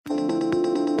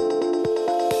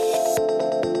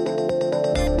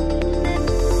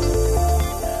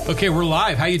Okay, we're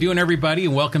live. How you doing, everybody?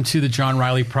 And welcome to the John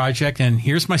Riley Project. And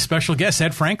here's my special guest,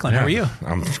 Ed Franklin. How are you?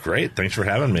 I'm great. Thanks for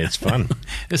having me. It's fun.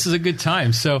 This is a good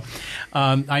time. So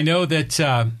I know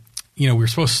that we were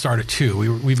supposed to start at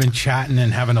 2. We've been chatting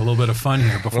and having a little bit of fun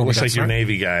here before Well, it we looks got like started. your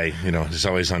Navy guy, is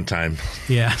always on time.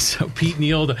 Yeah, so Pete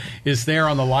Neild is there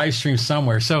on the live stream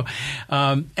somewhere. So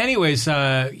we're going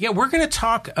to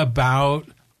talk about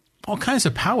all kinds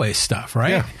of Poway stuff,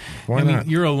 right? Yeah, why not?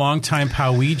 You're a longtime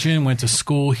Powegian, went to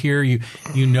school here. You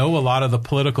know a lot of the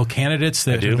political candidates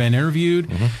that have been interviewed.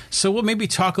 Mm-hmm. So we'll maybe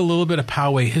talk a little bit of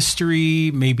Poway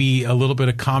history, maybe a little bit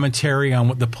of commentary on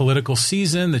what the political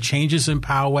season, the changes in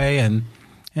Poway, and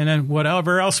then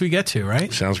whatever else we get to,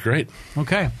 right? Sounds great.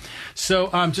 Okay. So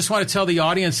just want to tell the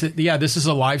audience that, this is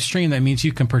a live stream. That means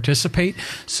you can participate.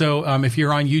 So if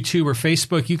you're on YouTube or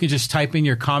Facebook, you can just type in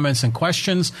your comments and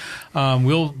questions.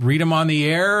 We'll read them on the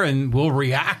air and we'll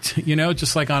react,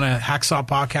 just like on a Hacksaw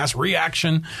podcast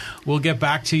reaction. We'll get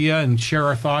back to you and share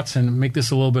our thoughts and make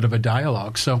this a little bit of a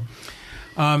dialogue. So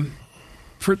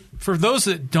for those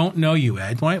that don't know you,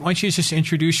 Ed, why don't you just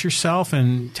introduce yourself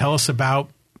and tell us about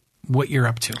what you're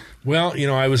up to? Well,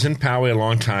 I was in Poway a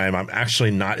long time. I'm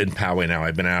actually not in Poway now.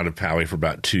 I've been out of Poway for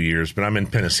about 2 years, but I'm in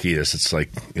Penasquitos. It's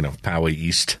like, Poway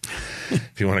East,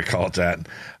 if you want to call it that.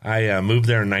 I moved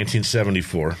there in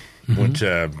 1974, went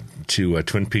to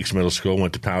Twin Peaks Middle School,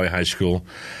 went to Poway High School,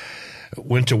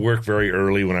 went to work very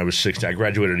early when I was 16. I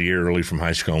graduated a year early from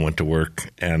high school and went to work,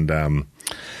 and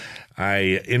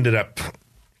I ended up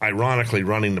ironically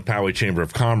running the Poway Chamber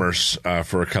of Commerce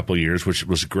for a couple of years, which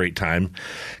was a great time.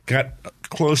 Got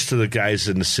close to the guys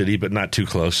in the city, but not too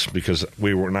close because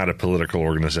we were not a political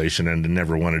organization and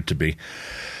never wanted to be.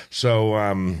 So,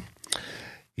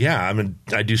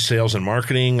 I do sales and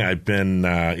marketing. I've been,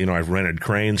 I've rented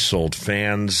cranes, sold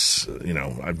fans.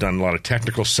 I've done a lot of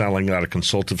technical selling, a lot of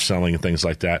consultative selling and things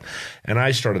like that. And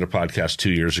I started a podcast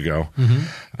 2 years ago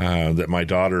that my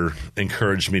daughter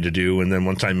encouraged me to do. And then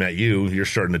once I met you, you're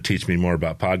starting to teach me more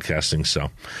about podcasting. So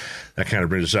that kind of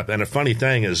brings us up. And a funny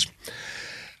thing is,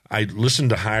 I listened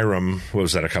to Hiram, what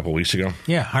was that, a couple of weeks ago?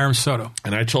 Yeah, Hiram Soto.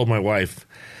 And I told my wife,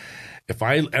 if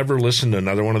I ever listen to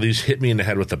another one of these, hit me in the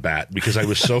head with a bat, because I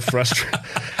was so frustrated.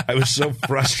 I was so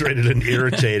frustrated and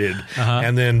irritated.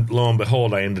 And then, lo and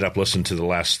behold, I ended up listening to the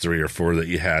last 3 or 4 that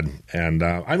you had. And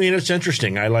it's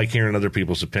interesting. I like hearing other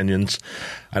people's opinions.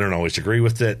 I don't always agree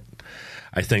with it.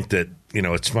 I think that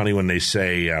it's funny when they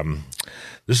say,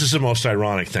 this is the most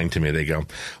ironic thing to me. They go,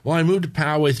 well, I moved to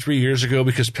Poway 3 years ago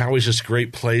because Poway's this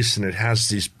great place and it has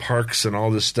these parks and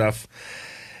all this stuff.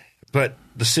 But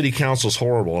the city council's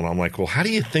horrible. And I'm like, well, how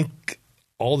do you think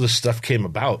all this stuff came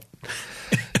about,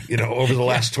 over the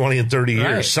last 20 and 30 years?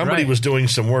 Right, Somebody was doing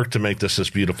some work to make this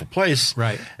beautiful place.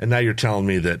 Right. And now you're telling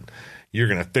me that you're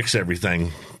going to fix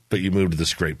everything, but you moved to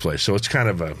this great place. So it's kind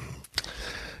of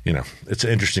it's an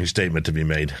interesting statement to be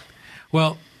made.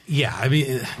 Well, yeah,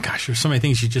 there's so many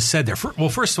things you just said there.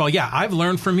 First of all, I've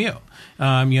learned from you.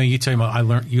 You tell me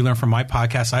about you learned from my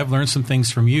podcast. I've learned some things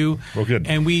from you. Well, good.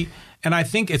 And I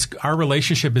think our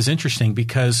relationship is interesting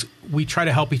because we try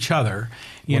to help each other.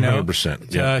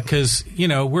 100%. Yeah. Because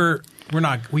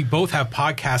we both have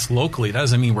podcasts locally. That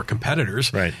doesn't mean we're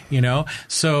competitors, right?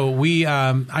 So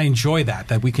I enjoy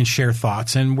that we can share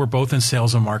thoughts, and we're both in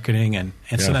sales and marketing, and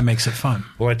so that makes it fun.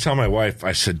 Well, I tell my wife,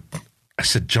 I said,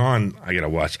 John, I got to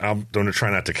watch. I'm going to try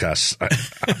not to cuss.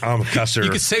 I'm a cusser. You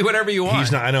can say whatever you want.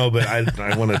 He's not. I know, but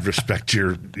I want to respect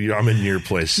I'm in your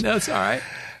place. No, it's all right.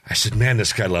 I said, man,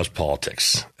 this guy loves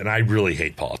politics, and I really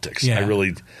hate politics. Yeah.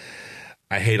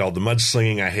 I hate all the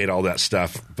mudslinging. I hate all that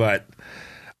stuff. But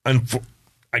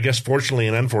I guess fortunately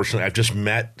and unfortunately, I've just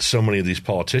met so many of these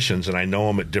politicians, and I know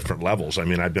them at different levels.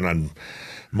 I've been on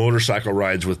motorcycle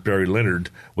rides with Barry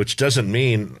Leonard, which doesn't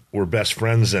mean we're best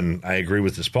friends and I agree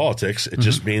with his politics. It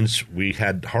just means we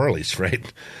had Harleys,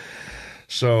 right?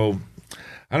 So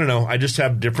I don't know. I just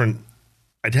have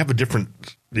I'd have a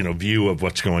different view of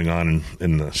what's going on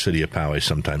in the city of Poway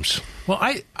sometimes. Well,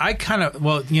 I kind of,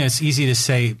 it's easy to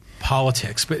say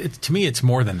politics, but to me, it's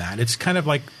more than that. It's kind of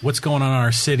like what's going on in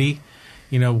our city.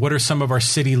 What are some of our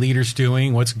city leaders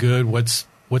doing? What's good? What's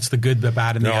the good, the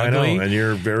bad, and the ugly? I know, and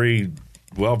you're very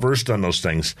well versed on those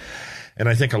things. And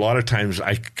I think a lot of times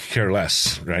I care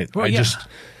less, right? Well,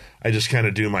 I just kind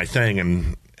of do my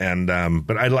thing,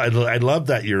 but I love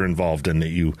that you're involved and that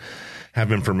you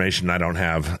have information I don't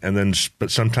have. But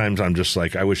sometimes I'm just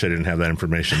like, I wish I didn't have that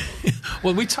information.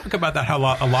 Well, we talk about that, how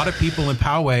a lot of people in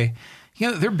Poway,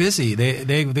 they're busy.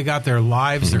 They got their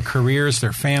lives, their careers,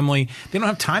 their family. They don't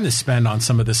have time to spend on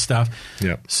some of this stuff.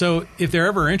 Yeah. So if they're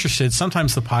ever interested,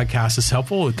 sometimes the podcast is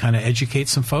helpful. It kind of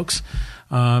educates some folks.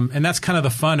 And that's kind of the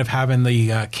fun of having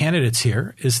the candidates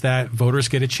here, is that voters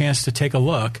get a chance to take a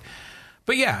look.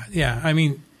 But yeah. I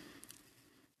mean,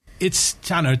 it's,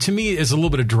 I don't know, to me, there's a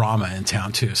little bit of drama in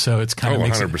town too. So it's kind of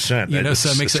makes 100%. It, so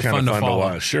it makes it fun to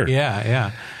follow. Sure.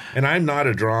 Yeah. And I'm not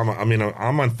a drama. I mean,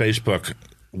 I'm on Facebook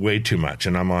way too much,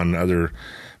 and I'm on other,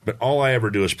 but all I ever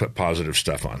do is put positive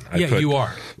stuff on. You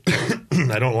are.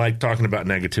 I don't like talking about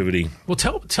negativity. Well,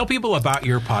 tell people about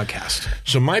your podcast.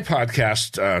 So my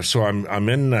podcast, so I'm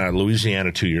in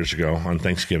Louisiana 2 years ago on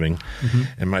Thanksgiving,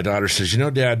 and my daughter says,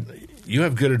 Dad, you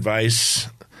have good advice.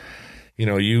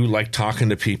 You like talking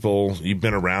to people. You've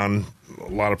been around a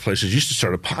lot of places. You should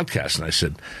start a podcast. And I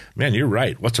said, man, you're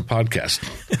right. What's a podcast?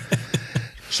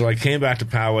 So I came back to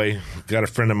Poway, got a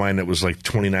friend of mine that was like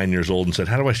 29 years old and said,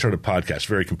 how do I start a podcast?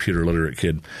 Very computer literate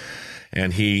kid.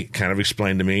 And he kind of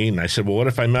explained to me, and I said, well, what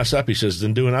if I mess up? He says,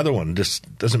 then do another one.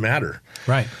 Just doesn't matter.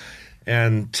 Right.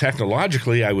 And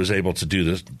technologically, I was able to do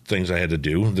the things I had to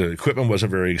do. The equipment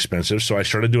wasn't very expensive, so I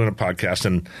started doing a podcast,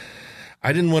 and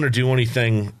I didn't want to do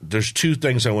anything. There's two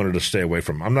things I wanted to stay away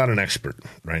from. I'm not an expert,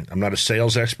 right? I'm not a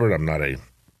sales expert. I'm not a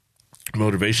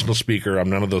motivational speaker. I'm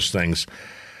none of those things.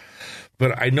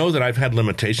 But I know that I've had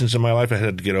limitations in my life I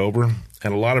had to get over,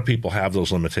 and a lot of people have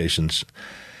those limitations,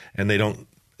 and they don't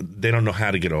know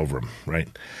how to get over them, right?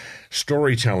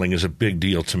 Storytelling is a big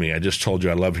deal to me. I just told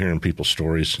you I love hearing people's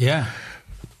stories. Yeah.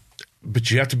 But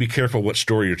you have to be careful what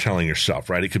story you're telling yourself,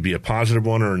 right? It could be a positive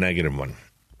one or a negative one.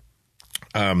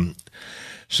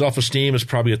 Self-esteem is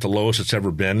probably at the lowest it's ever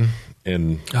been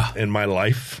in my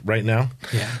life right now.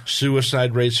 Yeah.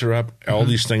 Suicide rates are up. All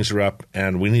these things are up,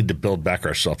 and we need to build back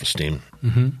our self-esteem.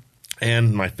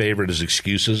 And my favorite is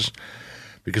excuses,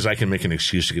 because I can make an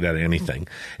excuse to get out of anything.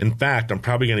 In fact, I'm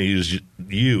probably going to use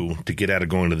you to get out of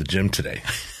going to the gym today.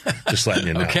 Just letting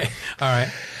you know. Okay. All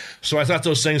right. So I thought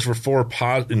those things were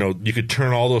you could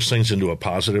turn all those things into a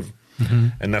positive.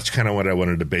 And that's kind of what I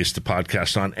wanted to base the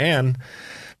podcast on.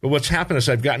 But what's happened is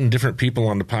I've gotten different people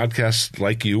on the podcast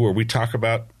like you, where we talk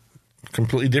about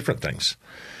completely different things.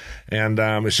 And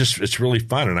it's really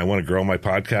fun, and I want to grow my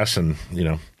podcast and.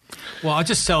 Well, I'll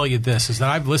just tell you this, is that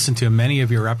I've listened to many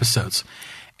of your episodes,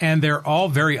 and they're all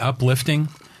very uplifting.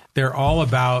 They're all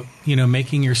about,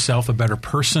 making yourself a better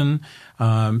person,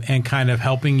 and kind of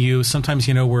helping you. Sometimes,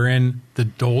 we're in the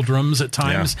doldrums at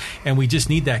times, and we just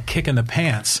need that kick in the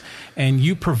pants, and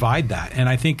you provide that. And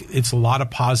I think it's a lot of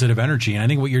positive energy, and I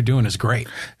think what you're doing is great.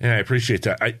 Yeah, I appreciate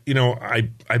that.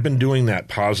 I've been doing that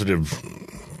positive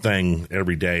thing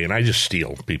every day, and I just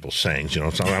steal people's sayings,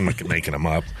 so I'm not making them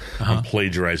up. I'm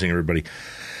plagiarizing everybody.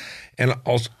 And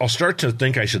I'll start to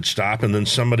think I should stop, and then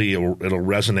it'll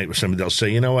resonate with somebody. They'll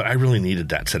say, you know what, I really needed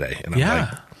that today. And I'm like,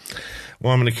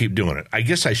 well, I'm going to keep doing it. I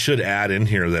guess I should add in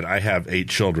here that I have 8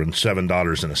 children, 7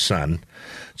 daughters and a son.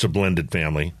 It's a blended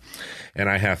family. And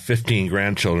I have 15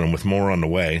 grandchildren, with more on the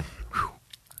way.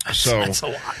 That's a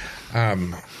lot.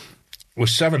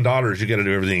 With 7 daughters, you got to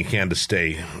do everything you can to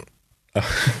stay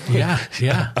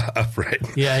upright.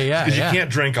 Yeah. Because you can't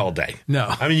drink all day. No.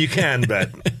 I mean, you can, but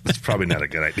it's probably not a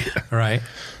good idea. Right.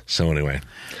 So anyway.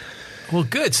 Well,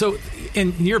 good. So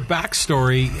in your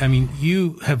backstory, I mean,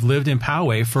 you have lived in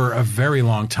Poway for a very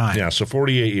long time. Yeah, so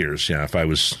 48 years. Yeah, if I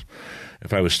was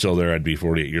still there, I'd be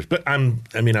 48 years. But I'm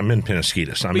in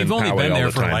Penasquita, so I'm in Poway all the time. You've only been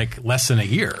there for like less than a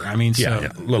year. I mean,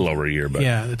 a little over a year. But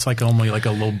yeah, it's like only like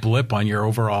a little blip on your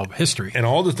overall history. And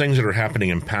all the things that are happening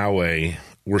in Poway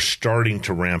were starting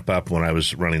to ramp up when I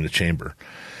was running the chamber.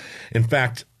 In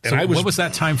fact, what was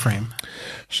that time frame?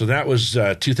 So that was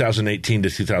 2018 to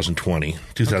 2020,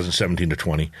 2017 to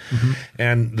 20.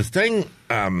 And the thing,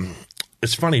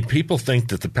 it's funny, people think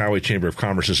that the Poway Chamber of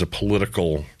Commerce is a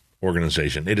political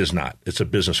organization. It is not. It's a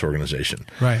business organization.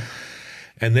 Right.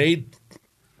 And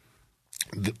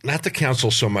not the council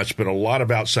so much, but a lot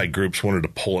of outside groups wanted to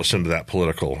pull us into that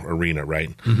political arena, right?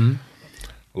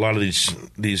 A lot of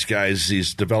these guys,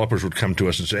 these developers would come to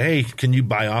us and say, hey, can you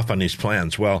buy off on these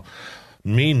plans? Well,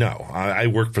 me, no. I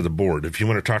work for the board. If you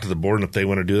want to talk to the board and if they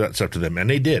want to do that, it's up to them. And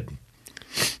they did.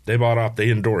 They bought off. They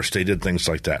endorsed. They did things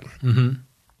like that.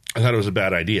 I thought it was a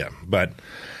bad idea, but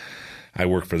I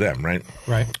work for them, right?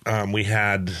 Right.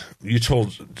 You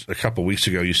told a couple weeks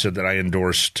ago, you said that I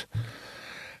endorsed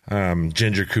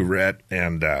Ginger Couvret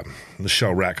and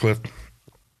Michelle Ratcliffe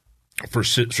for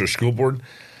school board.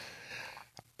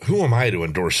 Who am I to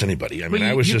endorse anybody? I mean,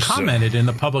 I was just commented in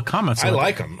the public comments. I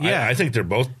like them. Yeah. I think they're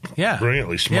both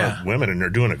brilliantly smart women, and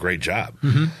they're doing a great job.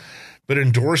 But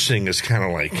endorsing is kind of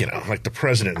like, like the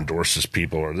president endorses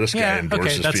people, or this guy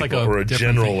endorses people, like or a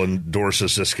general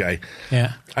endorses this guy.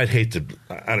 Yeah, I'd hate to.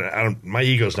 I don't. My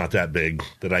ego's not that big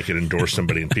that I could endorse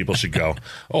somebody, and people should go,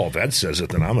 "Oh, if Ed says it,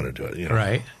 then I'm going to do it."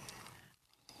 Right.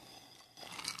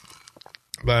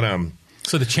 But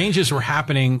so the changes were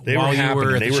happening while you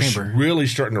were at the chamber. They were really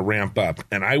starting to ramp up.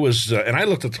 And I was, and I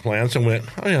looked at the plans and went,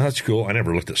 oh yeah, that's cool. I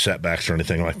never looked at setbacks or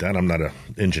anything like that. I'm not an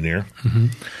engineer. Mm-hmm.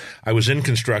 I was in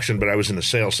construction, but I was in the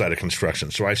sales side of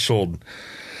construction. So I sold,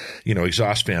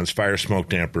 exhaust fans, fire smoke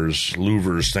dampers,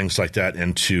 louvers, things like that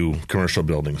into commercial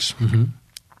buildings. Mm-hmm.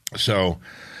 So,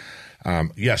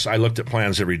 yes, I looked at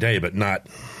plans every day, but not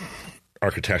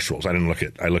architecturals.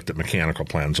 I looked at mechanical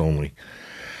plans only.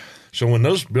 So when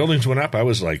those buildings went up, I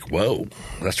was like, whoa,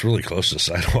 that's really close to the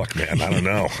sidewalk, man. I don't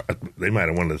know. They might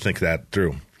have wanted to think that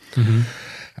through.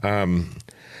 Mm-hmm.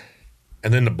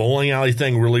 And then the bowling alley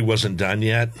thing really wasn't done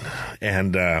yet.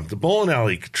 And the bowling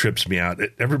alley trips me out.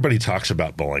 Everybody talks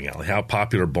about bowling alley, how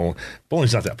popular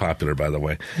bowling's not that popular, by the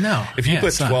way. No. If you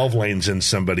put 12 lanes in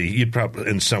somewhere, you'd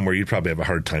probably have a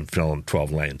hard time filling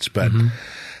 12 lanes. But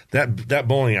that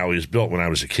bowling alley was built when I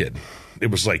was a kid. It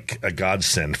was like a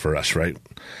godsend for us, right?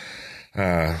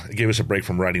 It gave us a break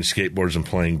from riding skateboards and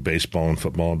playing baseball and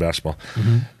football and basketball.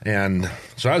 Mm-hmm. And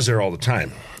so I was there all the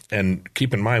time. And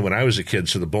keep in mind, when I was a kid,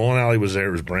 so the bowling alley was there.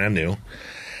 It was brand new.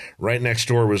 Right next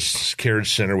door was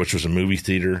Carriage Center, which was a movie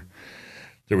theater.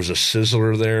 There was a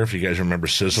Sizzler there, if you guys remember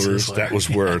Sizzlers. That was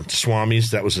where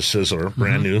Swami's, that was a Sizzler,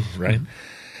 brand new, right? Mm-hmm.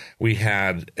 We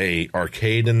had a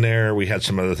arcade in there. We had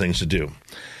some other things to do.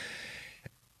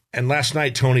 And last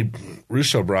night, Tony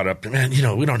Russo brought up, man,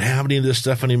 we don't have any of this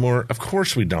stuff anymore. Of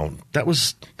course we don't.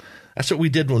 That's what we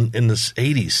did in the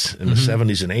 80s, in the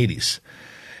 70s and 80s.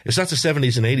 It's not the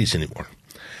 70s and 80s anymore.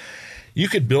 You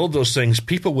could build those things.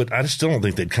 People would, I still don't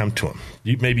think they'd come to them.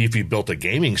 Maybe if you built a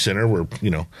gaming center where,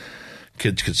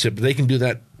 kids could sit, but they can do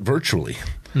that virtually.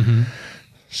 Mm-hmm.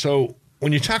 So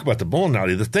when you talk about the bowling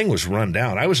alley, the thing was run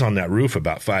down. I was on that roof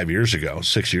about 6 years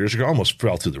ago, almost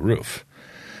fell through the roof.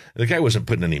 The guy wasn't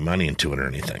putting any money into it or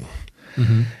anything.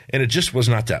 Mm-hmm. And it just was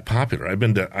not that popular. I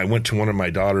went to one of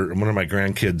my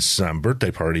grandkids'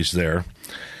 birthday parties there,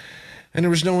 and there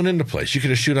was no one in the place. You could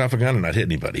just shoot off a gun and not hit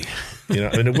anybody.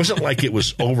 And it wasn't like it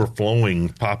was overflowing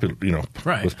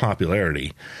with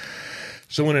popularity.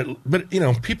 So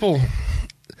people,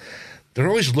 they're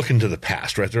always looking to the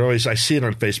past, right? I see it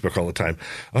on Facebook all the time.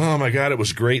 Oh my God, it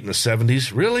was great in the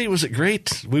 70s. Really? Was it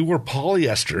great? We wore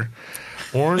polyester.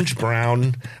 Orange,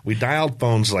 brown. We dialed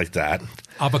phones like that.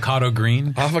 Avocado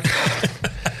green.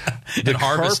 The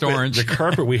harvest orange. The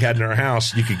carpet we had in our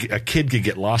house, a kid could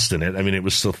get lost in it. I mean, it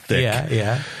was so thick.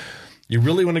 Yeah. You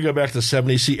really want to go back to the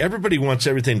 70s? See, everybody wants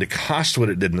everything to cost what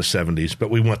it did in the 70s, but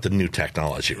we want the new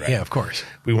technology, right? Yeah, of course.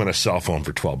 We want a cell phone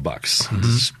for $12. Mm-hmm.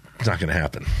 It's not going to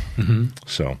happen. Mm-hmm.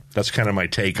 So that's kind of my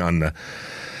take on the.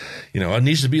 It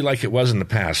needs to be like it was in the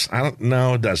past.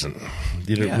 No, it doesn't.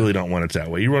 You really don't want it that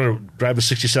way. You want to drive a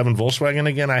 67 Volkswagen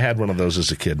again? I had one of those as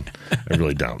a kid. I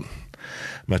really don't.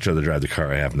 Much rather drive the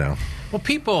car I have now. Well,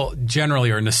 people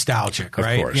generally are nostalgic,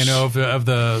 right? Of course. Of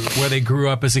the where they grew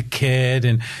up as a kid,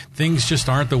 and things just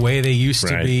aren't the way they used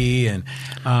to be. And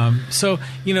so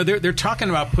they're talking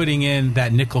about putting in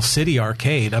that Nickel City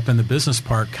arcade up in the business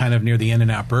park, kind of near the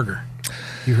In-N-Out Burger.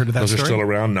 You heard of that Those story? Are still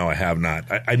around? No, I have not.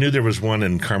 I knew there was one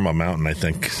in Carmel Mountain, I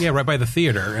think. Yeah, right by the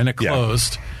theater, and it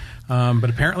closed. Yeah. But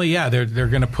apparently, they're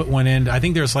going to put one in. I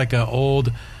think there's like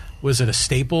was it a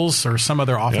Staples or some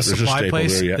other office supply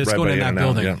place that's right going in that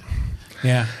building?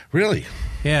 Yeah. Really?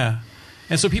 Yeah.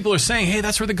 And so people are saying, hey,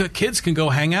 that's where the good kids can go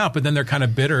hang out, but then they're kind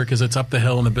of bitter because it's up the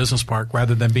hill in the business park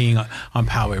rather than being on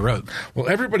Poway Road. Well,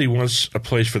 everybody wants a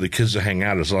place for the kids to hang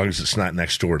out as long as it's not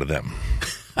next door to them.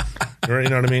 You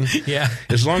know what I mean? Yeah.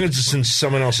 As long as it's in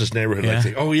someone else's neighborhood. Yeah.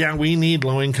 Like, we need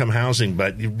low-income housing,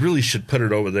 but you really should put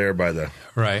it over there by the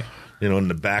right. In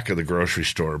the back of the grocery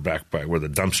store, back by where the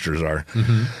dumpsters are.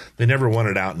 Mm-hmm. They never want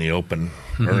it out in the open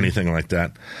or anything like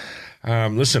that.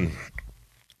 Listen,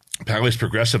 Poway's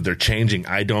progressive. They're changing.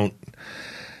 Do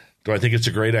I think it's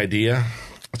a great idea?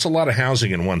 That's a lot of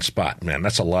housing in one spot, man.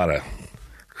 That's a lot of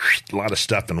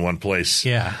stuff in one place.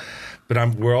 Yeah.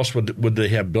 But where else would they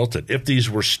have built it? If these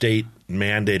were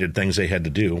state-mandated things they had to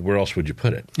do, where else would you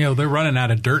put it? They're running out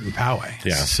of dirt in Poway.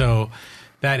 Yeah. So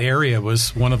that area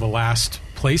was one of the last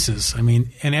places. I mean,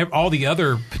 and all the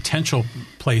other potential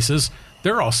places,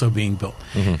 they're also being built.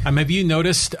 Mm-hmm. Have you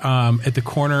noticed at the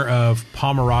corner of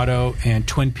Palmerado and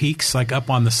Twin Peaks, like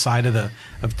up on the side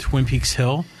of Twin Peaks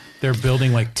Hill, they're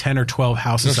building like 10 or 12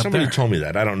 houses up there? Somebody told me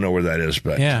that. I don't know where that is,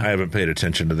 but I haven't paid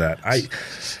attention to that.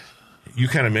 You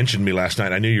kind of mentioned me last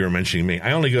night. I knew you were mentioning me.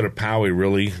 I only go to Poway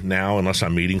really now, unless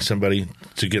I'm meeting somebody,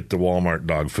 to get the Walmart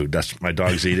dog food. My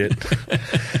dogs eat it.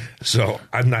 So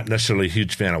I'm not necessarily a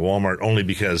huge fan of Walmart, only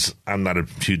because I'm not a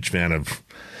huge fan of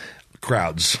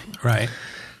crowds. Right.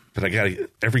 But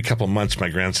every couple of months, my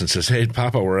grandson says, "Hey,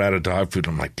 Papa, we're out of dog food."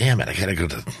 I'm like, "Damn it, I gotta go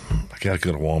to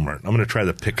Walmart. I'm gonna try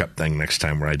the pickup thing next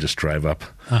time, where I just drive up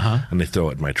and they throw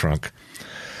it in my trunk."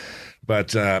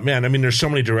 But man, I mean, there's so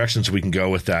many directions we can go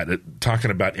with that. Talking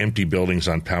about empty buildings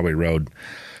on Poway Road.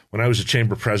 When I was a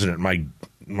chamber president,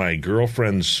 my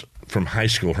girlfriend's from high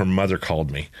school, her mother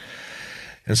called me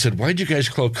and said, "Why'd you guys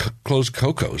close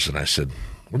Coco's?" And I said,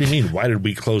 "What do you mean? Why did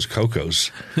we close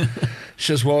Coco's?" She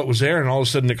says, "Well, it was there, and all of a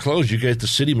sudden it closed. You guys, the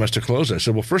city must have closed it." I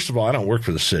said, "Well, first of all, I don't work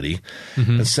for the city.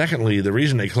 And secondly, the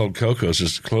reason they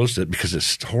closed it because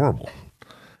it's horrible.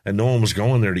 And no one was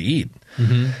going there to eat."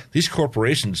 These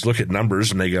corporations look at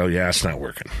numbers, and they go, "Yeah, it's not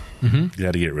working. You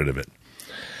got to get rid of it."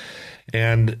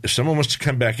 And if someone wants to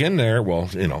come back in there, well,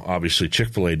 obviously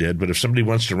Chick-fil-A did, but if somebody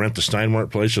wants to rent the Steinmart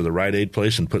place or the Rite Aid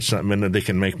place and put something in there they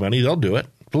can make money, they'll do it.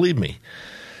 Believe me.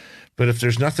 But if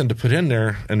there's nothing to put in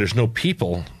there and there's no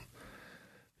people,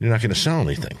 you're not going to sell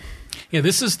anything. Yeah,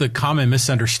 this is the common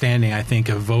misunderstanding, I think,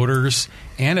 of voters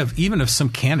and even of some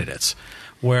candidates,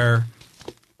 where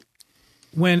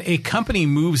when a company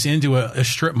moves into a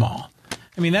strip mall,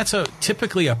 I mean, that's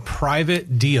typically a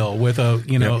private deal with a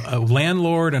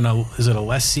landlord and is it a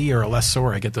lessee or a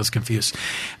lessor? I get those confused.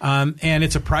 And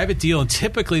it's a private deal, and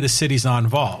typically the city's not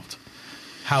involved.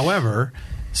 However,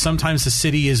 sometimes the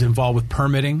city is involved with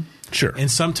permitting. Sure.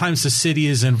 And sometimes the city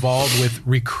is involved with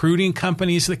recruiting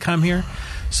companies that come here.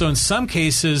 So in some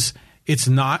cases, it's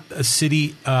not a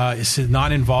city is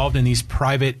not involved in these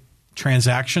private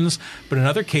transactions, but in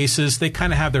other cases, they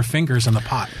kind of have their fingers in the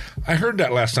pot. I heard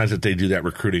that last night that they do that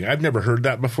recruiting. I've never heard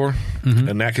that before,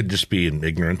 and that could just be an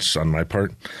ignorance on my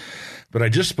part. But I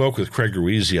just spoke with Craig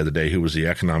Ruiz the other day, who was the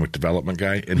economic development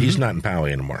guy, and he's not in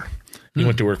Poway anymore. He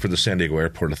went to work for the San Diego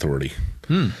Airport Authority.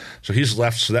 So he's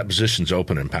left, so that position's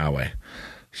open in Poway.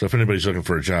 So if anybody's looking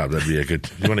for a job, that'd be a good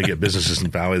 – you want to get businesses in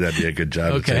Poway, that'd be a good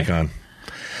job to take on.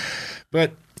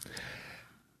 But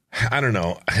I don't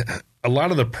know. A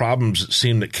lot of the problems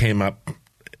seem that came up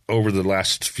over the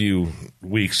last few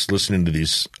weeks listening to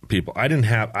these people. I didn't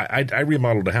have – I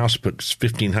remodeled a house, put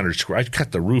 1,500 square – I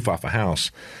cut the roof off a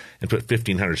house and put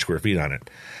 1,500 square feet on it.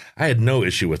 I had no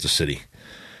issue with the city.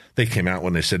 They came out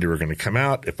when they said they were going to come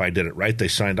out. If I did it right, they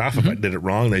signed off. If I did it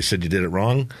wrong, they said you did it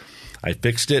wrong. I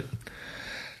fixed it.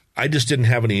 I just didn't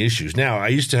have any issues. Now, I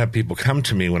used to have people come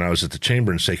to me when I was at the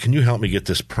chamber and say, "Can you help me get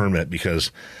this permit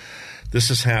because this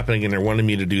is happening and they're wanting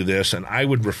me to do this?" And I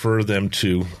would refer them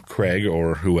to Craig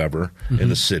or whoever in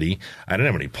the city. I didn't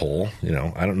have any pull.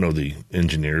 I don't know the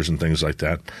engineers and things like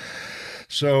that.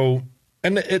 So,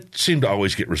 and it seemed to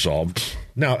always get resolved.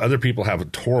 Now, other people have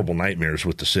horrible nightmares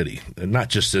with the city. And not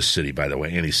just this city, by the way,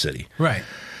 any city. Right.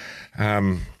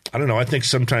 I don't know. I think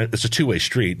sometimes it's a two-way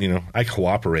street. I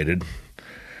cooperated.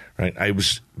 Right. I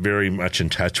was very much in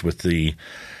touch with the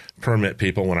permit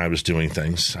people when I was doing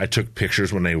things. I took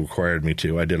pictures when they required me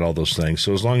to. I did all those things.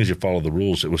 So as long as you follow the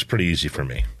rules, it was pretty easy for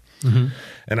me.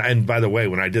 And by the way,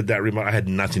 when I did that remote, I had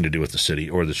nothing to do with the city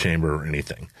or the chamber or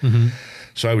anything.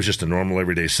 So I was just a normal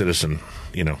everyday citizen,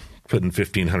 putting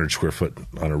 1,500 square foot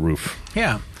on a roof.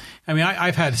 Yeah. I mean,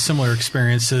 I've had similar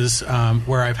experiences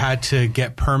where I've had to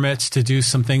get permits to do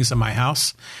some things in my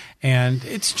house, and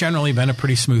it's generally been a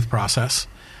pretty smooth process.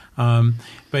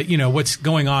 But, what's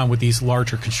going on with these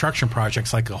larger construction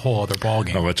projects, like a whole other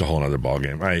ballgame. Oh, it's a whole other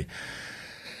ballgame.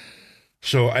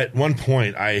 So at one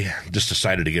point, I just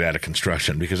decided to get out of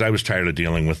construction because I was tired of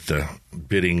dealing with the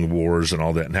bidding wars and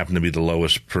all that and happened to be the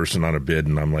lowest person on a bid.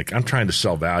 And I'm like, I'm trying to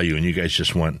sell value and you guys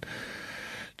just want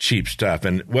cheap stuff.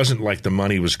 And it wasn't like the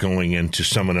money was going into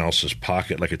someone else's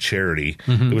pocket like a charity.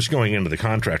 It was going into the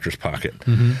contractor's pocket.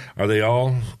 Are they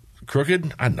all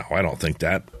crooked? No, I don't think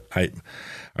that.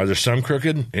 Are there some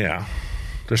crooked? Yeah.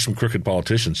 There's some crooked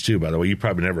politicians too, by the way. You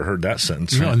probably never heard that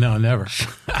sentence. No, never.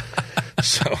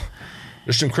 So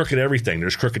there's some crooked everything.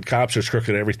 There's crooked cops. There's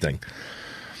crooked everything.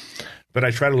 But I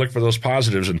try to look for those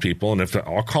positives in people, and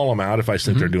I'll call them out if I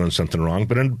think they're doing something wrong.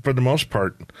 But for the most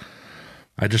part,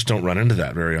 I just don't run into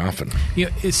that very often.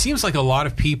 It seems like a lot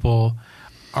of people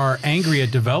are angry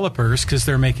at developers because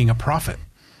they're making a profit.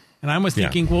 And I was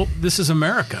thinking, well, this is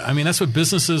America. I mean, that's what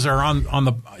businesses are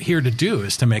here to do,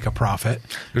 is to make a profit.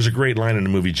 There's a great line in the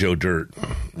movie Joe Dirt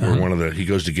where he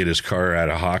goes to get his car out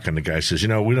of Hawk, and the guy says,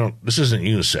 this isn't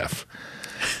UNICEF.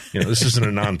 This isn't a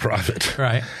nonprofit.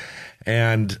 Right.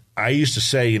 And I used to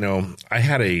say,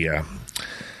 I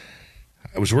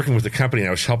was working with a company, and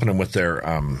I was helping them with their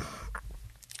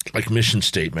mission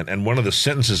statement. And one of the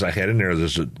sentences I had in there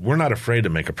is, we're not afraid to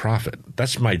make a profit.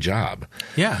 That's my job.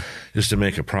 Yeah. Is to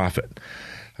make a profit.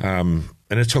 And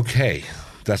it's okay.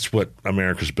 That's what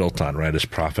America's built on, right? Is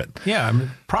profit. Yeah, I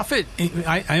mean, profit.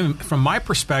 From my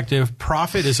perspective,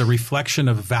 profit is a reflection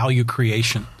of value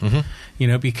creation.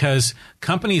 Because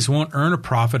companies won't earn a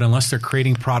profit unless they're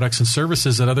creating products and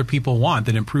services that other people want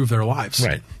that improve their lives.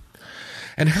 Right.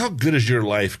 And how good is your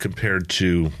life compared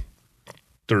to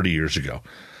 30 years ago?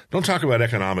 Don't talk about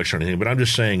economics or anything, but I'm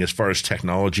just saying, as far as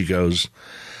technology goes.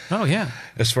 Oh yeah.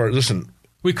 Listen.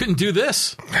 We couldn't do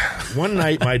this. One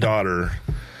night, my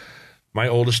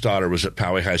oldest daughter was at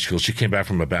Poway High School. She came back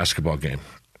from a basketball game.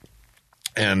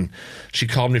 And she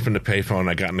called me from the payphone.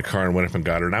 I got in the car and went up and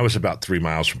got her. And I was about 3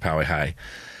 miles from Poway High.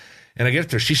 And I get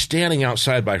there. She's standing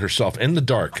outside by herself in the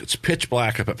dark. It's pitch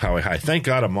black up at Poway High. Thank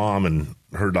God a mom and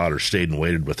her daughter stayed and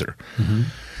waited with her.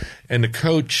 And the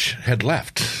coach had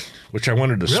left, which I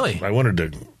wanted to Really? I wanted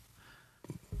to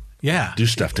do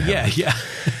stuff to him. Yeah.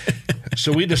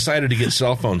 So we decided to get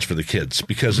cell phones for the kids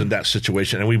because in that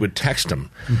situation, and we would text them.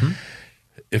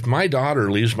 If my daughter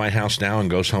leaves my house now and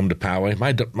goes home to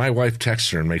Poway, my wife texts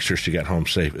her and makes sure she got home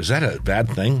safe. Is that a bad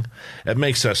thing? It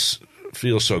makes us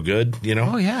feel so good,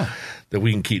 Oh, yeah. that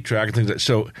we can keep track of things.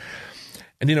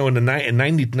 In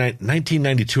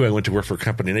 1992, I went to work for a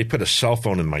company, and they put a cell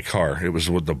phone in my car. It was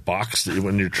with the box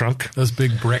in your trunk. Those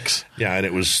big bricks. Yeah, and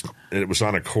it was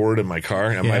on a cord in my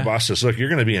car. And Yeah. my boss says, look, you're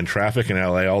going to be in traffic in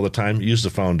L.A. all the time. Use the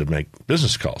phone to make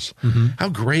business calls. How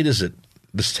great is it,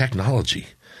 this technology?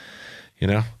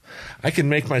 I can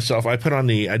make myself – I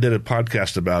did a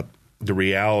podcast about the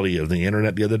reality of the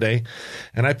internet the other day,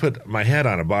 and I put my head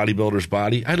on a bodybuilder's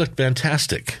body. I looked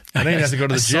fantastic. I didn't have to go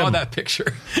to the gym. I saw that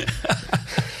picture.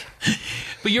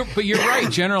 But you're right.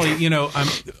 Generally,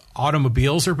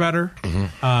 automobiles are better.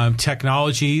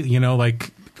 Technology,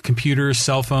 like computers,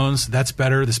 cell phones, that's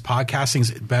better. This podcasting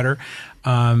is better.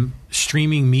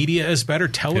 Streaming media is better.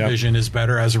 Television is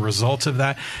better as a result of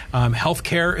that.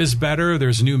 Healthcare is better.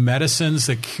 There's new medicines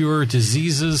that cure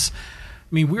diseases.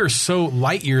 I mean, we are so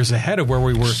light years ahead of where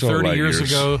we were 30 years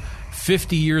ago,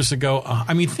 50 years ago.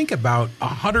 Think about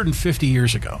 150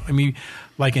 years ago.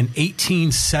 Like in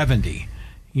 1870.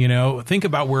 Think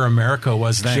about where America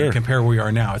was then compared to where we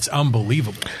are now. It's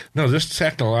unbelievable. No, this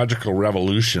technological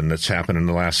revolution that's happened in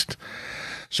the last.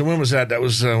 So when was that? That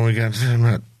was when we got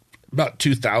about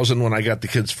 2000 when I got the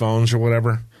kids' phones or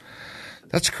whatever.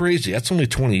 That's crazy. That's only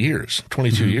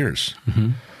 22 years.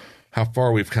 How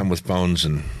far we've come with phones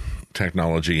and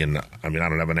technology. And I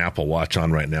don't have an Apple Watch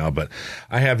on right now, but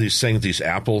I have these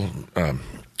Apple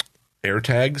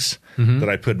AirTags that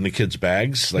I put in the kids'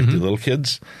 bags, like the little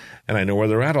kids. And I know where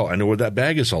they're at I know where that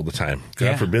bag is all the time.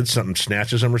 God forbid something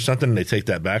snatches them or something, and they take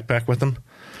that backpack with them.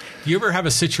 Do you ever have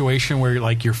a situation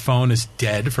where your phone is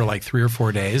dead for 3 or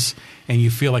 4 days and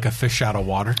you feel like a fish out of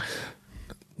water?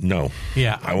 No.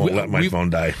 Yeah. I won't let my phone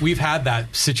die. We've had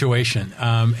that situation.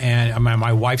 And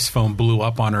my wife's phone blew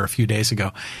up on her a few days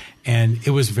ago. And it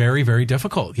was very, very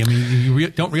difficult. You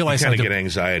don't realize you kind of get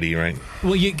anxiety, right?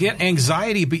 Well, you get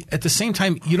anxiety, but at the same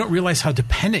time, you don't realize how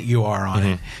dependent you are on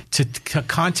it to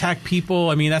contact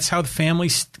people. That's how the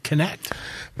families connect.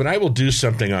 But I will do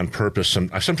something on purpose.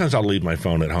 Sometimes I'll leave my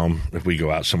phone at home if we go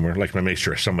out somewhere. Like I make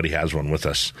sure somebody has one with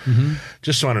us,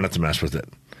 just so I don't have to mess with it.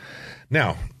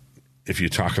 Now, if you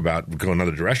talk about go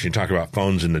another direction, you talk about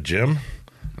phones in the gym.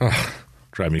 Oh,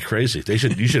 drive me crazy.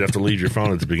 You should have to leave your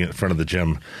phone at the front of the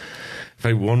gym.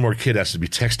 If one more kid has to be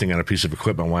texting on a piece of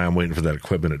equipment while I'm waiting for that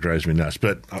equipment, it drives me nuts.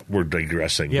 But we're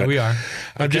digressing. Yeah, we are.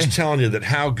 I'm just telling you that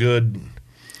how good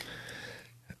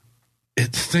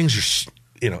things are.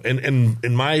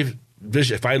 In my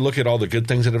vision, if I look at all the good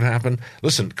things that have happened,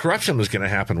 listen, corruption was going to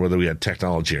happen whether we had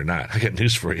technology or not. I got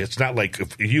news for you. It's not like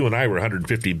if you and I were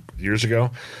 150 years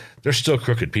ago. There's still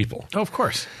crooked people. Oh, of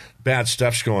course. Bad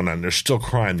stuff's going on. There's still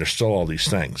crime. There's still all these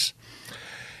things.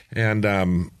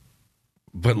 And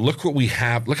but look what we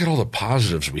have. Look at all the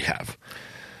positives we have.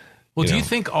 Well, do you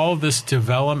think all of this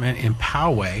development in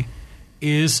Poway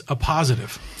is a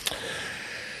positive?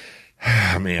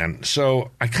 Man, so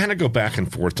I kind of go back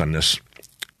and forth on this.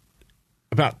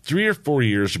 About 3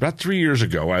 years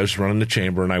ago, I was running the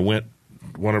chamber, and I went,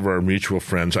 one of our mutual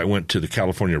friends, I went to the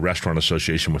California Restaurant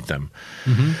Association with them.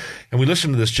 And we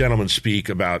listened to this gentleman speak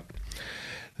about,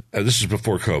 this is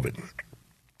before COVID.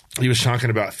 He was talking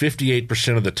about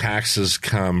 58% of the taxes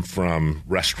come from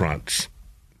restaurants,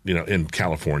 in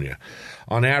California.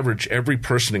 On average, every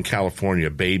person in California,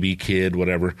 baby, kid,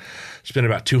 whatever, spend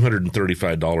about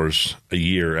 $235 a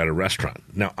year at a restaurant.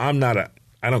 Now,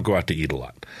 I don't go out to eat a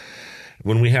lot.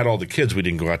 When we had all the kids, we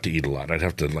didn't go out to eat a lot. I'd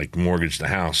have to mortgage the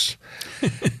house.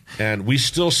 And we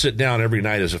still sit down every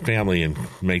night as a family and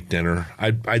make dinner.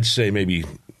 I'd say maybe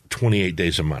 28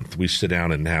 days a month. We sit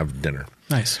down and have dinner.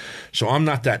 Nice. So I'm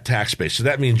not that tax base. So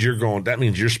that means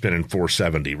you're spending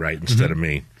 $470, right, instead of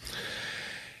me.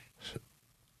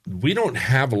 We don't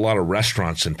have a lot of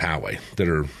restaurants in Poway that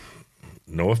are,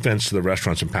 no offense to the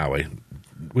restaurants in Poway,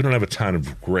 we don't have a ton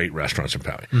of great restaurants in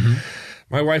Poway.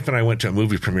 My wife and I went to a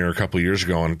movie premiere a couple of years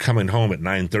ago, and coming home at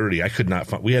 9:30, I could not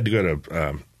find, we had to go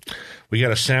to, we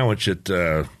got a sandwich at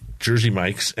Jersey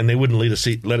Mike's, and they wouldn't let us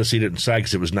eat it inside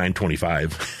because it was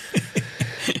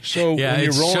 9:25. So when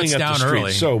you're rolling up the street,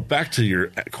 early. So back to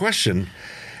your question,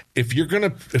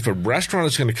 if a restaurant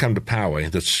is going to come to Poway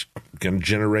that's going to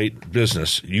generate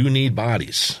business, you need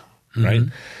bodies, right?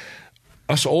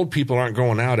 Us old people aren't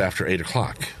going out after 8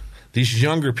 o'clock. These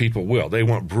younger people will. They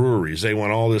want breweries. They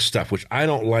want all this stuff, which I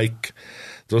don't like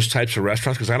those types of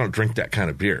restaurants because I don't drink that kind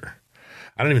of beer.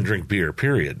 I don't even drink beer,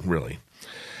 period, really.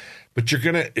 But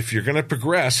if you're gonna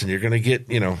progress and you're gonna get,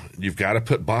 you've got to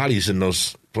put bodies in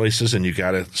those places, and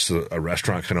so a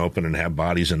restaurant can open and have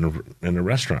bodies in the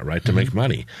restaurant, right, to make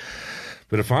money.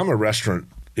 But if I'm a restaurant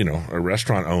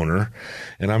owner,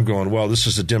 and I'm going, well, this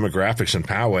is the demographics in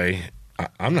Poway,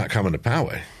 I'm not coming to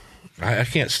Poway. I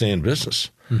can't stay in business.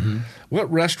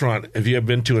 What restaurant have you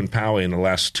been to in Poway in the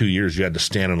last 2 years you had to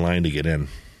stand in line to get in?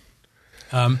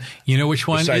 You know which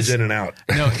one? Besides In-N-Out.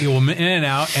 No,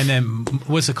 In-N-Out, and then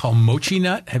what's it called? Mochi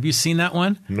Nut. Have you seen that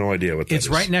one? No idea what that is.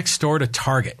 It's right next door to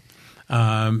Target,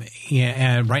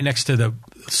 and right next to the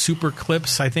Super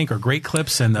Clips, I think, or Great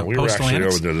Clips, and the we Postal were actually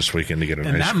Annex. over there this weekend to get an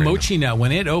and ice that cream. Mochi Nut,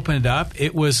 when it opened up,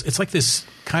 it's like this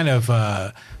kind of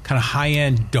high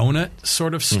end donut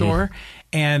sort of store,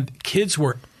 and kids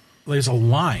there's a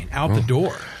line out the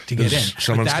door to get in.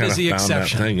 Someone's kind of found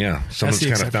exception. that thing, yeah. Someone's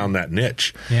kind of found that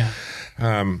niche. Yeah.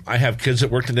 I have kids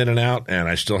that worked at In-N-Out, and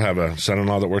I still have a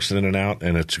son-in-law that works at In-N-Out,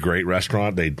 and it's a great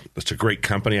restaurant. It's a great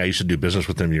company. I used to do business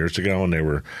with them years ago,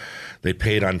 and they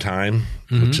paid on time,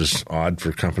 which is odd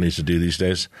for companies to do these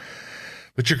days.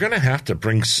 But you're going to have to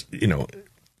bring,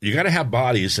 you got to have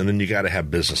bodies, and then you got to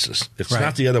have businesses. It's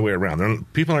not the other way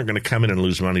around. People aren't going to come in and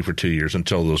lose money for 2 years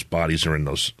until those bodies are in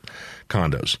those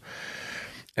condos.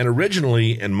 And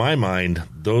originally, in my mind,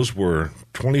 those were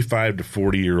 25 to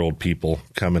 40-year-old people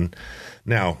coming.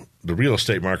 Now, the real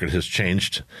estate market has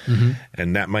changed,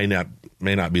 and that may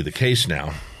not be the case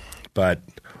now. But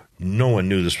no one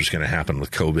knew this was going to happen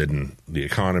with COVID and the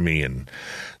economy and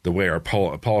the way our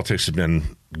politics have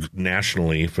been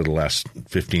nationally for the last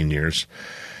 15 years.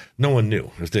 No one knew.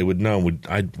 If they would know,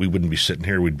 we wouldn't be sitting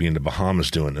here. We'd be in the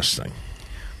Bahamas doing this thing.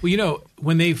 Well,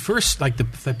 when they first, like the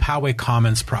Poway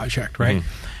Commons project, right?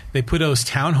 They put those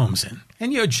townhomes in.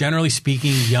 And, generally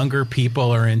speaking, younger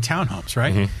people are in townhomes,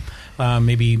 right?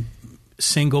 Maybe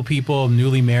single people,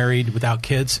 newly married, without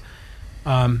kids.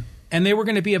 And they were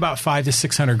going to be about $500,000 to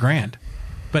 $600,000.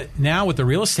 But now with the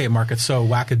real estate market so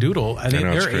wackadoodle, I think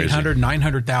they're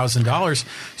 $800,000, $900,000.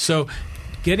 So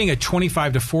getting a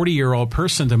 25 to 40-year-old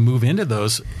person to move into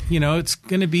those, it's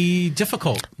going to be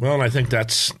difficult. Well, and I think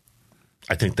that's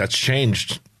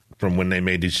changed from when they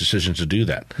made these decisions to do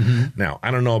that. Now,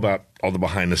 I don't know about all the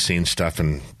behind-the-scenes stuff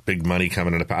and big money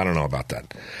coming in. I don't know about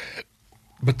that.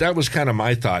 But that was kind of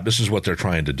my thought. This is what they're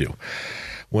trying to do.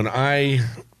 When I've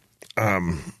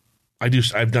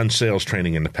done sales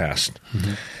training in the past.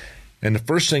 And the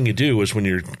first thing you do is when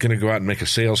you're going to go out and make a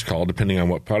sales call, depending on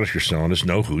what product you're selling, is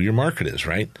know who your market is,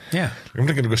 right? Yeah. You're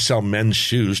not going to go sell men's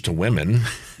shoes to women.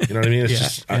 You know what I mean?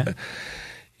 It's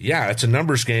it's a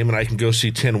numbers game, and I can go see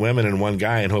 10 women and one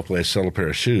guy, and hopefully I sell a pair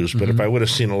of shoes. But if I would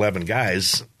have seen 11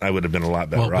 guys, I would have been a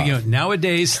lot better off.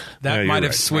 Nowadays, that might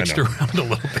have switched around a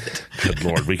little bit. Good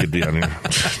Lord, we could be on here.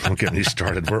 Don't get me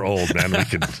started. We're old, man. We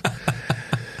could.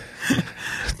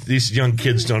 These young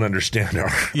kids don't understand our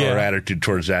attitude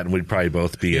towards that, and we'd probably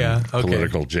both be in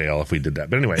political jail if we did that.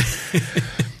 But anyway,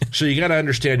 so you got to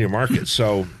understand your market.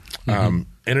 So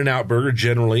In-N-Out Burger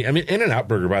generally, In-N-Out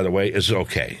Burger, by the way, is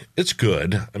okay. It's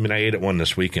good. I ate at one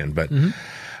this weekend, but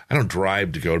I don't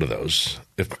drive to go to those.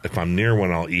 If I'm near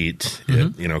one, I'll eat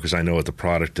it, because I know what the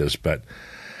product is. But,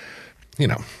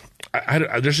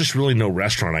 there's just really no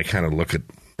restaurant I kind of look at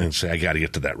and say, I got to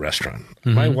get to that restaurant.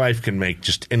 My wife can make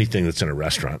just anything that's in a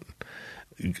restaurant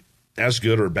as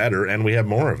good or better, and we have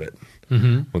more of it.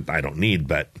 Well, I don't need,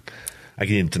 but I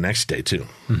can eat it the next day too.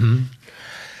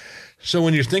 So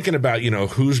when you're thinking about,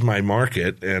 who's my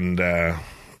market, and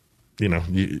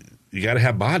you got to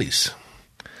have bodies.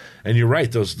 And you're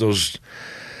right; those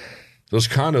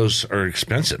condos are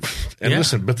expensive. And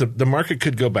listen, but the market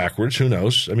could go backwards. Who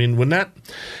knows? When that,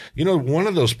 one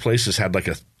of those places had like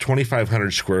a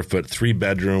 2,500 square foot,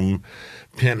 3-bedroom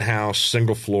penthouse,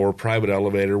 single floor, private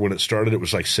elevator. When it started, it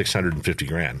was like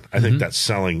 $650,000. I think that's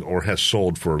selling or has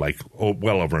sold for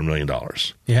well over $1 million.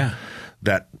 Yeah.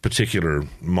 that particular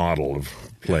model of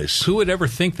place. Who would ever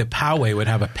think that Poway would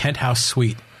have a penthouse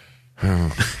suite?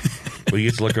 Well, you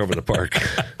get to look over the park.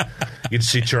 You can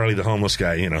see Charlie the homeless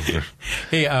guy,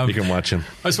 Hey, you can watch him.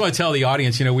 I just want to tell the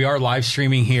audience, we are live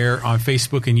streaming here on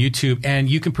Facebook and YouTube, and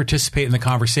you can participate in the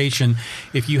conversation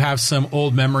if you have some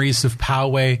old memories of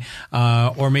Poway,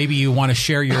 or maybe you want to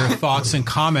share your thoughts and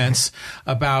comments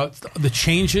about the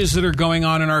changes that are going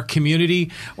on in our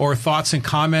community, or thoughts and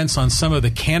comments on some of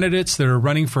the candidates that are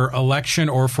running for election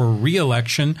or for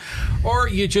re-election, or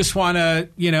you just want to,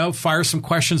 fire some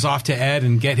questions off to Ed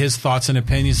and get his thoughts and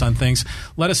opinions on things.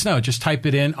 Let us know. Just type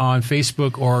it in on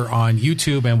Facebook or on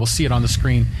YouTube, and we'll see it on the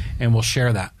screen, and we'll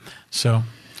share that. So,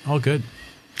 all good.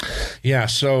 Yeah,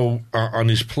 so on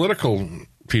these political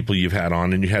people you've had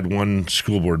on, and you had one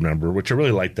school board member, which I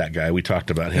really like that guy. We talked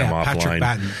about him offline. Patrick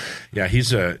Batten.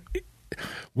 Yeah,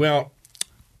 well,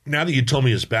 now that you told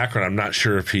me his background, I'm not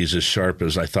sure if he's as sharp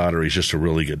as I thought, or he's just a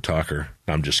really good talker.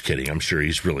 I'm just kidding. I'm sure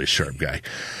he's really a sharp guy.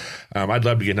 I'd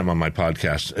love to get him on my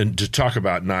podcast and to talk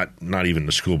about not even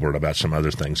the school board, about some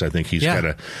other things. I think he's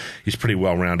a pretty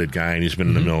well-rounded guy, and he's been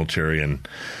in the military, and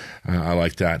I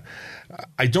like that.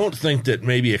 I don't think that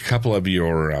maybe a couple of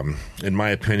your, in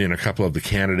my opinion, a couple of the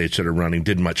candidates that are running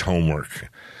did much homework.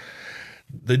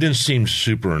 They didn't seem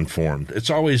super informed. It's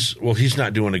always, well, he's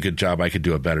not doing a good job, I could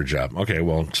do a better job. Okay,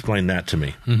 well, explain that to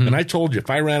me. And I told you, if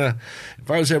I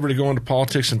was ever to go into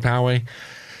politics in Poway,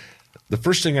 the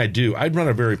first thing I'd run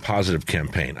a very positive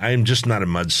campaign. I am just not a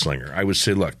mudslinger. I would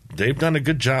say, look, they've done a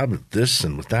good job at this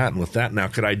and with that and with that. Now,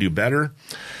 could I do better?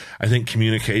 I think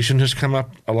communication has come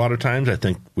up a lot of times. I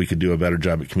think we could do a better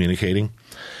job at communicating.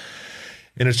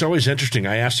 And it's always interesting.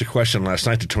 I asked a question last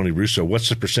night to Tony Russo, what's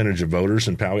the percentage of voters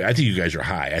in Poway? I think you guys are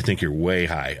high. I think you're way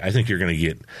high. I think if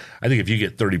you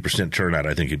get 30% turnout,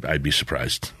 I think I'd be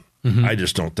surprised. I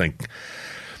just don't think.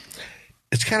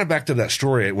 It's kind of back to that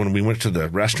story when we went to the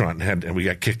restaurant and we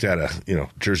got kicked out of,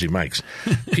 Jersey Mike's.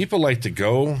 People like to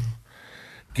go,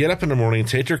 get up in the morning,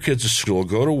 take their kids to school,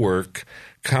 go to work,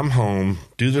 come home,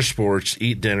 do their sports,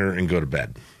 eat dinner, and go to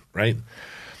bed, right?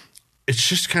 It's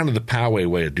just kind of the Poway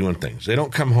way of doing things. They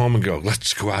don't come home and go,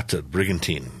 let's go out to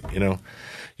Brigantine,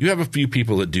 You have a few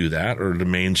people that do that, or the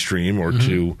mainstream, or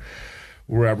to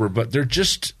wherever, but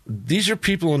these are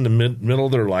people in the middle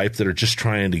of their life that are just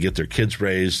trying to get their kids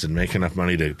raised and make enough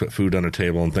money to put food on the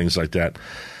table and things like that.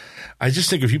 I just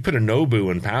think if you put a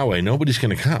Nobu in Poway, nobody's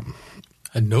going to come.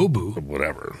 A Nobu?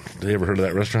 Whatever. Have you ever heard of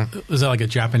that restaurant? Is that like a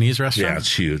Japanese restaurant? Yeah,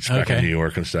 it's huge. Back in New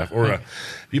York and stuff. Or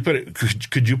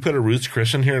could you put a Ruth's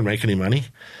Chris in here and make any money?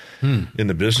 In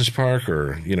the business park,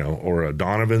 or a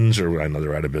Donovan's, or I know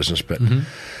they're out of business, but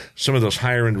some of those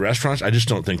higher end restaurants, I just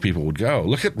don't think people would go.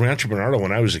 Look at Rancho Bernardo.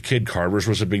 When I was a kid, Carver's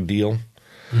was a big deal.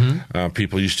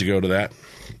 People used to go to that.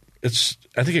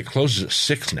 I think it closes at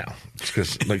 6 now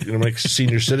because like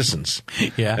senior citizens.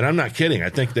 Yeah, and I'm not kidding. I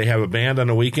think they have a band on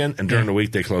the weekend, and during the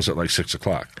week they close at like 6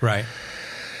 o'clock. Right.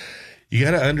 You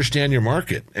got to understand your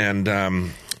market, and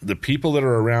the people that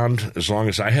are around as long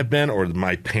as I have been, or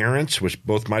my parents, which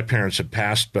both my parents have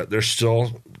passed, but I still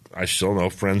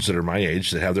know friends that are my age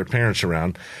that have their parents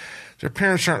around. Their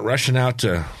parents aren't rushing out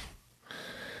to,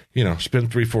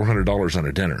 spend $300-400 on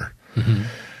a dinner.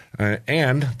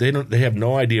 And they have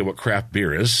no idea what craft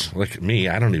beer is. Like me,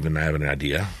 I don't even have an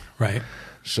idea. Right.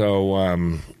 So,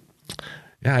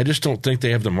 I just don't think they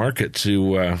have the market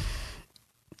to,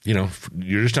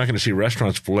 you're just not going to see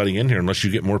restaurants flooding in here unless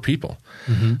you get more people.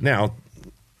 Now,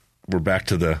 we're back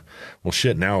to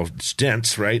now it's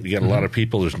dense, right? You got a lot of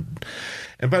people.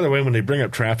 And by the way, when they bring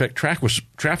up traffic was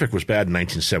bad in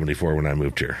 1974 when I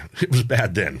moved here. It was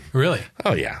bad then. Really?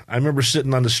 Oh, yeah. I remember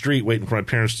sitting on the street waiting for my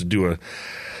parents to do a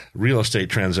real estate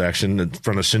transaction in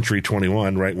front of Century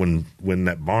 21, right when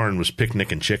that barn was Picnic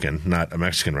and Chicken, not a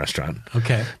Mexican restaurant.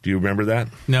 Okay. Do you remember that?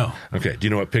 No. Okay. Do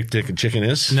you know what Picnic and Chicken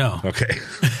is? No. Okay.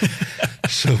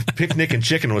 So Picnic and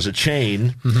Chicken was a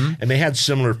chain, and they had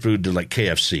similar food to like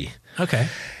KFC. Okay.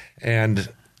 And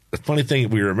the funny thing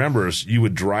we remember is you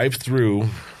would drive through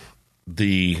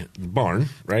the barn,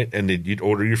 right? And you'd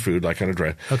order your food like on a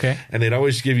drive. Okay. And they'd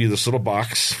always give you this little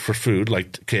box for food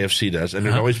like KFC does. And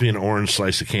there'd always be an orange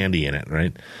slice of candy in it,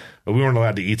 right? But we weren't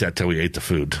allowed to eat that till we ate the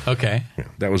food. Okay. Yeah,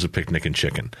 that was a Picnic and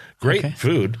Chicken. Great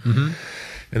food. And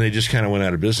they just kind of went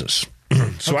out of business.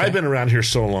 So I've been around here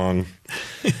so long.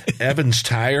 Evans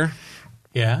Tire.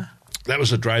 Yeah. That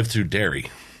was a drive-through dairy.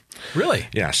 Really?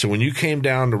 Yeah. So when you came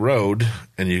down the road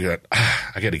and you got,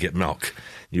 I got to get milk.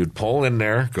 You'd pull in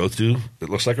there, go through, it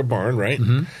looks like a barn, right?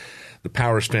 The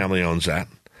Powers family owns that.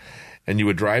 And you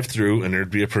would drive through, and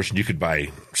there'd be a person, you could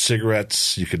buy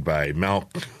cigarettes, you could buy milk,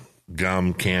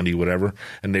 gum, candy, whatever,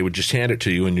 and they would just hand it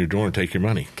to you in your door and take your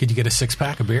money. Could you get a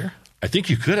 6-pack of beer? I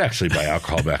think you could actually buy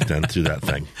alcohol back then through that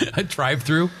thing. A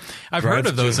drive-through? I've heard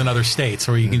of those in other states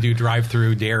where you can do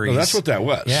drive-through dairies. Well, that's what that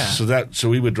was. Yeah. So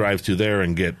we would drive through there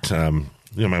and get, my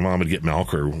mom would get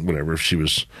milk or whatever if she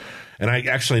was. And I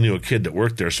actually knew a kid that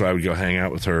worked there, so I would go hang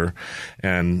out with her.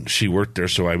 And she worked there,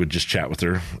 so I would just chat with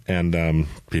her. And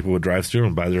people would drive through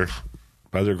and buy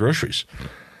their groceries.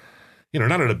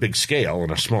 Not at a big scale,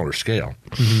 on a smaller scale.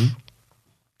 Mm-hmm.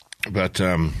 But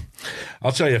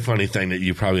I'll tell you a funny thing that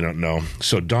you probably don't know.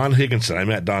 So Don Higginson, I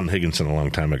met Don Higginson a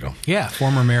long time ago. Yeah,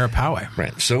 former mayor of Poway.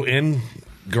 Right. So in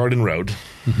Garden Road,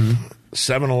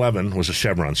 7-Eleven was a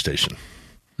Chevron station.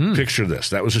 Picture this.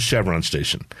 That was a Chevron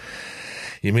station.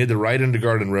 You made the right into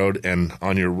Garden Road, and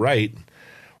on your right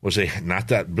was not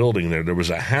that building there was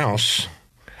a house,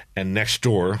 and next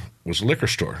door was a liquor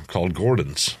store called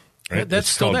Gordon's. Right? That's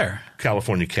still there.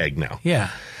 California Keg now.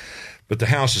 Yeah. But the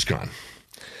house is gone.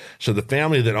 So the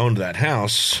family that owned that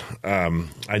house,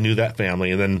 I knew that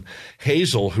family. And then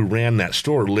Hazel, who ran that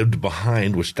store, lived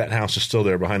behind, which that house is still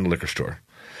there behind the liquor store,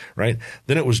 right?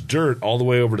 Then it was dirt all the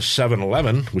way over to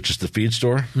 7-Eleven, which is the feed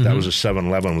store. Mm-hmm. That was a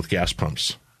 7-Eleven with gas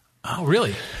pumps. Oh,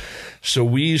 really? So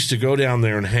we used to go down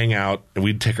there and hang out, and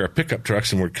we'd take our pickup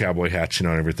trucks and wear cowboy hats, and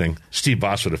everything. Steve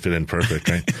Boss would have fit in perfect,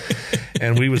 right?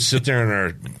 And we would sit there in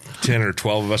our 10 or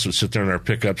 12 of us would sit there in our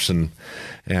pickups and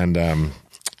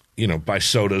buy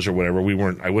sodas or whatever.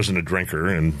 I wasn't a drinker,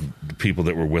 and the people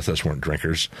that were with us weren't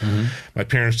drinkers. Mm-hmm. My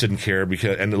parents didn't care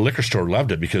and the liquor store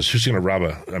loved it because who's going to rob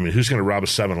a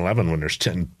 7-Eleven when there's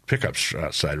 10 pickups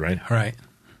outside, right? Right.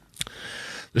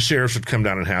 The sheriffs would come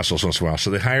down and hassle us once in a while. So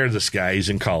they hired this guy. He's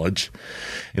in college,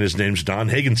 and his name's Don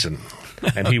Higginson.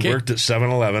 And he worked at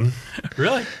 7-Eleven.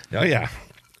 Really? Oh, yeah.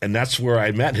 And that's where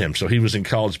I met him. So he was in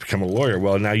college to become a lawyer.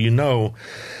 Well, now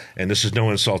and this is no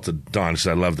insult to Don because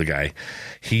I love the guy.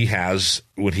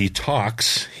 When he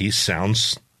talks, he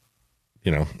sounds,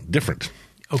 different.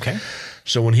 Okay.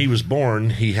 So when he was born,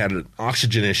 he had an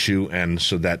oxygen issue, and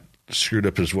so that screwed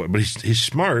up his voice. But he's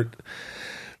smart,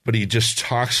 but he just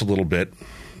talks a little bit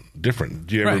different.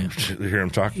 Do you ever hear him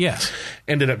talk? Yes.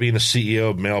 Ended up being a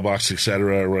CEO of Mailbox, et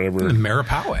cetera, or whatever. Mayor of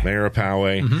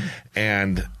Poway.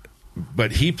 Mm-hmm.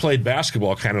 But he played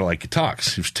basketball kind of like he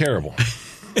talks. He was terrible.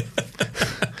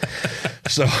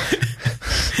 So,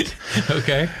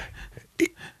 okay.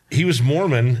 He was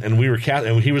Mormon, and we were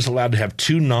Catholic, and he was allowed to have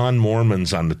 2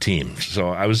 non-Mormons on the team. So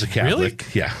I was a Catholic.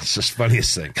 Really? Yeah, it's the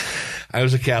funniest thing. I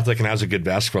was a Catholic, and I was a good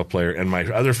basketball player. And my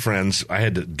other friends, I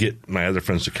had to get my other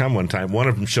friends to come one time. One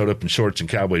of them showed up in shorts and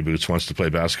cowboy boots, wants to play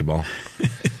basketball.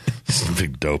 It's a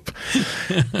big dope.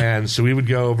 And so we would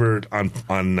go over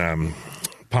on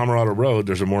Pomerado Road.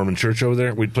 There's a Mormon church over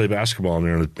there. We'd play basketball in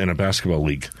there in a basketball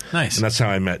league. Nice. And that's how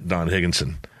I met Don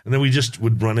Higginson. And then we just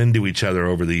would run into each other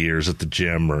over the years at the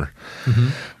gym or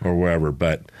wherever.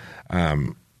 But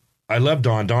I love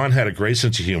Don. Don had a great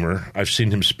sense of humor. I've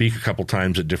seen him speak a couple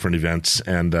times at different events,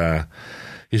 and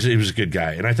he was a good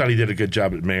guy. And I thought he did a good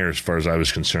job at mayor as far as I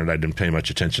was concerned. I didn't pay much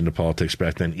attention to politics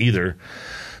back then either.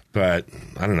 But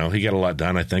I don't know. He got a lot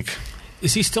done, I think.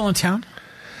 Is he still in town?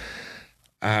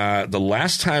 The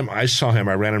last time I saw him,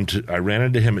 I ran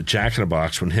into him at Jack in the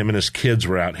Box when him and his kids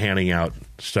were out handing out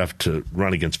stuff to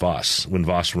run against Voss when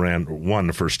Voss won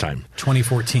the first time.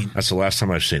 2014. That's the last time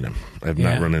I've seen him. I've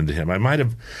not run into him. I might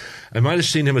have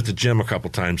seen him at the gym a couple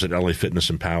times at LA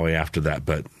Fitness in Poway after that,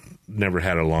 but never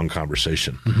had a long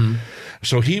conversation. Mm-hmm.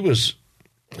 So he must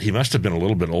have been a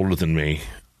little bit older than me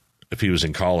if he was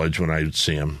in college when I would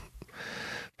see him.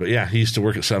 But yeah, he used to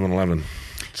work at 7-Eleven.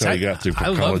 That's how he got through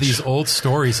college. I love these old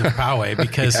stories of Poway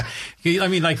because, I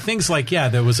mean, like things like,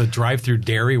 there was a drive-through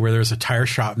dairy where there's a tire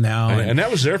shop now. And that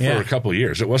was there for a couple of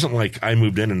years. It wasn't like I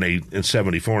moved in in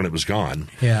 74 and it was gone.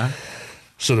 Yeah.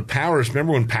 So the Powers,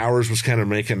 remember when Powers was kind of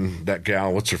making that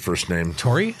gal, what's her first name?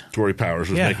 Tori Powers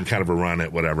was making kind of a run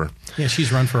at whatever. Yeah,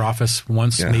 she's run for office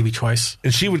once, maybe twice.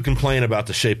 And she would complain about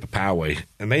the shape of Poway.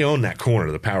 And they own that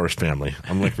corner, the Powers family.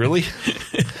 I'm like, really?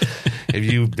 Have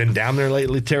you been down there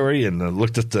lately, Terry, and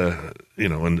looked at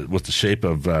and what the shape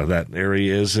of that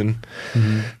area is?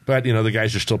 But, the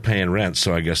guys are still paying rent,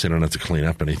 so I guess they don't have to clean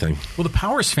up anything. Well, the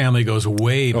Powers family goes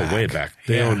way back. Oh, way back.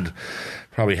 They owned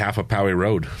probably half of Poway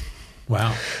Road.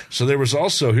 Wow. So there was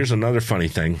also, here's another funny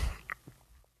thing,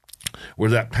 where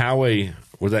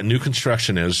that new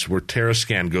construction is, where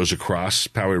Terrascan goes across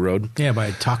Poway Road. Yeah,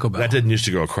 by Taco Bell. That didn't used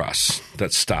to go across.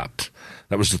 That stopped.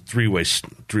 That was the three-way.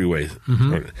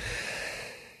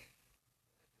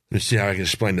 Let me see how I can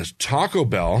explain this. Taco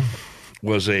Bell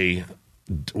was a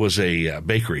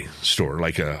bakery store,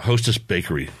 like a Hostess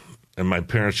bakery. And my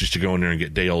parents used to go in there and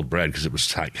get day-old bread because it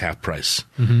was like half price.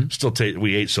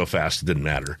 We ate so fast it didn't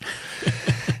matter.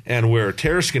 And where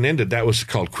Terraskin ended, that was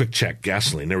called Quick Check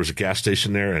Gasoline. There was a gas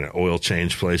station there and an oil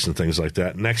change place and things like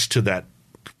that. Next to that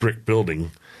brick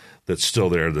building that's still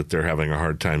there that they're having a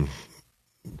hard time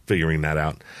figuring that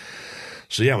out.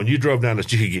 So, yeah, when you drove down, you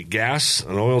could get gas,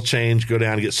 an oil change, go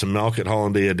down and get some milk at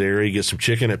Hollandia Dairy, get some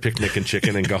chicken at Picnic and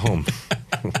Chicken, and go home.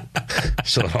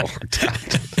 So it all worked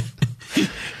out.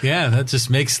 Yeah, that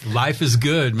just makes life is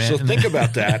good, man. So think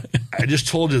about that. I just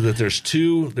told you that there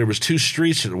was two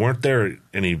streets that weren't there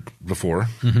any before,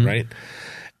 right?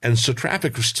 And so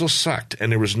traffic was still sucked,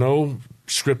 and there was no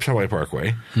Scripps Highway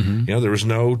Parkway. There was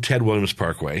no Ted Williams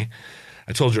Parkway.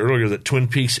 I told you earlier that Twin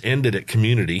Peaks ended at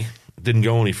Community. It didn't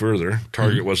go any further.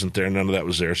 Target wasn't there. None of that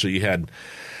was there. So you had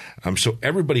so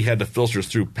everybody had to filter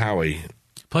through Poway.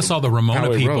 Plus all the Ramona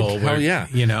Poway people. Road.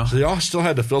 Yeah. So they all still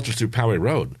had to filter through Poway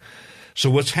Road. So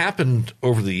what's happened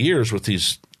over the years with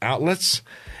these outlets,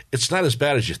 it's not as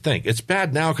bad as you think. It's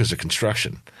bad now because of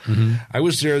construction. I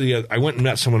was there. I went and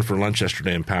met someone for lunch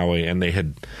yesterday in Poway, and they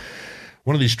had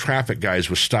one of these traffic guys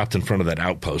was stopped in front of that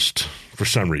outpost for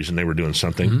some reason. They were doing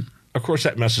something. Of course,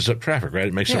 that messes up traffic, right?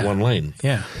 It makes it one lane.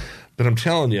 Yeah. But I'm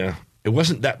telling you, it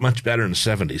wasn't that much better in the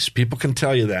 70s. People can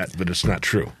tell you that, but it's not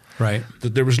true. Right.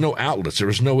 There was no outlets. There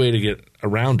was no way to get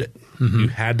around it. You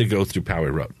had to go through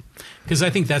Poway Road. Because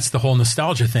I think that's the whole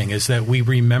nostalgia thing, is that we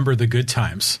remember the good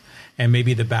times, and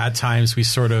maybe the bad times we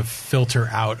sort of filter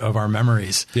out of our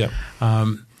memories. Yeah.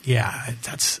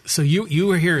 So you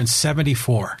were here in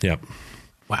 74. Yep.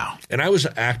 Wow. And I was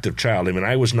an active child. I mean,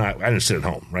 I didn't sit at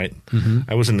home, right?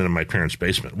 I wasn't in my parents'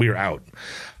 basement. We were out.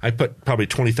 I put probably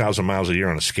 20,000 miles a year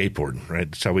on a skateboard, right?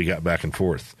 That's how we got back and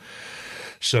forth.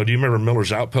 So do you remember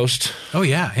Miller's Outpost? Oh,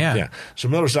 yeah. Yeah. So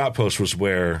Miller's Outpost was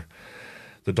where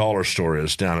the dollar store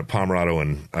is down at Pomerado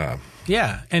and and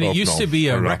it used to be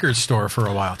a record store for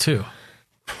a while too.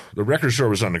 The record store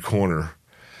was on the corner,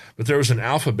 but there was an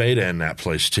Alpha Beta in that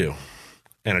place too,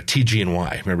 and a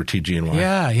TG&Y. Remember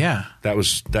TG&Y? Yeah. That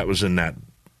was in that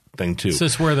thing too. So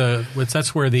that's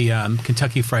where the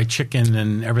Kentucky Fried Chicken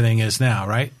and everything is now,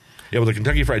 right? Yeah, well, the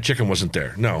Kentucky Fried Chicken wasn't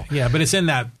there. No. Yeah, but it's in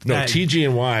that. No,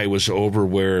 TG&Y was over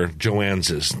where Joann's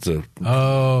is.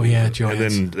 Joann's. And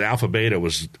then the Alpha Beta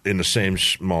was in the same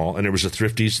mall, and there was a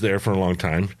Thrifty's there for a long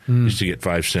time. Used to get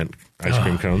 5-cent ice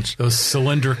cream cones. Those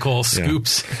cylindrical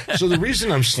scoops. Yeah. So the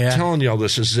reason I'm telling you all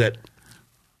this is that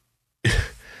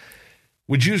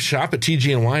would you shop at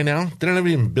TG&Y now? They don't have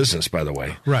any business, by the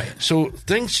way. Right. So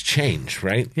things change,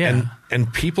 right? Yeah.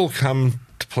 And people come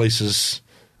to places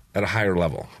at a higher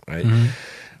level, right?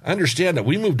 I understand that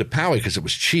we moved to Poway because it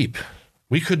was cheap.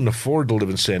 We couldn't afford to live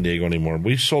in San Diego anymore.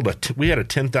 We had a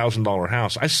 $10,000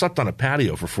 house. I slept on a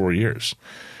patio for 4 years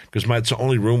because it's the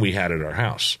only room we had at our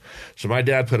house. So my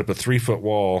dad put up a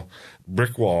 3-foot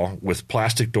brick wall with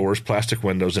plastic doors, plastic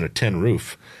windows, and a tin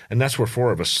roof. And that's where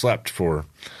 4 of us slept for,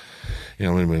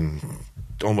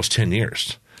 almost 10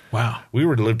 years. Wow. We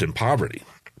lived in poverty.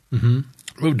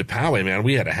 Moved to Poway, man.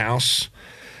 We had a house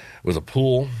with a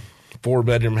pool,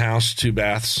 4-bedroom house, 2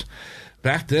 baths.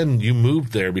 Back then, you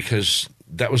moved there because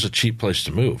that was a cheap place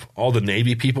to move. All the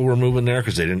Navy people were moving there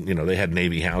because they didn't, they had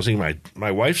Navy housing. My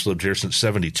wife's lived here since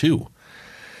 72.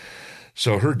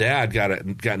 So her dad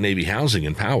got Navy housing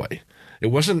in Poway. It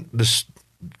wasn't this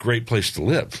great place to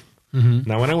live.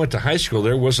 Now, when I went to high school,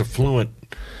 there was affluent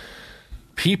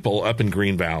people up in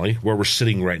Green Valley where we're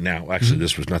sitting right now. Actually,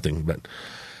 this was nothing but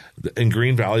in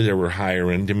Green Valley, there were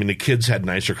higher end. I mean, the kids had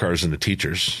nicer cars than the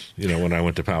teachers, when I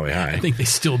went to Poway High. I think they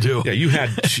still do. Yeah, you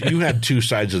had 2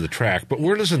 sides of the track, but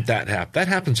where doesn't that happen? That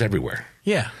happens everywhere.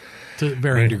 Yeah, to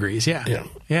varying degrees,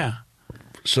 yeah.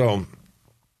 So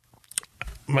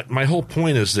my whole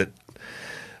point is that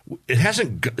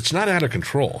it's not out of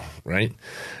control, right?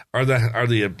 Are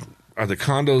the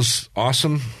condos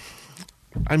awesome?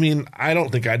 I mean, I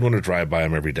don't think I'd want to drive by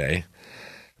them every day,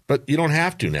 but you don't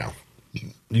have to now.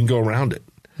 You can go around it.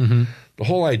 The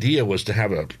whole idea was to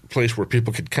have a place where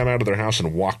people could come out of their house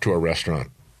and walk to a restaurant,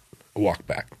 walk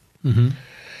back.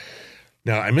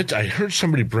 Now, I heard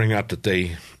somebody bring up that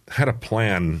they had a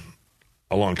plan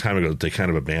a long time ago that they kind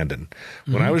of abandoned.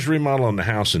 When I was remodeling the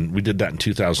house, and we did that in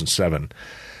 2007,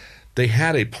 they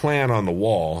had a plan on the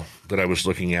wall that I was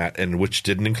looking at, and which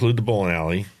didn't include the bowling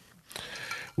alley,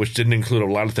 which didn't include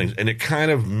a lot of things, and it kind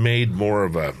of made more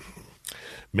of a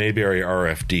Mayberry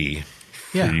RFD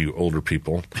for you older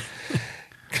people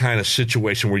kind of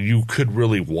situation where you could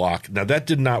really walk. Now, that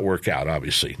did not work out,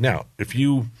 obviously. Now, if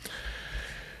you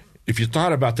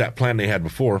thought about that plan they had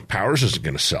before, Powers isn't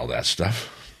going to sell that stuff.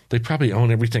 They probably own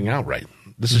everything outright.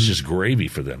 This is just gravy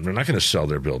for them. They're not going to sell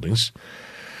their buildings.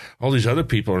 all these other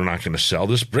people are not going to sell.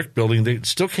 This brick building, they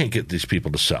still can't get these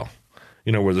people to sell.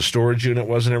 You know, where the storage unit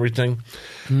was and everything.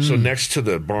 So next to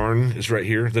the barn is right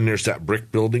here. Then there's that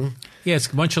brick building. Yeah, it's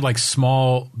a bunch of like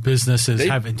small businesses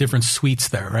have different suites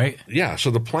there, right? Yeah, so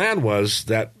the plan was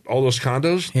that all those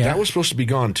condos, that was supposed to be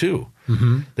gone too.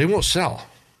 They won't sell.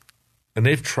 And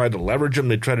they've tried to leverage them.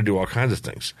 They try to do all kinds of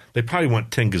things. They probably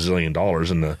want $10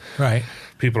 gazillion, and the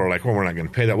people are like, well, we're not going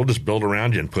to pay that. We'll just build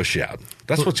around you and push you out.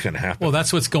 That's what's going to happen. Well,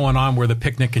 that's what's going on where the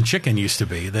Picnic and Chicken used to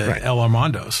be, the El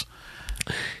Armando's.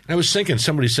 I was thinking,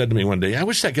 somebody said to me one day, I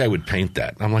wish that guy would paint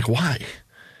that. I'm like, why?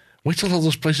 Wait till all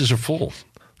those places are full.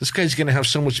 This guy's going to have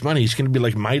so much money. He's going to be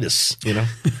like Midas, you know?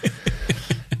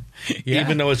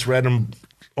 Even though it's red and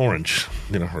orange,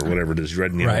 you know, or whatever it is,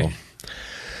 red and yellow. Right.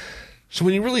 So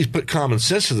when you really put common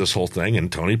sense to this whole thing,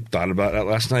 and Tony thought about that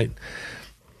last night,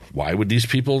 why would these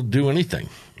people do anything?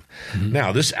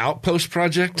 Now, this outpost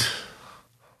project,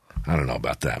 I don't know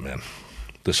about that, man.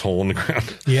 This hole in the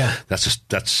ground. Yeah.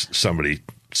 That's somebody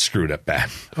screwed up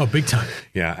bad. Oh, big time.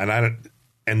 Yeah,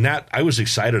 and I was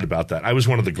excited about that. I was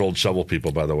one of the gold shovel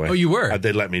people, by the way. Oh, you were?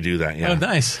 They let me do that, yeah. Oh,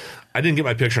 nice. I didn't get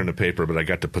my picture in the paper, but I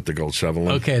got to put the gold shovel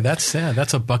in. Okay, that's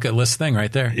a bucket list thing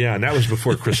right there. Yeah, and that was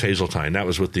before Chris Hazeltine. That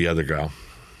was with the other gal,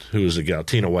 who was a gal,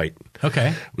 Tina White.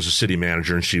 Okay. Was a city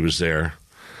manager, and she was there.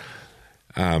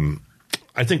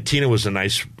 I think Tina was a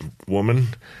nice woman,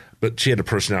 but she had a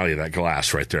personality of that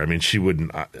glass right there. I mean, she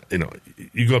wouldn't,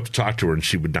 you go up to talk to her and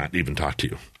she would not even talk to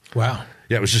you. Wow.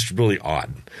 Yeah, it was just really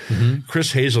odd.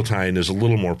 Chris Hazeltine is a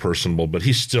little more personable, but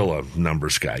he's still a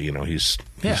numbers guy. You know, he's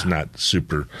not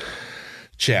super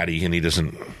chatty, and he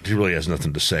really has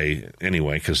nothing to say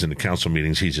anyway, because in the council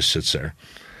meetings, he just sits there.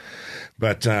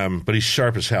 But he's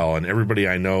sharp as hell, and everybody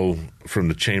I know from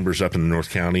the chambers up in the North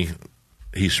County,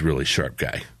 he's a really sharp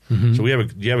guy. So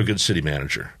you have a good city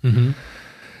manager.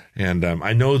 And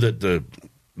I know that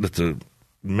the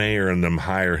mayor and them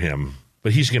hire him,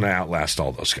 but he's going to outlast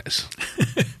all those guys.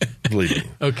 Believe me.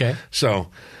 Okay. So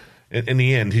in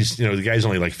the end, he's the guy's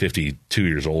only like 52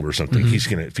 years old or something. He's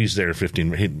gonna, if he's there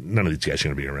 15, none of these guys are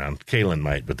going to be around. Kalen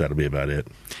might, but that'll be about it.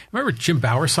 Remember Jim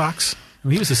Bowersox? I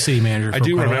mean, he was a city manager. I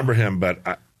do remember him,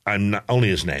 but I'm not only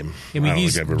his name. I mean,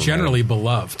 he's generally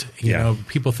beloved. You know,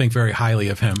 people think very highly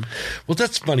of him. Well,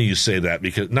 that's funny you say that,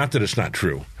 because not that it's not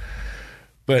true.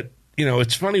 But,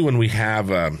 it's funny when we have,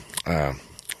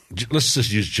 let's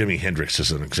just use Jimi Hendrix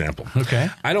as an example. Okay.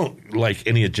 I don't like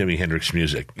any of Jimi Hendrix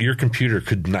music. Your computer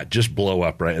could not just blow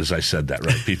up right as I said that,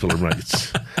 right? People are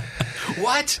right.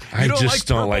 What? I just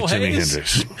don't like Jimi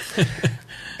Hendrix.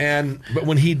 But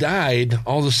when he died,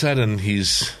 all of a sudden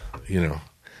he's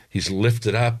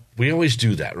lifted up. We always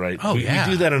do that, right? Oh, we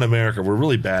do that in America. We're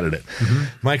really bad at it.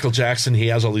 Michael Jackson, he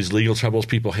has all these legal troubles.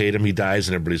 People hate him. He dies,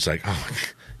 and everybody's like, oh,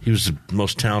 he was the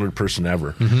most talented person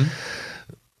ever.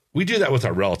 We do that with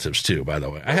our relatives, too, by the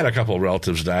way. I had a couple of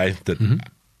relatives die that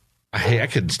I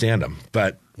couldn't stand them.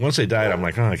 But once they died, I'm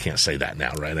like, oh, I can't say that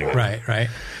now, right? Right.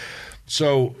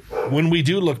 So when we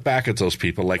do look back at those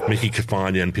people, like Mickey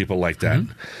Cafagna and people like that,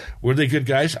 were they good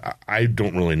guys? I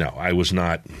don't really know. I was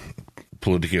not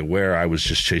politically aware. I was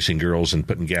just chasing girls and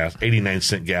putting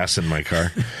 89-cent gas in my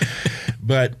car.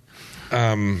 But,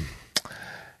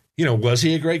 was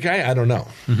he a great guy? I don't know.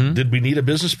 Did we need a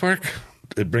business park?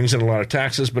 It brings in a lot of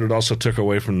taxes, but it also took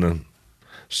away from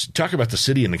talk about the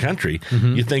city and the country.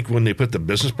 You think when they put the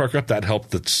business park up, that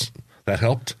helped? That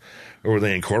helped? Or were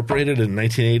they incorporated in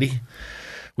 1980?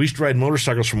 We used to ride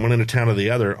motorcycles from one end of town to the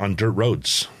other on dirt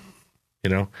roads,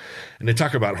 And they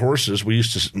talk about horses. We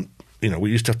used to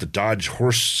have to dodge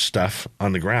horse stuff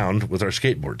on the ground with our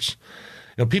skateboards.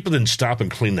 People didn't stop and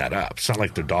clean that up. It's not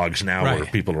like they're dogs now where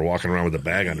people are walking around with a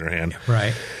bag on their hand.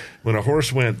 Right. When a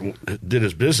horse did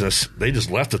his business, they just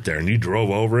left it there, and you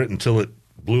drove over it until it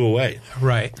blew away.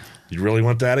 Right. You really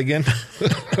want that again?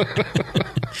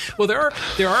 Well,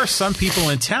 there are some people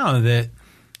in town that,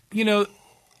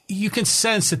 you can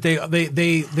sense that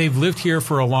they've lived here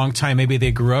for a long time. Maybe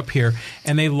they grew up here,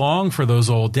 and they long for those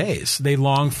old days. They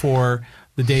long for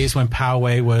the days when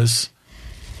Poway was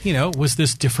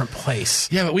this different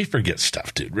place. Yeah, but we forget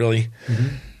stuff, dude. Really.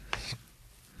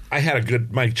 I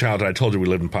had my childhood. I told you we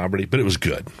lived in poverty, but it was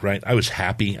good, right? I was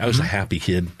happy. I was a happy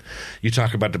kid. You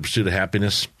talk about the pursuit of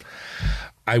happiness.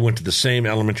 I went to the same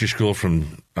elementary school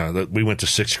we went to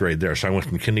 6th grade there. So I went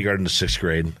from kindergarten to 6th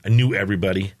grade. I knew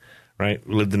everybody, right?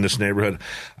 We lived in this neighborhood.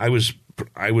 I was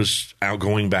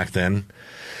outgoing back then.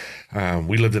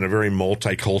 We lived in a very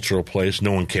multicultural place.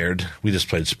 No one cared. We just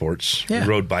played sports. Yeah. We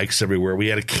rode bikes everywhere. We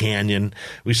had a canyon.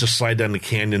 We used to slide down the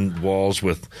canyon walls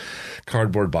with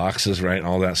cardboard boxes, right?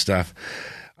 All that stuff.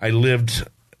 I lived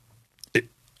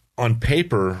on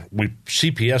paper,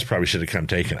 CPS probably should have come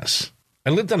taking us.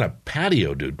 I lived on a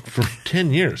patio, dude, for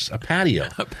 10 years. A patio.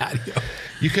 A patio.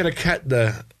 You could have cut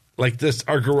like this.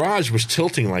 Our garage was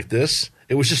tilting like this.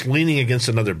 It was just leaning against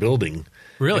another building.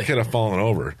 Really? It could have fallen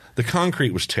over. The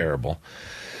concrete was terrible.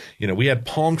 You know, we had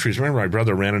palm trees. Remember, my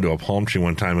brother ran into a palm tree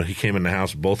one time, and he came in the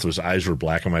house. Both of his eyes were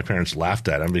black, and my parents laughed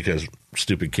at him because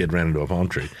stupid kid ran into a palm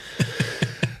tree.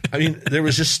 I mean, there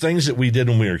was just things that we did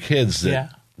when we were kids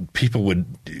that people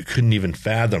couldn't even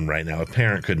fathom right now. A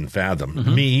parent couldn't fathom.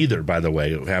 Mm-hmm. Me either, by the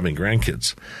way, having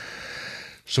grandkids.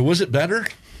 So was it better?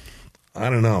 I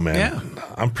don't know, man. Yeah.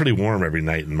 I'm pretty warm every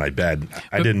night in my bed.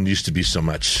 I didn't used to be so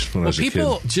much when I was a kid.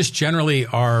 People just generally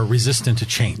are resistant to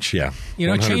change. Yeah. You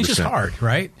know, 100%. Change is hard,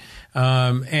 right?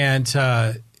 And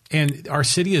our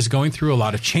city is going through a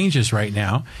lot of changes right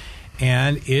now,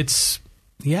 and it's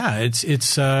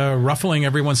ruffling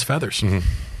everyone's feathers. Mm-hmm.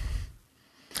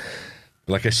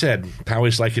 Like I said,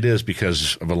 Poway's like it is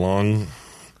because of a long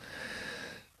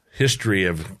history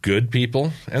of good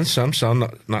people and some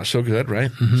not so good,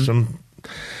 right? Mm-hmm. Some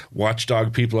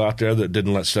watchdog people out there that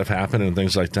didn't let stuff happen and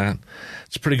things like that.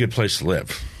 It's a pretty good place to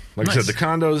live. Like I said, the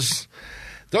condos,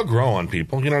 they'll grow on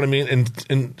people. You know what I mean? And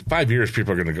in 5 years,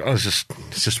 people are going to go, it's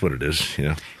just what it is, you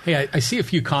know? Hey, I see a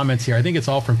few comments here. I think it's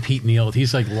all from Pete Neal.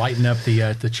 He's like lighting up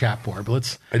the chat board.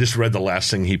 But I just read the last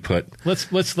thing he put. Let's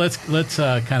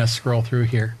kind of scroll through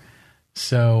here.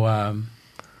 So,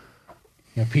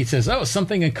 Pete says,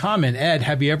 something in common. Ed,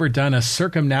 have you ever done a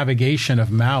circumnavigation of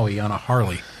Maui on a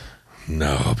Harley?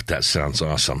 No, but that sounds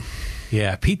awesome.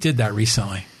 Yeah, Pete did that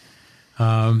recently.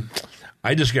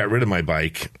 I just got rid of my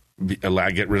bike.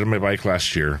 I got rid of my bike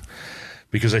last year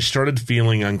because I started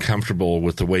feeling uncomfortable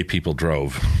with the way people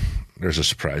drove. There's a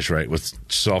surprise, right? With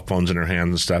cell phones in their hands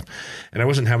and stuff. And I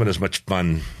wasn't having as much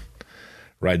fun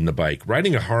riding the bike.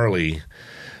 Riding a Harley,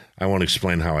 I won't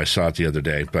explain how I saw it the other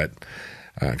day, but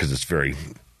because it's very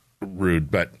rude.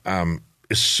 But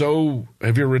it's so.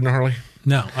 Have you ever ridden a Harley?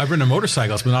 No, I've ridden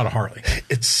motorcycles, but not a Harley.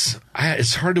 It's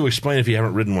hard to explain if you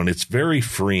haven't ridden one. It's very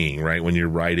freeing, right? When you're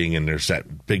riding and there's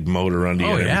that big motor under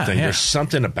you and everything. Yeah. There's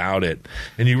something about it,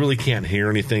 and you really can't hear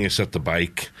anything except the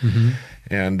bike. Mm-hmm.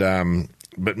 And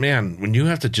but man, when you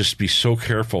have to just be so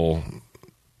careful,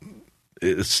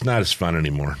 it's not as fun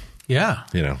anymore. Yeah,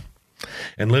 you know.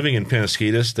 And living in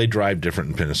Penasquitos, they drive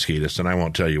different in Penasquitos, and I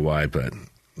won't tell you why, but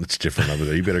it's different over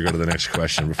there. You better go to the next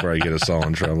question before I get us all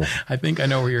in trouble. I think I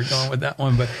know where you're going with that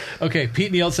one. But okay,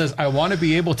 Pete Neal says, I want to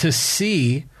be able to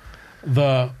see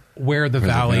where the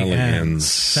valley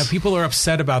ends. Now, people are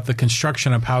upset about the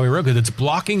construction of Poway Road because it's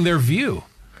blocking their view.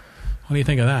 What do you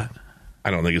think of that? I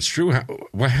don't think it's true.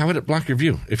 How would it block your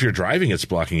view? If you're driving, it's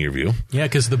blocking your view. Yeah,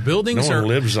 because the buildings no one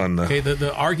lives on the... Okay,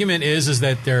 the argument is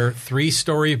that they're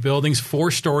 3-story buildings,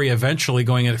 4-story eventually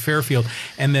going into Fairfield,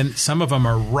 and then some of them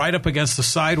are right up against the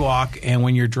sidewalk, and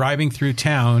when you're driving through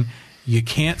town, you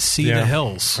can't see the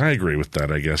hills. I agree with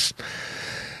that, I guess.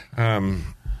 Have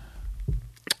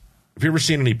you ever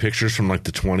seen any pictures from like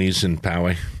the 20s in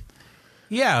Poway?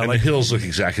 Yeah. And the hills look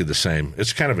exactly the same.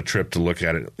 It's kind of a trip to look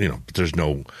at it. You know, there's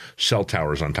no cell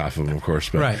towers on top of them, of course.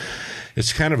 But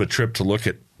it's kind of a trip to look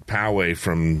at Poway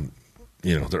from,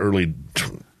 the early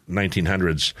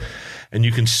 1900s. And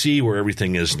you can see where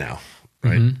everything is now,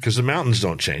 right? Because the mountains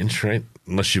don't change, right?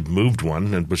 Unless you've moved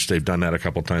one, which they've done that a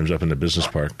couple times up in the business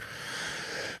park.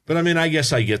 But, I mean, I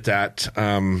guess I get that.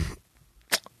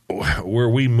 Where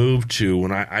we moved to,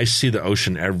 when I see the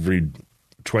ocean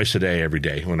twice a day, every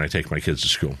day when I take my kids to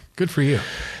school. Good for you.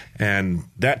 And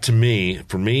that for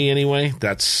me anyway,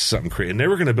 that's something crazy. And they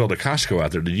were going to build a Costco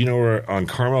out there. Did you know we're on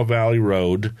Carmel Valley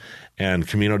Road and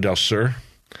Camino del Sur?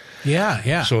 Yeah,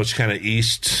 yeah. So it's kind of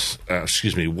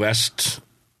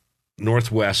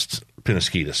northwest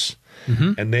Penasquitos.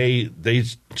 Mm-hmm. And they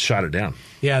shot it down.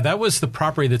 Yeah, that was the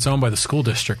property that's owned by the school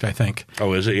district, I think.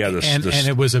 Oh, is it? Yeah. And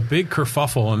it was a big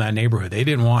kerfuffle in that neighborhood. They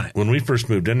didn't want it. When we first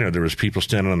moved in there was people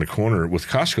standing on the corner with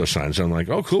Costco signs. I'm like,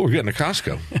 oh, cool, we're getting a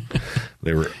Costco.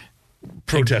 They were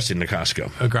protesting the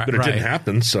Costco. But it didn't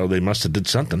happen, so they must have did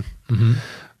something. Mm-hmm.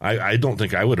 I don't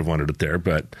think I would have wanted it there,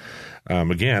 but...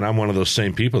 again, I'm one of those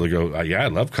same people that go, I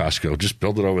love Costco. Just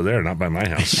build it over there, not by my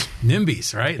house.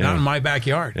 NIMBYs, right? Yeah. Not in my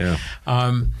backyard. Yeah.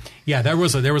 There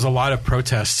was a lot of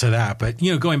protests to that. But,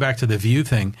 going back to the view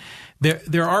thing,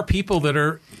 there are people that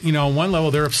are, on one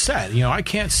level, they're upset. I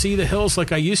can't see the hills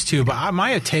like I used to. But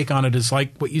my take on it is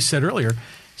like what you said earlier,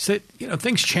 is that,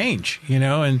 things change,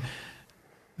 and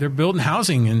they're building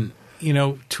housing and,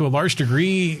 to a large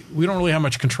degree, we don't really have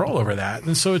much control over that.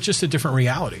 And so it's just a different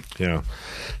reality. Yeah.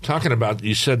 Talking about,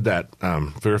 you said that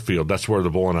Fairfield, that's where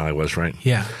the bowling alley was, right?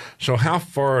 Yeah. So how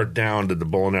far down did the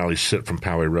bowling alley sit from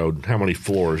Poway Road? How many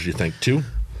floors, you think? 2?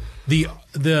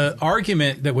 The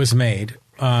argument that was made,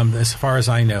 as far as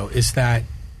I know, is that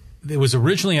it was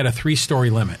originally at a 3-story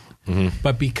limit.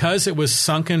 But because it was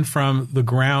sunken from the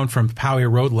ground from Poway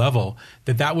Road level,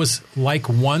 that was like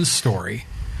 1 story.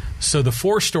 So the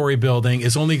 4-story building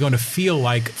is only going to feel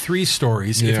like 3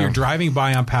 stories if you're driving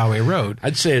by on Poway Road.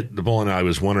 I'd say the bowling alley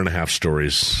was 1.5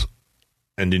 stories,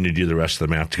 and then you do the rest of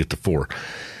the math to get to 4.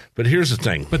 But here's the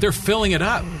thing. But they're filling it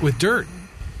up with dirt.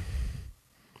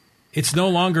 It's no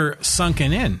longer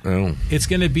sunken in. Oh. It's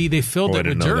going to be, they filled it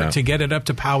with dirt to get it up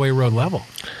to Poway Road level.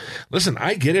 Listen,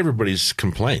 I get everybody's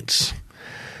complaints,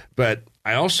 but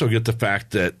I also get the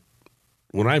fact that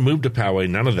when I moved to Poway,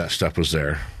 none of that stuff was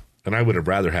there, and I would have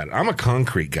rather had it. I'm a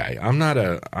concrete guy. I'm not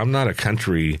a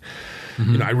country.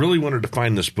 You know, I really wanted to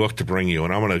find this book to bring you,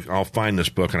 and I'll find this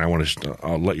book, and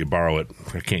I'll let you borrow it.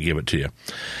 I can't give it to you.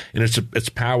 And it's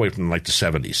Poway from like the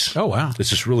 70s. Oh wow!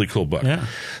 It's this really cool book. Yeah.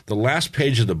 The last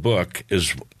page of the book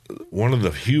is one of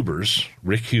the Hubers,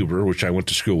 Rick Huber, which I went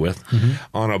to school with,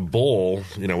 on a bull,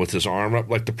 with his arm up,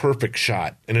 like the perfect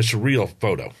shot, and it's a real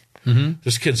photo.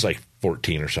 This kid's like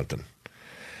 14 or something,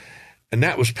 and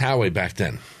that was Poway back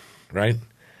then, right?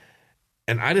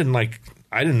 And I don't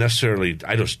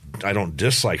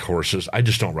dislike horses. I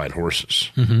just don't ride horses.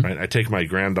 Right? I take my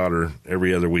granddaughter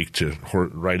every other week to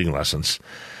riding lessons,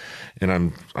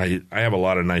 and I have a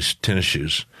lot of nice tennis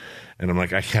shoes, and I'm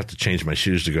like, I have to change my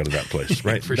shoes to go to that place,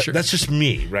 right? For sure. That's just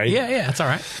me, right? Yeah, that's all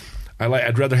right.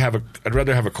 I'd rather have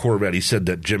a Corvette. He said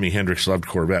that Jimi Hendrix loved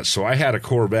Corvettes, so I had a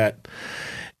Corvette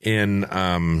in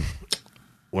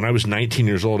when I was 19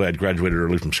 years old. I had graduated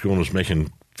early from school and was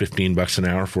making $15 an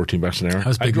hour, $14 an hour. That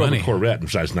was big I drove money. a Corvette when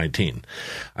I was 19.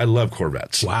 I love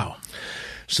Corvettes. Wow.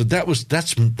 So that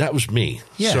was me.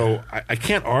 Yeah. So I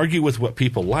can't argue with what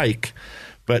people like,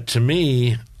 but to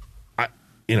me,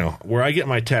 where I get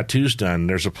my tattoos done,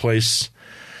 there's a place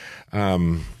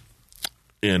in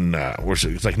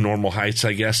it's like Normal Heights,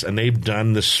 I guess, and they've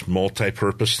done this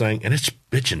multi-purpose thing, and it's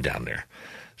bitching down there.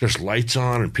 There's lights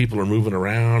on, and people are moving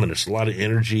around, and there's a lot of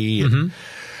energy, and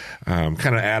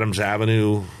kind of Adams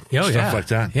Avenue, stuff like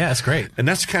that. Yeah, that's great. And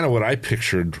that's kind of what I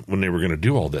pictured when they were going to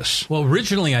do all this. Well,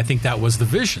 originally, I think that was the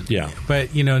vision. Yeah.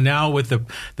 But, now with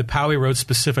the Poway Road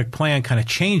specific plan kind of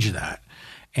changed that.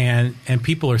 And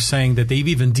people are saying that they've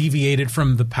even deviated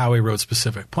from the Poway Road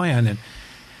specific plan.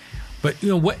 But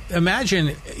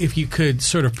imagine if you could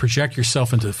sort of project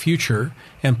yourself into the future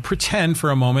and pretend for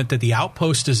a moment that the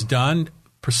outpost is done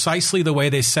precisely the way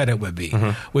they said it would be,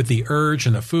 with the urge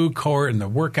and the food court and the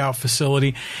workout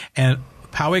facility, and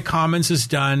Poway Commons is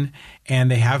done,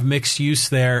 and they have mixed use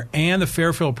there, and the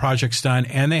Fairfield project's done,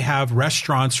 and they have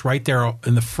restaurants right there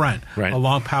in the front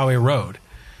along Poway Road.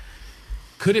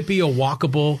 Could it be a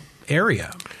walkable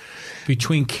area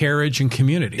between carriage and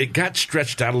community? It got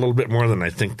stretched out a little bit more than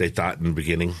I think they thought in the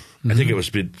beginning. I think it was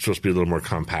supposed to be a little more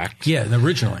compact. Yeah,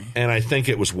 originally. And I think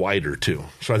it was wider, too.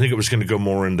 So I think it was going to go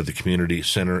more into the community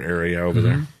center area over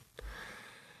there.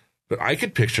 But I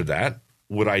could picture that.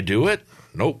 Would I do it?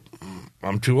 Nope.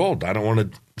 I'm too old. I don't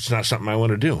want to. It's not something I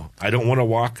want to do. I don't want to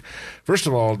walk. First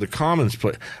of all, the Commons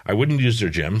place, I wouldn't use their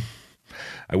gym.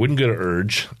 I wouldn't go to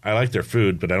Urge. I like their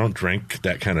food, but I don't drink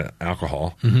that kind of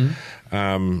alcohol.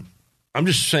 I'm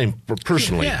just saying,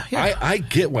 personally, I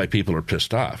get why people are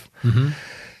pissed off.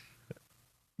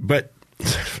 But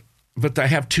I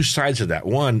have two sides of that.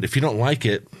 One, if you don't like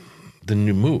it, then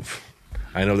you move.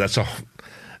 I know that's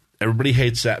everybody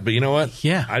hates that, but you know what?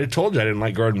 Yeah. I told you I didn't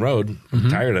like Garden Road. I'm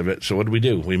tired of it. So what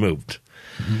do? We moved.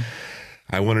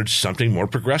 I wanted something more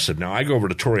progressive. Now, I go over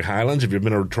to Torrey Highlands. Have you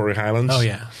been over to Torrey Highlands? Oh,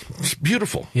 yeah. It's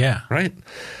beautiful. Yeah. Right?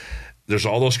 There's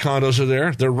all those condos are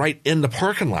there. They're right in the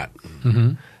parking lot.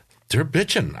 They're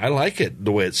bitching. I like it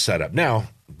the way it's set up. Now,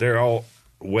 they're all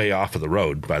way off of the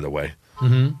road, by the way.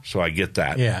 So I get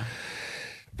that. Yeah.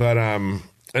 But and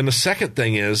the second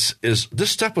thing is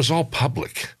this stuff was all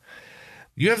public.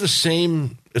 You have the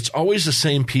same – it's always the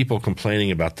same people complaining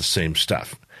about the same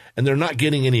stuff. And they're not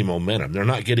getting any momentum. They're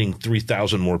not getting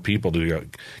 3,000 more people to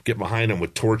get behind them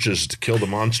with torches to kill the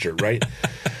monster, right?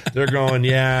 They're going,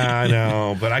 yeah, I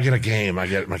know, but I got a game. My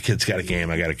kid's got a game.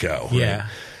 I got to go. Right? Yeah.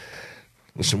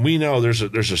 Listen, we know there's a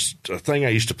thing I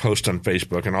used to post on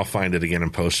Facebook, and I'll find it again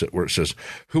and post it, where it says,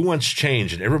 who wants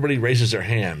change? And everybody raises their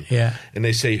hand. Yeah. And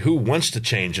they say, who wants to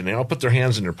change? And they all put their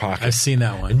hands in their pocket. I've seen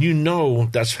that one.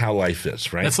 And that's how life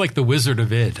is, right? That's like the Wizard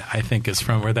of Id, I think, is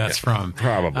from where that's from.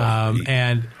 Probably.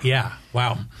 And yeah,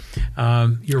 wow.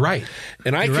 You're right.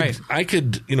 And I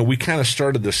could, we kind of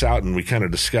started this out and we kind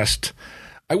of discussed,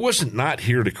 I wasn't not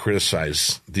here to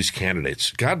criticize these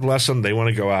candidates. God bless them. They want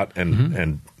to go out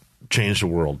and change the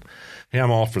world. Hey,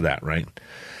 I'm all for that, right?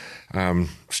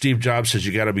 Steve Jobs says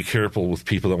you got to be careful with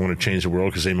people that want to change the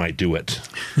world because they might do it,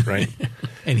 right?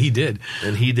 And he did.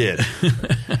 And he did.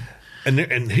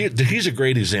 and he's a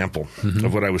great example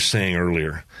of what I was saying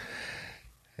earlier.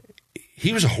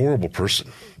 He was a horrible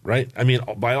person, right? I mean,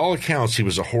 by all accounts, he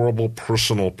was a horrible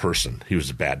personal person. He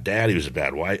was a bad dad. He was a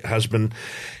bad husband.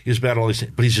 He was bad all these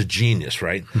things. But he's a genius,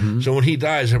 right? So when he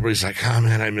dies, everybody's like, oh,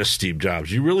 man, I miss Steve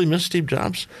Jobs. You really miss Steve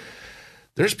Jobs?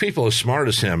 There's people as smart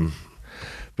as him.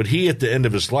 But he, at the end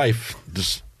of his life,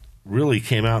 just really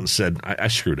came out and said, I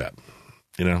screwed up.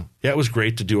 Yeah, it was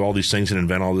great to do all these things and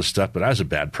invent all this stuff, but I was a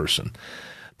bad person.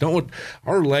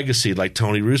 Our legacy, like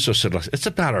Tony Russo said, it's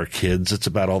about our kids. It's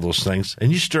about all those things.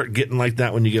 And you start getting like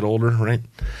that when you get older, right?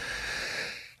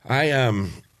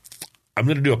 I'm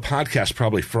going to do a podcast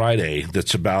probably Friday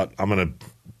that's about, I'm going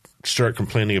to start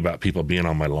complaining about people being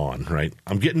on my lawn, right?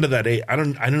 I'm getting to that age. I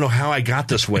don't know how I got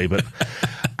this way, but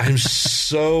I'm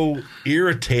so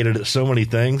irritated at so many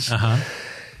things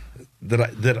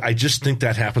that I just think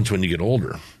that happens when you get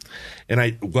older. And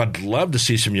I'd love to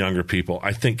see some younger people.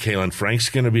 I think Kaylin Frank's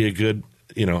going to be a good,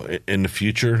 in the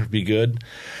future, be good.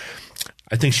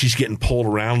 I think she's getting pulled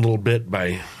around a little bit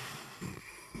by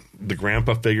the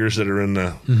grandpa figures that are in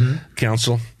the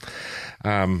council.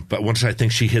 But once I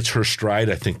think she hits her stride,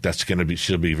 I think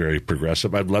she'll be very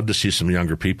progressive. I'd love to see some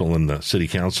younger people in the city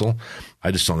council.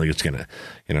 I just don't think it's going to,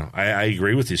 I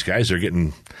agree with these guys. They're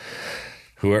getting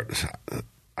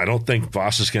I don't think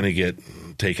Voss is going to get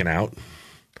taken out.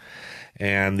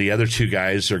 And the other two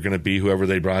guys are going to be whoever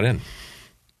they brought in.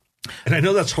 And I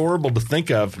know that's horrible to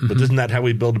think of, but isn't that how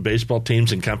we build baseball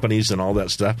teams and companies and all that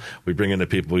stuff? We bring in the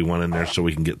people we want in there so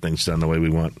we can get things done the way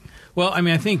we want. Well, I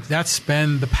mean, I think that's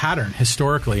been the pattern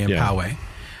historically in Poway.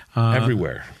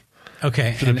 Everywhere.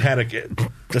 Okay. So the paddock,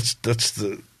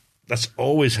 that's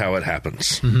always how it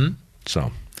happens.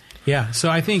 So. Yeah, so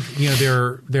I think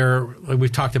there like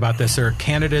we've talked about this. There are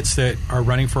candidates that are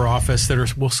running for office that are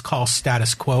we'll call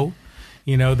status quo.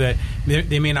 That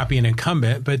they may not be an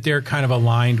incumbent, but they're kind of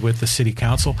aligned with the city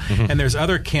council. And there's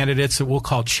other candidates that we'll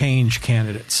call change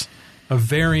candidates of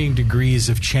varying degrees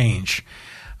of change.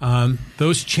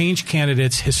 Those change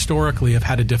candidates historically have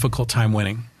had a difficult time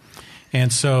winning,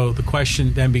 and so the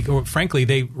question then, frankly,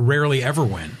 they rarely ever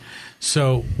win.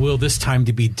 So will this time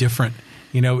to be different?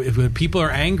 If people are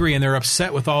angry and they're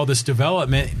upset with all this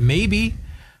development, maybe.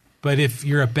 But if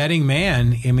you're a betting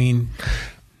man, I mean,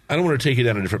 I don't want to take you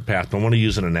down a different path, but I want to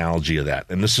use an analogy of that.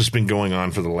 And this has been going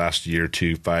on for the last year,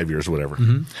 2, 5 years, whatever.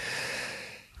 In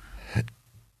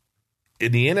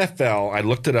the NFL, I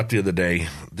looked it up the other day.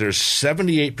 There's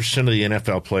 78% of the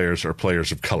NFL players are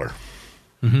players of color.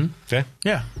 Okay?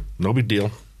 Yeah. No big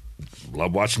deal.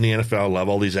 Love watching the NFL. Love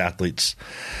all these athletes.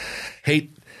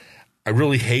 I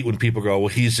really hate when people go, well,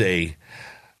 he's a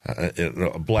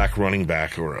black running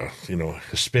back or a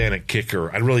Hispanic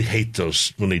kicker. I really hate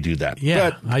those when they do that.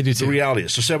 Yeah, but I do too. The reality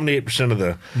is, so 78% of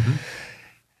the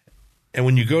and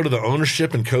when you go to the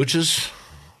ownership and coaches,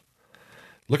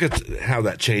 look at how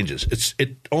that changes.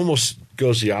 It almost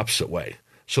goes the opposite way.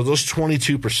 So those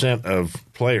 22% of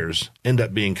players end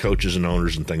up being coaches and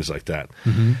owners and things like that.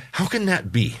 How can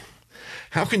that be?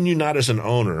 How can you not, as an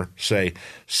owner, say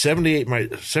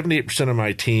 78% of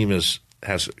my team has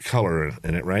color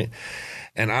in it, right?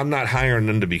 And I'm not hiring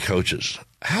them to be coaches.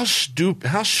 How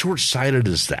short-sighted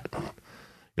is that? You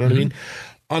know what I mean?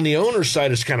 On the owner's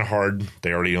side, it's kind of hard.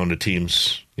 They already own the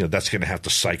teams. That's going to have to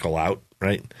cycle out,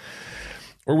 right?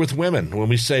 Or with women, when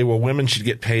we say, well, women should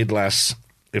get paid less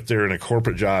if they're in a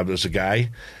corporate job as a guy.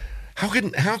 How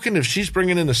can if she's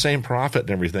bringing in the same profit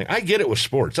and everything? I get it with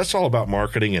sports. That's all about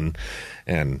marketing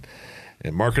and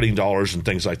marketing dollars and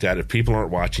things like that. If people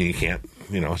aren't watching, you can't.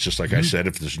 It's just like I said.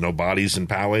 If there's no bodies in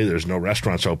Poway, there's no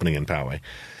restaurants opening in Poway.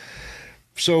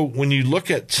 So when you look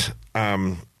at,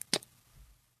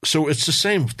 so it's the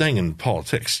same thing in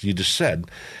politics. You just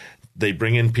said they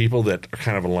bring in people that are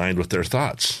kind of aligned with their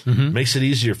thoughts. Makes it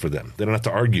easier for them. They don't have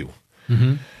to argue.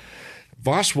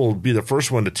 Voss will be the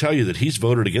first one to tell you that he's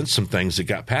voted against some things that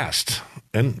got passed,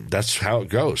 and that's how it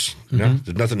goes. There's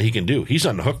nothing he can do. He's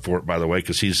on the hook for it, by the way,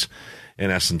 because he's,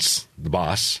 in essence, the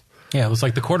boss. Yeah, it was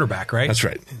like the quarterback, right? That's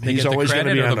right. He's always going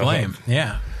to be on the blame.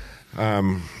 Hook.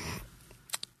 Yeah.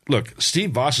 Look,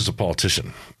 Steve Voss is a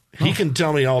politician. He can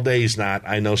tell me all day he's not.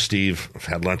 I know Steve. I've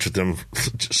had lunch with him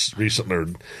just recently, or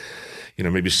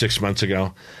maybe 6 months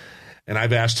ago, and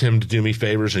I've asked him to do me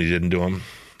favors, and he didn't do them.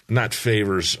 Not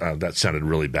favors. That sounded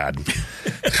really bad.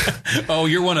 Oh,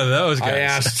 you're one of those guys. I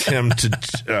asked him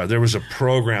to. There was a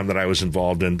program that I was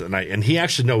involved in, and he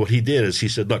actually what he did is he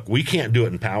said, "Look, we can't do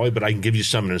it in Poway, but I can give you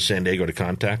someone in San Diego to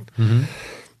contact."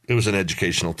 It was an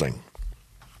educational thing.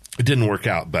 It didn't work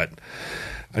out, but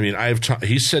I mean,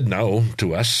 he said no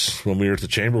to us when we were at the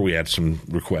chamber. We had some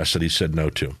requests that he said no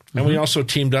to, and we also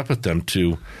teamed up with them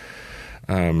to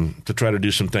try to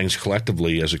do some things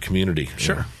collectively as a community.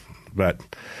 Sure, but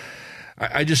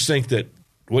I just think that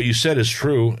what you said is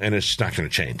true, and it's not going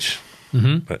to change.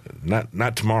 But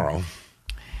not tomorrow.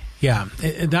 Yeah,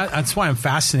 that's why I'm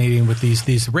fascinated with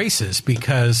these races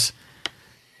because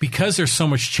there's so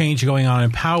much change going on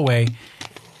in Poway.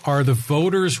 Are the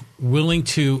voters willing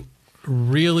to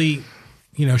really,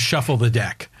 shuffle the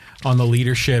deck on the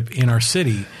leadership in our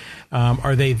city?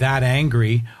 Are they that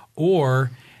angry, or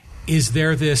is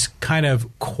there this kind of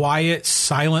quiet,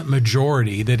 silent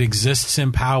majority that exists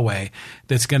in Poway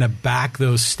that's going to back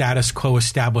those status quo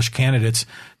established candidates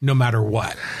no matter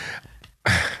what?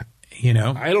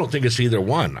 I don't think it's either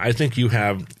one. I think you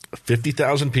have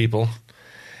 50,000 people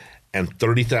and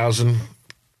 30,000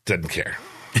 doesn't care.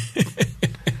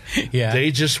 Yeah,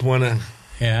 they just want to.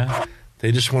 Yeah,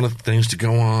 they just want things to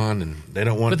go on, and they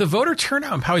don't want. But the voter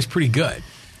turnout in Poway is pretty good.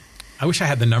 I wish I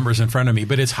had the numbers in front of me,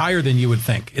 but it's higher than you would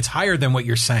think. It's higher than what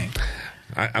you're saying.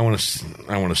 I want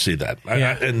to see that.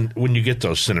 Yeah. And when you get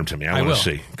those, send them to me. I want to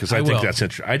see, because I think that's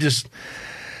interesting.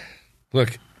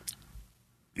 Look.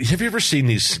 Have you ever seen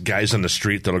these guys on the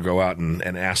street that'll go out and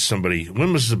ask somebody,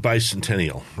 when was the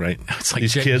bicentennial, right? It's like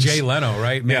these kids. Jay Leno,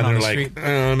 right? Man, they're like,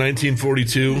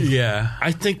 1942. Yeah.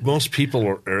 I think most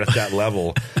people are at that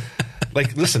level.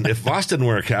 Like, listen, if Voss didn't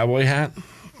wear a cowboy hat,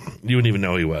 you wouldn't even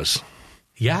know he was.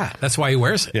 Yeah, that's why he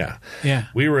wears it. Yeah. Yeah.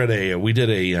 We were at we did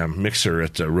a mixer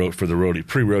at for the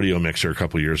pre-rodeo mixer a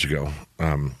couple years ago.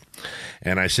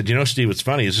 And I said, Steve, what's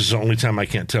funny is this is the only time I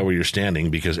can't tell where you're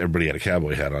standing because everybody had a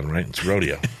cowboy hat on, right? It's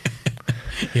rodeo.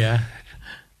 Yeah.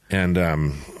 And I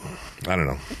don't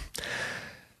know.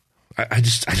 I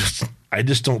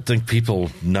just don't think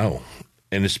people know,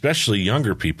 and especially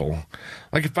younger people.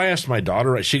 Like if I asked my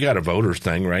daughter, she got a voter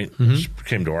thing, right? She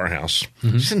came to our house. She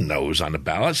didn't know it was on the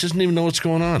ballot. She doesn't even know what's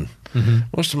going on.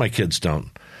 Most of my kids don't.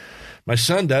 My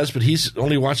son does, but he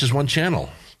only watches one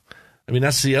channel. I mean,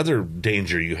 that's the other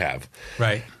danger you have.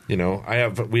 Right. We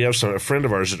have a friend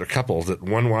of ours, a couple, that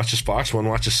one watches Fox, one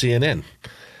watches CNN.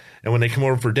 And when they come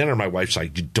over for dinner, my wife's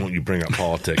like, don't you bring up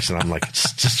politics. And I'm like,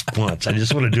 it's just once. I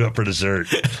just want to do it for dessert.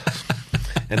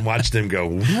 And watch them go,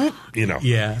 whoop,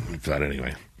 Yeah. But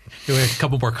anyway. We have a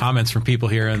couple more comments from people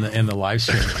here in the live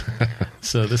stream.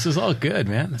 So this is all good,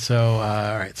 man. So,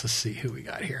 all right, so let's see who we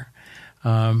got here.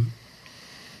 Where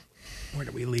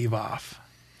did we leave off?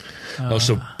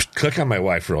 So click on my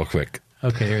wife real quick.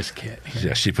 Okay, here's Kit. Here.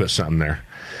 Yeah, she put something there.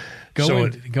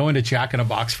 Go into Jack in a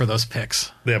Box for those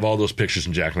pics. They have all those pictures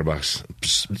in Jack in a Box.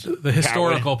 The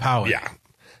historical Poway. Yeah.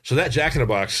 So that Jack in a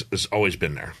Box has always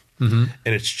been there. And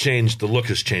it's changed. The look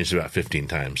has changed about 15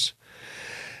 times.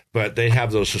 But they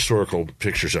have those historical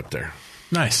pictures up there.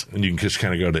 Nice. And you can just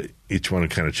kind of go to each one and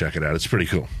kind of check it out. It's pretty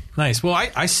cool. Nice. Well,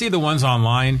 I see the ones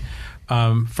online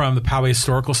from the Poway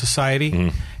Historical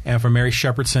Society and from Mary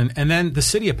Shepherdson. And then the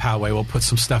city of Poway will put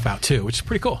some stuff out too, which is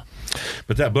pretty cool.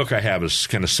 But that book I have is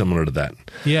kind of similar to that.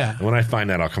 Yeah. And when I find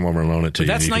that, I'll come over and loan it to you.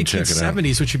 That's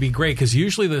 1970s, which would be great because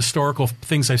usually the historical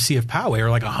things I see of Poway are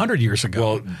like 100 years ago.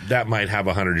 Well, that might have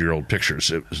 100-year-old pictures.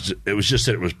 It was just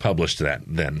that it was published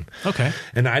then. Okay.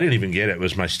 And I didn't even get it. It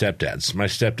was my stepdad's. My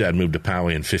stepdad moved to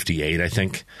Poway in 58, I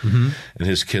think. And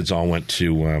his kids all went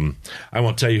to I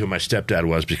won't tell you who my stepdad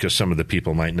was because some of the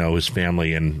people might know his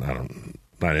family, and I'm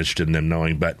not interested in them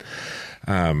knowing. But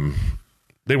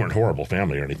they weren't horrible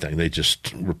family or anything. They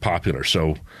just were popular.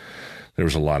 So there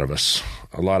was a lot of us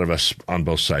on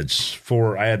both sides.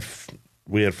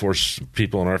 We had 4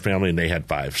 people in our family, and they had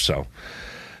 5. So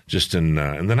just and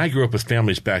then I grew up with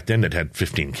families back then that had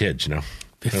 15 kids. Remember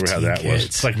how that kids. was?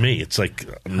 It's like me. It's like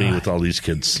me with all these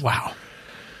kids. Wow,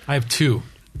 I have 2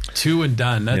 and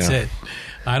done. That's it.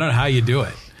 I don't know how you do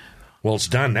it. Well, it's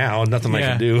done now. Nothing I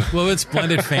can do. Well, it's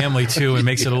blended family too. It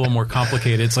makes it a little more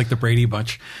complicated. It's like the Brady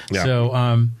Bunch. Yeah.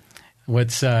 So,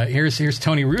 here's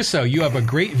Tony Russo. You have a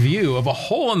great view of a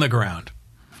hole in the ground.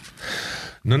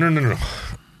 No.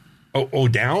 Oh,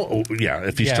 down? Oh, yeah.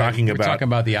 If he's talking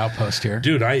about the outpost here,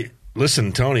 dude.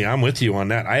 Listen, Tony. I'm with you on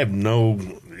that.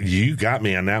 You got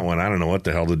me on that one. I don't know what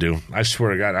the hell to do. I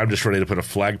swear to God, I'm just ready to put a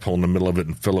flagpole in the middle of it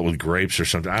and fill it with grapes or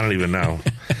something. I don't even know.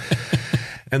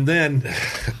 And then.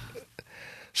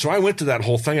 So I went to that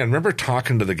whole thing. I remember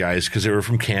talking to the guys because they were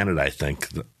from Canada, I think.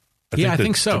 I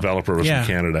think so. The developer was from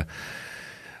Canada.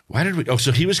 Why did we? Oh,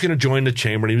 so he was going to join the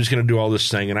chamber and he was going to do all this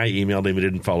thing. And I emailed him. He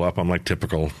didn't follow up. I'm like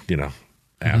typical,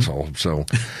 asshole. So,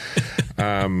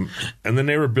 and then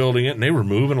they were building it and they were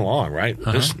moving along, right?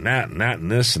 This and that and that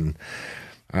and this. And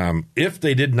if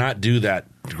they did not do that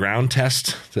ground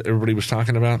test that everybody was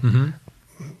talking about,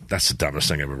 that's the dumbest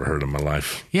thing I've ever heard in my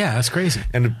life. Yeah, that's crazy.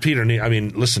 And Peter, I mean,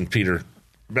 listen, Peter,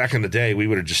 back in the day, we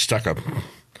would have just stuck a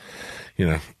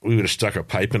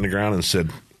pipe in the ground and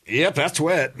said, yep, that's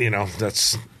wet.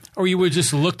 That's... Or you would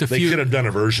just looked They could have done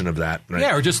a version of that. Right?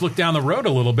 Yeah, or just look down the road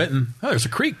a little bit and, there's a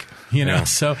creek, Yeah.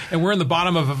 So, and we're in the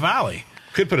bottom of a valley.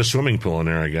 Could put a swimming pool in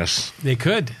there, I guess. They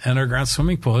could. Underground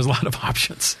swimming pool. There's a lot of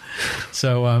options.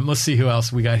 So let's see who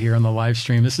else we got here on the live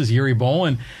stream. This is Yuri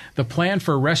Bolin. The plan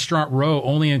for Restaurant Row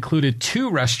only included 2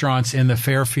 restaurants in the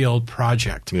Fairfield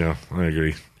project. Yeah, I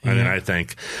agree. Yeah. And I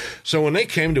think. So when they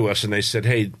came to us and they said,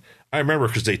 hey, I remember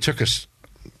because they took us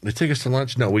to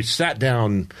lunch? No, we sat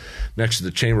down next to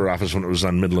the chamber office when it was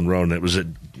on Midland Road, and it was at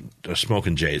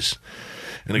Smokin' Jay's.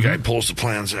 And the guy pulls the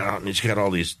plans out, and he's got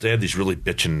all these. They had these really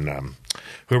bitchin'.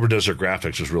 Whoever does their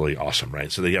graphics was really awesome,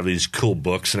 right? So they have these cool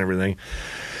books and everything.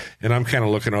 And I'm kind of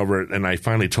looking over it, and I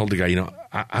finally told the guy,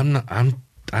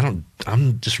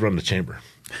 I'm just running the chamber.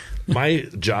 My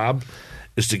job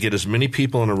is to get as many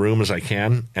people in a room as I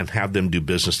can and have them do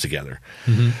business together.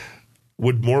 Mm-hmm.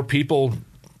 Would more people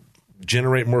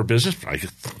generate more business?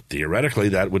 Theoretically,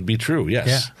 that would be true, yes.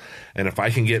 Yeah. And if I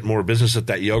can get more business at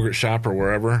that yogurt shop or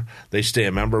wherever, they stay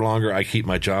a member longer, I keep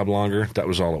my job longer. That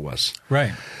was all it was.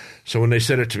 Right. So when they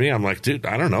said it to me, I'm like, dude,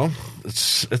 I don't know.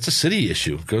 It's a city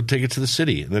issue. Go take it to the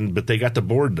city. But they got the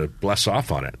board to bless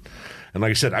off on it. And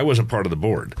like I said, I wasn't part of the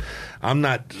board. I'm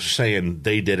not saying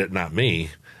they did it, not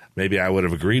me. Maybe I would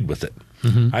have agreed with it.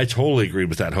 Mm-hmm. I totally agreed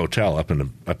with that hotel up in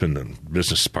the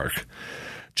business park.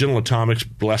 General Atomics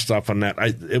blessed off on that.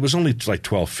 It was only like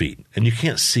 12 feet, and you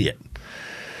can't see it.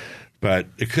 But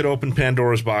it could open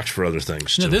Pandora's box for other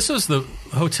things, too. Now, this was the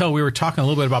hotel we were talking a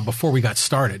little bit about before we got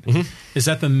started. Mm-hmm. Is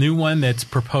that the new one that's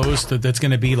proposed that's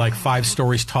going to be like 5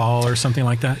 stories tall or something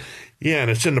like that? Yeah, and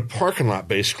it's in the parking lot,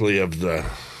 basically, of that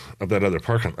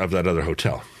other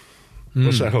hotel.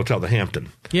 What's that hotel? The Hampton.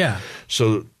 Yeah.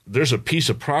 So there's a piece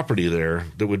of property there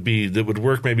that would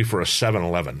work maybe for a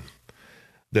 7-Eleven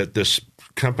that this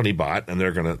company bought, and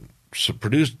they're going to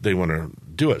produce. They want to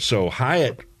do it. So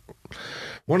Hyatt,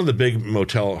 one of the big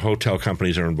hotel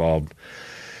companies, are involved,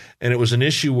 and it was an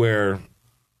issue where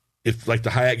if like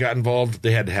the Hyatt got involved,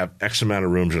 they had to have X amount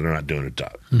of rooms, and they're not doing a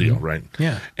deal, right?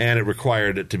 Yeah. And it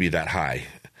required it to be that high.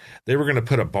 They were going to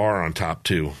put a bar on top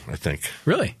too, I think.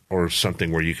 Really? Or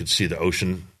something where you could see the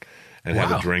ocean and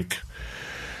have a drink.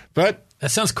 But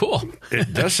that sounds cool.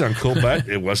 It does sound cool, but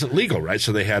it wasn't legal, right?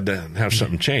 So they had to have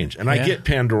something change. And I get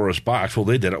Pandora's box. Well,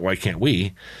 they did it. Why can't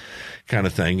we? Kind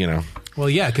of thing, Well,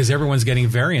 yeah, because everyone's getting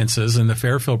variances, and the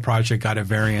Fairfield project got a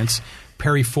variance.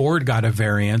 Perry Ford got a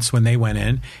variance when they went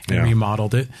in and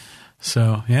remodeled it.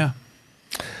 So, yeah.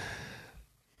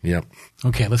 Yep.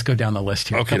 Okay, let's go down the list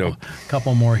here. Okay,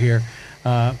 couple more here.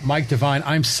 Mike Devine,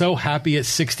 I'm so happy at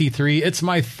 63. It's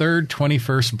my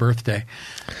 21st birthday.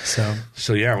 So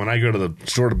yeah, when I go to the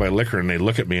store to buy liquor and they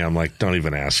look at me, I'm like, don't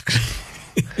even ask.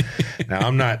 Now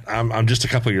I'm just a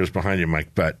couple years behind you,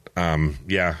 Mike, but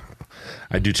yeah,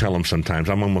 I do tell them sometimes.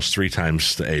 I'm almost 3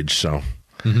 times the age, so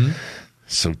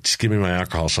so just give me my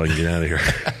alcohol so I can get out of here.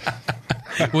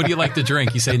 What do you like to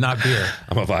drink? You say not beer.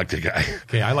 I'm a vodka guy.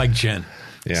 Okay, I like gin.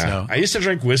 Yeah, so. I used to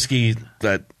drink whiskey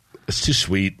that it's too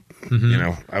sweet.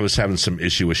 Mm-hmm. I was having some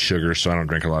issue with sugar, so I don't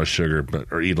drink a lot of sugar,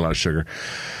 or eat a lot of sugar.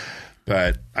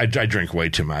 But I drink way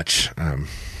too much. In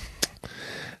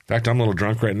fact, I'm a little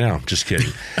drunk right now. Just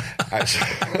kidding. What's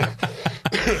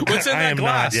in that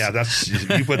glass?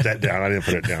 You put that down. I didn't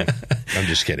put it down. I'm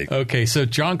just kidding. Okay, so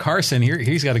John Carson here,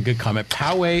 he's got a good comment.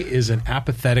 Poway is an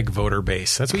apathetic voter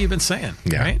base. That's what you've been saying,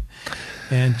 right?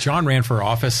 And John ran for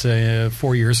office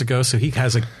 4 years ago, so he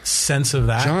has a sense of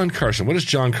that. John Carson. What does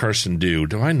John Carson do?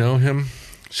 Do I know him?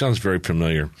 Sounds very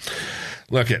familiar.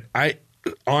 Look, I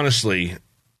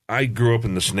grew up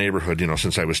in this neighborhood,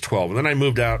 since I was 12. And then I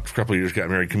moved out for a couple of years, got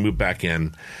married, moved back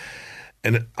in.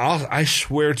 And I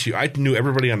swear to you, I knew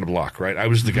everybody on the block, right? I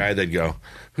was the guy that'd go,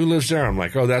 who lives there? I'm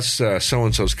like, oh, that's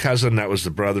so-and-so's cousin. That was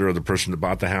the brother of the person that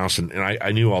bought the house. And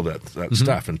I knew all that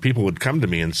stuff. And people would come to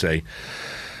me and say,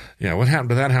 yeah, what happened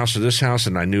to that house or this house?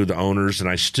 And I knew the owners, and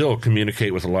I still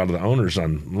communicate with a lot of the owners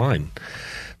online.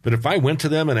 But if I went to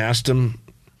them and asked them,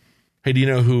 hey, do you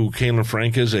know who Caitlin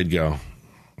Frank is? They'd go,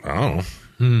 oh,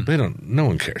 they don't. No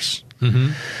one cares.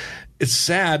 Mm-hmm. It's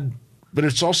sad, but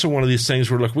it's also one of these things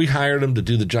where, look, we hired them to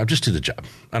do the job. Just do the job.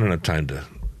 I don't have time to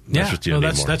mess with you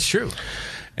anymore. That's true.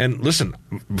 And listen,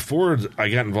 before I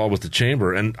got involved with the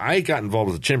chamber, and I got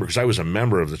involved with the chamber because I was a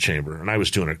member of the chamber, and I was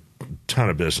doing a ton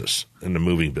of business in the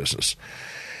moving business.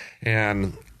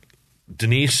 And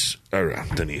Denise, the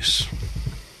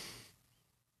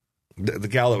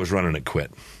gal that was running it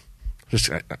quit.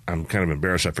 I'm kind of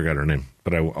embarrassed I forgot her name,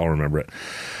 but I'll remember it.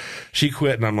 She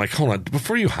quit, and I'm like, hold on,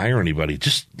 before you hire anybody,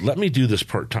 just let me do this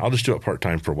part-time. I'll just do it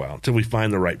part-time for a while until we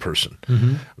find the right person.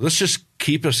 Let's just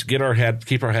keep our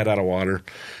head out of water.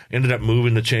 Ended up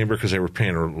moving the chamber because they were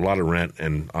paying a lot of rent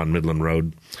on Midland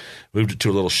Road. Moved it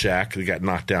to a little shack. It got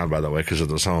knocked down, by the way, because of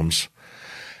those homes.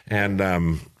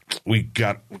 And we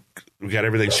got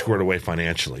everything squared away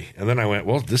financially. And then I went,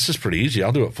 well, this is pretty easy.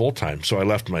 I'll do it full-time. So I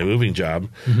left my moving job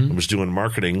and was doing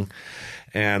marketing.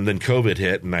 And then COVID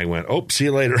hit, and I went, oh, see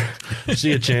you later.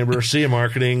 See you, chamber. See you,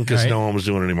 marketing, because no one was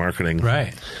doing any marketing.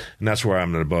 Right. And that's where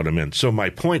I'm going to boat them in. So my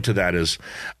point to that is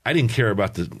I didn't care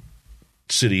about the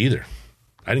city either.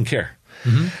 I didn't care.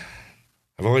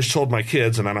 I've always told my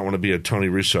kids, and I don't want to be a Tony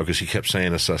Russo because he kept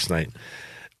saying this last night,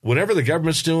 whatever the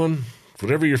government's doing,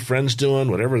 whatever your friend's doing,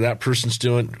 whatever that person's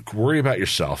doing, worry about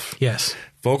yourself. Yes.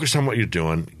 Focus on what you're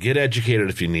doing. Get educated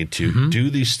if you need to. Do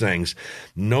these things.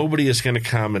 Nobody is going to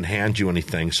come and hand you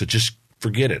anything, so just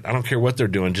forget it. I don't care what they're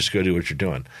doing. Just go do what you're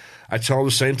doing. I tell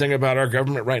the same thing about our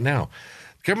government right now.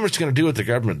 The government's going to do what the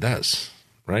government does,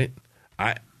 right?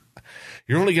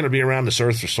 You're only going to be around this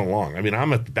earth for so long. I mean,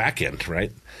 I'm at the back end,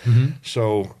 right?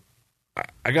 So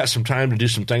I got some time to do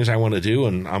some things I want to do,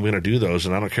 and I'm going to do those,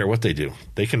 and I don't care what they do.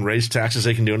 They can raise taxes.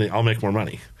 They can do anything. I'll make more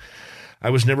money. I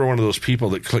was never one of those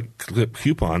people that clip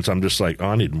coupons. I'm just like, oh,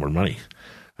 I need more money.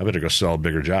 I better go sell a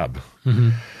bigger job,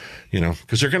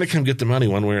 because they're going to come get the money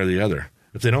one way or the other.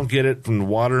 If they don't get it from the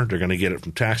water, they're going to get it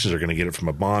from taxes. They're going to get it from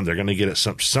a bond. They're going to get it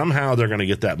somehow. They're going to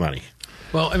get that money.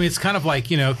 Well, I mean, it's kind of like,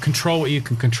 control what you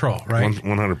can control, right?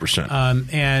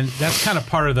 100%. And that's kind of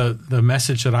part of the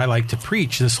message that I like to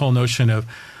preach, this whole notion of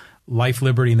life,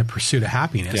 liberty, and the pursuit of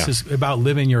happiness is about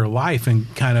living your life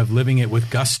and kind of living it with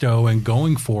gusto and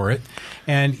going for it.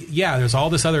 And, there's all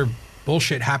this other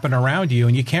bullshit happening around you,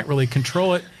 and you can't really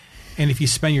control it. And if you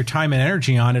spend your time and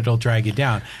energy on it, it'll drag you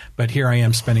down. But here I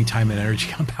am spending time and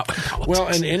energy on politics. Well,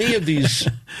 and any of these,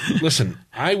 listen,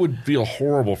 I would feel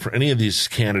horrible for any of these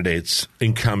candidates,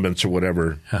 incumbents or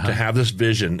whatever, to have this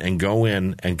vision and go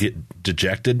in and get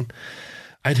dejected.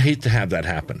 I'd hate to have that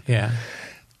happen. Yeah.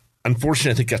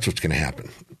 Unfortunately, I think that's what's going to happen.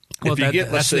 Well, if you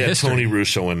get, let's say, a Tony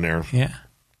Russo in there,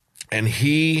 and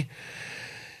he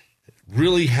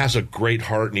really has a great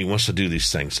heart and he wants to do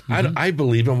these things. I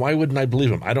believe him. Why wouldn't I believe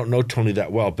him? I don't know Tony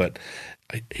that well, but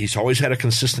he's always had a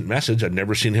consistent message. I've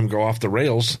never seen him go off the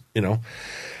rails, And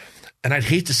I'd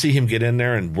hate to see him get in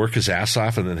there and work his ass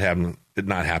off and then have it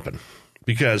not happen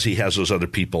because he has those other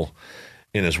people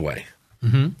in his way.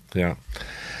 Yeah.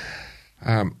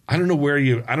 I don't know where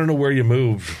you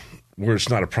move where it's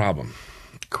not a problem.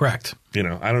 Correct. I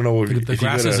don't know. The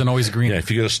grass isn't always green. Yeah,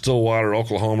 if you go to Stillwater,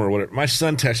 Oklahoma, or whatever. My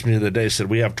son texted me the other day, said,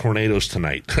 we have tornadoes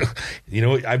tonight.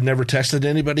 I've never texted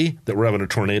anybody that we're having a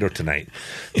tornado tonight.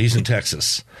 He's in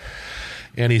Texas.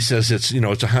 And he says it's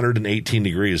 118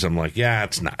 degrees. I'm like, yeah,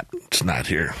 it's not. It's not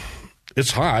here.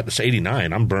 It's hot. It's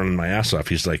 89. I'm burning my ass off.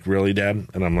 He's like, really, Dad?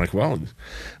 And I'm like, well,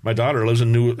 my daughter lives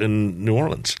in New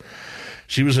Orleans.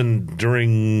 She was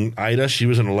during Ida, she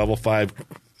was in a level 5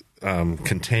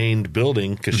 contained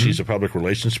building because she's a public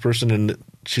relations person and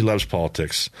she loves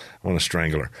politics. I want to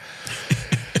strangle her.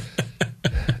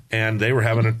 And they were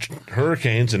having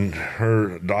hurricanes, and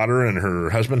her daughter and her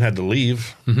husband had to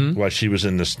leave while she was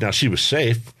in this. Now she was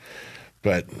safe,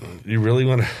 but you really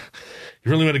want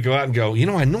to go out and go,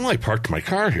 I know I parked my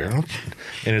car here, and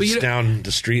it's down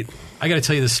the street. I got to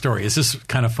tell you this story. It's just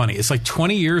kind of funny. It's like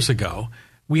 20 years ago.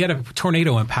 We had a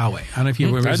tornado in Poway. I don't know if you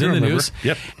remember. It was in the news.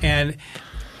 Yep. And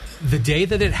the day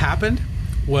that it happened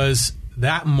was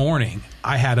that morning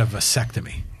I had a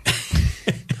vasectomy.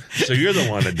 So you're the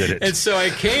one that did it. And so I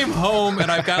came home and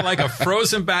I've got like a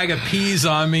frozen bag of peas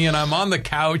on me and I'm on the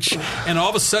couch and all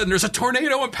of a sudden there's a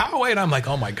tornado in Poway and I'm like,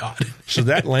 oh my God. So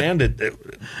that landed,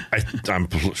 I'm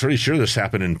pretty sure this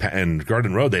happened in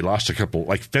Garden Road. They lost a couple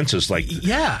like fences. They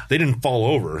didn't fall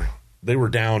over. They were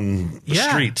down the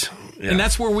street. Yeah. And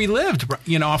that's where we lived,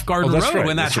 off Garden Road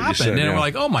when that happened. Said, and we're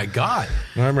like, oh my God.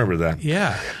 I remember that.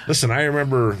 Yeah. Listen, I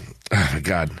remember, oh my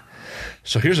God.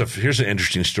 So here's an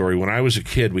interesting story. When I was a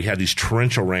kid, we had these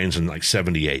torrential rains in like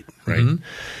 78, right?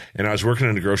 And I was working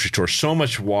in a grocery store. So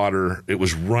much water, it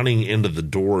was running into the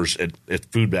doors at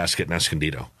Food Basket in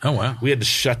Escondido. Oh, wow. We had to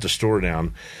shut the store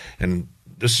down. And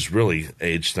this is really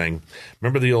age thing.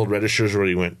 Remember the old registers where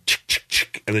you went chick, chick,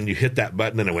 chick, and then you hit that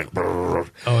button and it went brrr.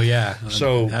 Oh, yeah.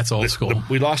 So that's old school.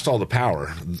 We lost all the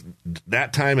power.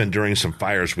 That time and during some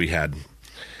fires we had.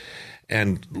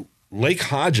 And Lake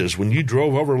Hodges, when you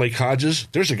drove over Lake Hodges,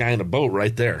 there's a guy in a boat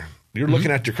right there. You're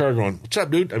looking at your car going, what's up,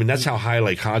 dude? I mean, that's how high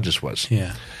Lake Hodges was.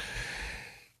 Yeah.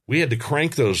 We had to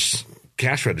crank those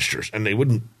cash registers, and they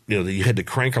wouldn't, you had to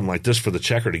crank them like this for the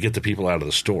checker to get the people out of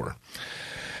the store.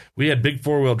 we had big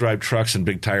 4-wheel drive trucks and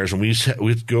big tires, and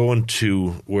we'd go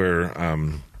into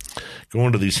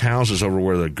these houses over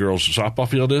where the girls' softball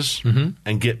field is,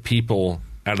 and get people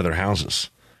out of their houses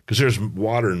because there's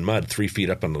water and mud 3 feet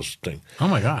up on those things. Oh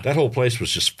my God! That whole place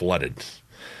was just flooded.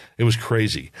 It was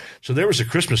crazy. So there was a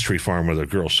Christmas tree farm where the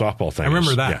girls' softball thing. I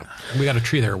remember that. Yeah. We got a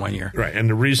tree there one year. Right, and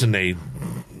the reason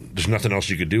there's nothing else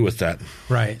you could do with that.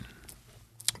 Right.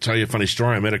 I'll tell you a funny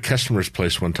story. I'm at a customer's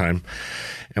place one time,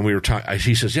 and we were talking.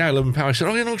 He says, "Yeah, I live in Poway." I said,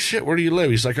 "Oh, you know, shit. Where do you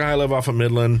live?" He's like, "I live off of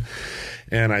Midland."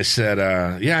 And I said,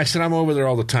 "Yeah." I said, "I'm over there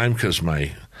all the time because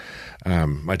my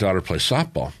daughter plays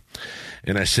softball."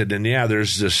 And I said, "And yeah,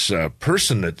 there's this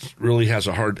person that really has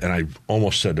a hard." And I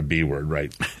almost said the B word,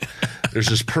 right? There's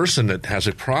this person that has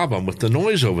a problem with the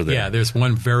noise over there. Yeah, there's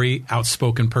one very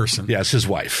outspoken person. Yeah, it's his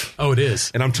wife. Oh, it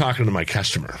is. And I'm talking to my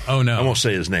customer. Oh no, I won't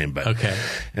say his name, but okay.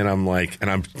 And I'm like,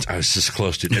 I was this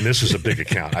close to, and this was a big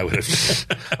account. I would have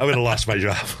lost my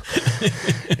job.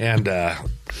 And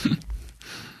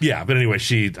yeah, but anyway,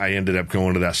 I ended up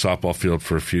going to that softball field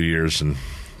for a few years and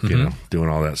doing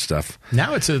all that stuff.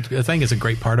 Now I think it's a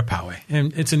great part of Poway,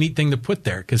 and it's a neat thing to put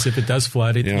there because if it does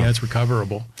flood, it's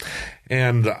recoverable.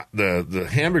 And the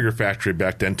hamburger factory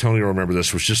back then, Tony will remember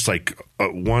this, was just like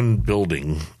one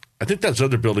building. I think those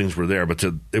other buildings were there, but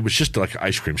it was just like an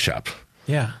ice cream shop.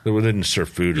 Yeah. They didn't serve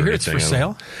food or anything. It's for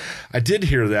sale? I did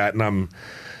hear that, and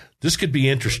this could be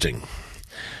interesting.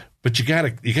 But you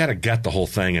gotta gut the whole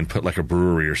thing and put like a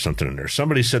brewery or something in there.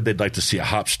 Somebody said they'd like to see a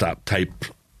Hop Stop type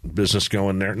business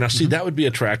going there. Now, see, that would be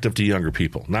attractive to younger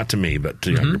people. Not to me, but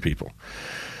to younger people.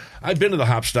 I've been to the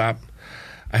Hop Stop.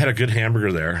 I had a good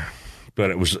hamburger there,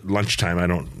 but it was lunchtime.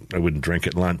 I wouldn't drink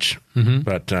at lunch.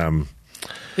 But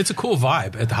it's a cool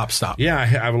vibe at the Hop Stop. Yeah, I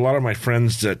have a lot of my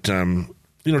friends that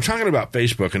talking about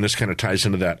Facebook, and this kind of ties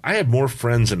into that. I have more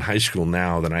friends in high school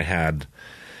now than I had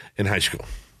in high school,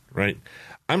 right?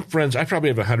 I probably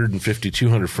have 150,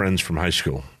 200 friends from high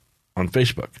school on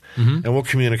Facebook. And we'll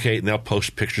communicate, and they'll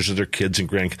post pictures of their kids and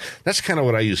grandkids. That's kind of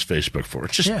what I use Facebook for.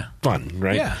 It's just fun,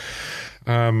 right? Yeah.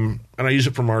 And I use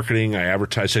it for marketing. I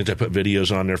advertise things. I put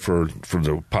videos on there for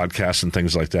the podcast and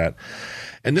things like that.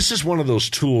 And this is one of those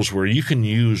tools where you can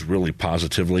use really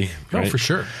positively. Right? Oh, for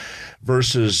sure.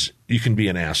 Versus you can be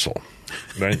an asshole,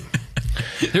 right?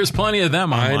 There's plenty of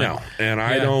them online. I know. And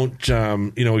I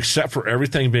don't, except for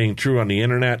everything being true on the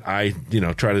internet, I,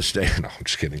 try to stay. No, I'm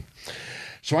just kidding.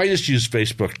 So I just use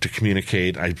Facebook to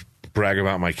communicate. I brag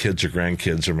about my kids or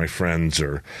grandkids or my friends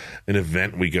or an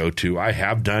event we go to. I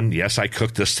have done. Yes, I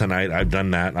cooked this tonight. I've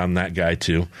done that. I'm that guy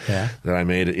too. Yeah. That I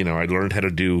made it. I learned how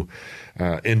to do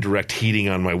indirect heating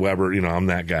on my Weber. I'm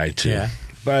that guy too. Yeah.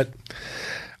 But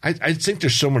I think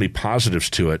there's so many positives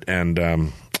to it.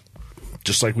 And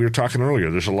just like we were talking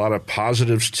earlier, there's a lot of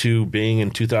positives to being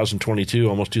in 2022,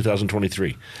 almost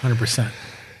 2023. 100%.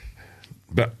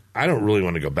 But I don't really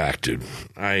want to go back, dude.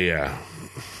 I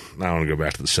want to go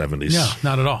back to the 70s. No,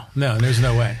 not at all. No, there's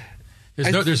no way.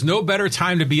 There's no better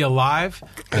time to be alive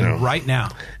than right now.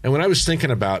 And when I was thinking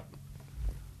about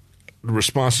the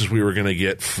responses we were going to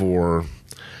get from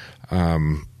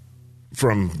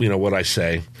what I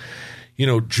say,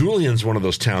 Julian's one of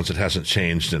those towns that hasn't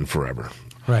changed in forever.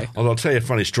 Right. Although I'll tell you a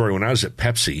funny story. When I was at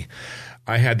Pepsi,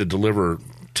 I had to deliver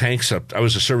tanks up. I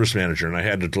was a service manager, and I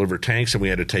had to deliver tanks, and we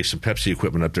had to take some Pepsi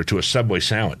equipment up there to a Subway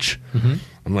sandwich.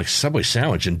 I'm like, Subway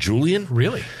sandwich in Julian?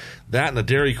 Really? That and the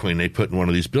Dairy Queen they put in one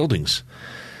of these buildings.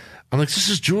 I'm like, this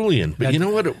is Julian. But you know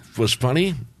what was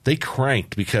funny? They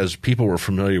cranked because people were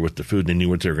familiar with the food and they knew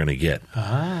what they were going to get.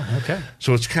 Ah, okay.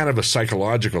 So it's kind of a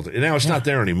psychological thing. Now, it's not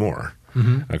there anymore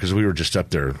because we were just up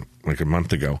there like a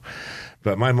month ago.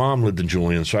 But my mom lived in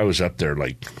Julian, so I was up there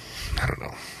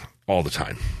all the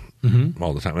time.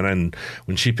 All the time. And then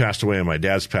when she passed away and my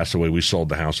dad's passed away, we sold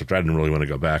the house, which I didn't really want to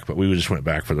go back, but we just went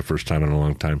back for the first time in a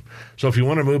long time. So if you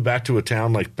want to move back to a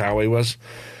town like Poway was,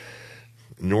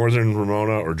 Northern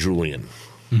Ramona or Julian,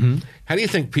 how do you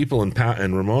think people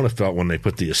in Ramona felt when they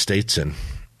put the estates in?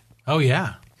 Oh,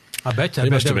 yeah. I bet they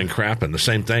must have been crapping. The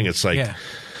same thing. It's like,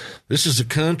 this is a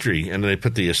country, and they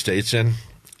put the estates in.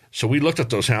 So we looked at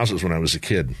those houses when I was a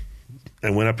kid.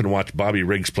 And went up and watched Bobby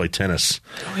Riggs play tennis.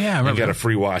 Oh, yeah, I remember. And got a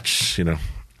free watch,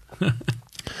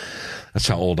 That's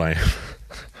how old I am.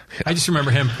 I just remember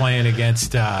him playing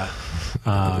against, why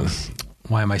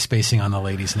am I spacing on the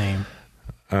lady's name?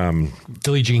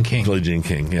 Billie Jean King. Billie Jean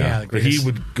King, yeah. But he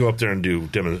would go up there and do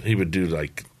demos. He would do,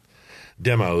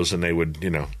 demos, and they would,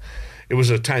 it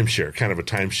was a timeshare, kind of a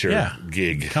timeshare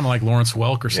gig. Kind of like Lawrence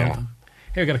Welk or something.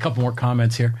 Hey, I got a couple more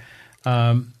comments here.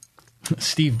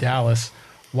 Steve Dallas.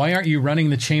 Why aren't you running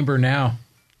the chamber now?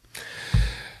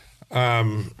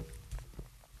 I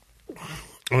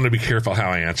I want to be careful how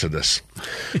I answer this.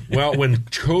 Well, when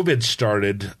COVID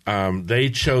started, they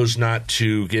chose not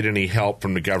to get any help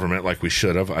from the government like we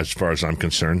should have, as far as I'm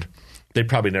concerned. They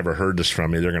probably never heard this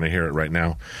from me. They're going to hear it right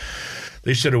now.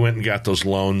 They should have went and got those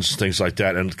loans, things like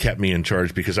that, and kept me in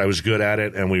charge because I was good at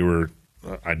it, and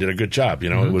I did a good job.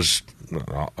 It was.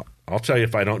 I'll tell you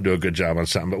if I don't do a good job on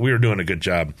something, but we were doing a good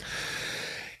job,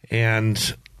 and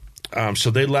so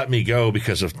they let me go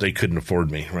because they couldn't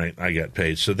afford me. Right, I got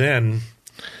paid. So then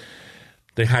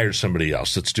they hired somebody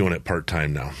else that's doing it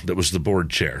part-time now. That was the board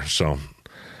chair. So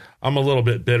I'm a little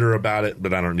bit bitter about it,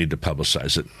 but I don't need to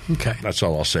publicize it. Okay. That's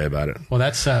all I'll say about it. Well,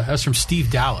 that's from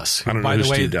Steve Dallas. Who, I don't know by who the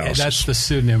way, Steve Dallas that's is. the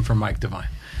pseudonym for Mike Devine.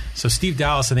 So Steve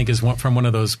Dallas, I think, is from one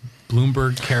of those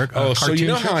Bloomberg cartoon so you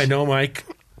know shows? how I know Mike?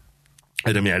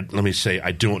 Let me say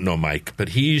I don't know Mike, but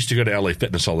he used to go to LA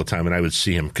Fitness all the time, and I would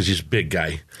see him because he's a big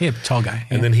guy. Yeah, tall guy.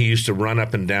 And then he used to run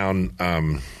up and down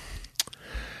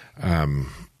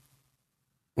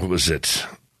what was it?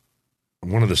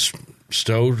 One of the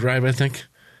Stowe Drive, I think.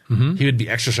 Mm-hmm. He would be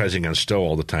exercising on Stowe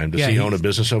all the time. Does he own a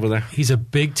business over there? He's a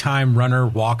big-time runner,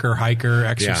 walker, hiker,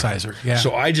 exerciser. Yeah.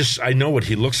 So I know what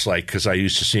he looks like because I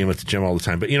used to see him at the gym all the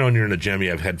time. But, when you're in the gym, you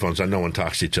have headphones on. No one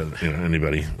talks to each other,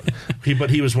 anybody. But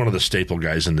he was one of the staple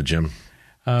guys in the gym.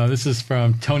 This is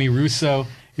from Tony Russo.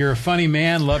 You're a funny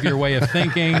man. Love your way of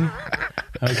thinking.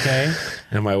 Okay.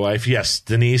 And my wife, yes,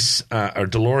 Dolores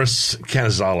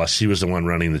Canizales. She was the one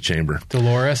running the chamber.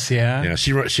 Dolores, yeah. Yeah,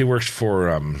 she works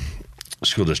for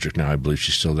school district now. I believe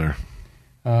she's still there.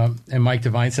 And Mike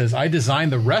Devine says, I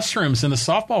designed the restrooms in the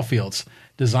softball fields.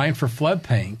 Designed for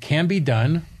floodplain. Can be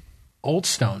done. Old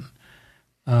Stone.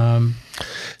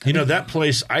 That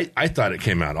place, I thought it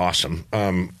came out awesome.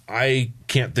 I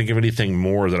can't think of anything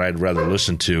more that I'd rather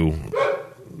listen to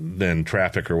than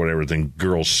traffic or whatever than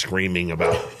girls screaming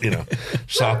about,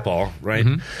 softball, right?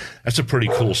 Mm-hmm. That's a pretty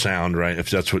cool sound, right? If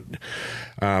that's what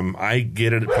I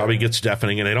get it probably gets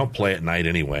deafening, and they don't play at night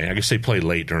anyway. I guess they play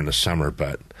late during the summer,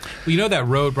 but well, that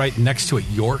road right next to it,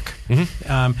 York.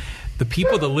 Mm-hmm. The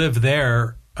people that live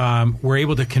there were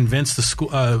able to convince the school,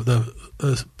 the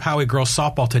Poway girls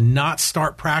softball to not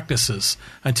start practices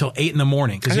until 8 a.m.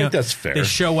 I think that's fair. They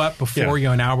show up before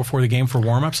an hour before the game for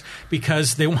warm-ups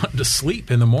because they want to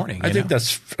sleep in the morning. I think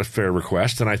that's a fair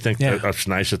request, and I think that's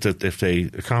nice if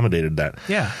they accommodated that.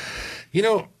 Yeah.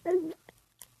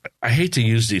 I hate to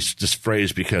use this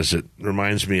phrase because it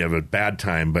reminds me of a bad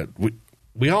time, but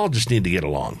we all just need to get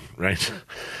along, right?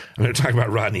 I'm going to talk about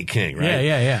Rodney King, right?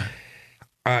 Yeah.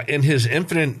 In his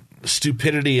infinite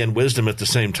stupidity and wisdom at the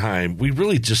same time, we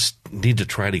really just need to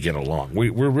try to get along.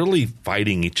 We're really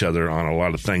fighting each other on a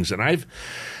lot of things, and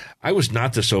I was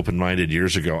not this open-minded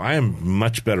years ago. I am a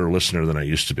much better listener than I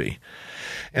used to be,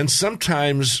 and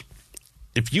sometimes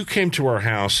if you came to our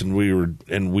house and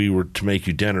we were to make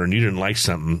you dinner and you didn't like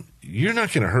something, you're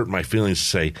not going to hurt my feelings to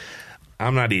say,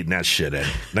 I'm not eating that shit, Ed.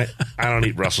 I don't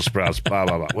eat Brussels sprouts, blah,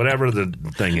 blah, blah, whatever the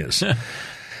thing is.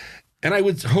 And I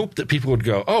would hope that people would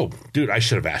go, oh, dude, I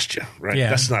should have asked you, right? Yeah.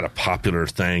 That's not a popular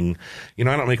thing. I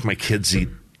don't make my kids eat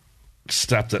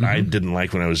stuff that I didn't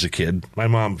like when I was a kid. My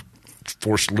mom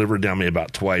forced liver down me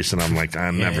about twice, and I'm like,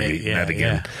 I'm never eating that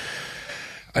again.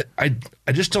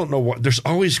 I just don't know what. There's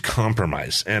always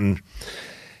compromise, and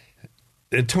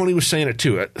Tony was saying it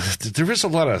too. There is a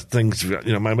lot of things.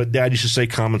 My dad used to say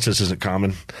common sense isn't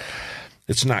common.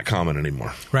 It's not common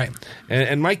anymore, right?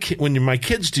 And when my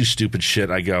kids do stupid shit,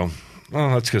 I go,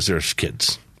 oh, that's because they're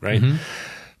kids, right? Mm-hmm.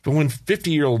 But when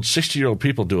 50-year-old, 60-year-old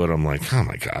people do it, I'm like, oh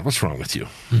my God, what's wrong with you?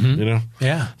 Mm-hmm.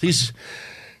 Yeah.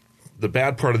 The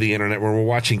bad part of the internet where we're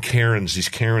watching these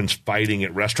Karens fighting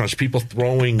at restaurants, people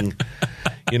throwing,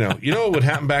 you know what would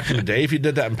happen back in the day if you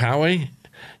did that in Poway?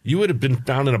 You would have been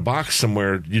found in a box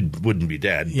somewhere. You wouldn't be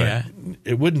dead, but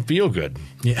it wouldn't feel good.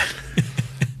 Yeah.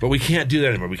 But we can't do that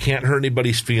anymore. We can't hurt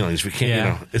anybody's feelings. We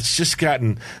can't, it's just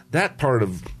gotten, that part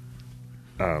of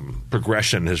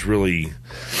progression has really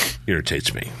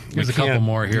irritates me. There's a couple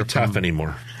more here. Tough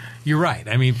anymore. You're right.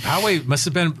 I mean, Poway must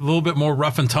have been a little bit more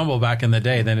rough and tumble back in the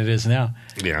day than it is now.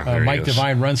 Yeah, Mike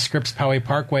Devine runs Scripps Poway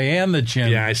Parkway and the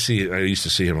gym. Yeah, I used to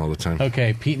see him all the time.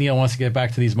 Okay, Pete Neal wants to get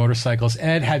back to these motorcycles.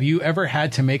 Ed, have you ever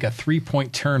had to make a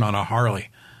 3-point turn on a Harley?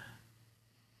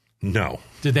 No.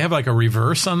 Did they have like a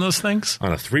reverse on those things?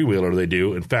 On a 3-wheeler, they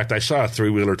do. In fact, I saw a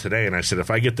 3-wheeler today, and I said,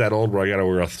 if I get that old where I got to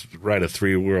ride a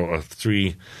 3-wheel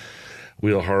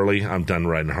Harley, I'm done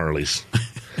riding Harleys.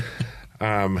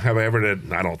 Have I ever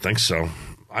did? I don't think so.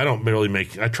 I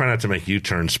try not to make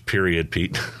U-turns, period,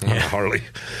 Pete, on a Harley.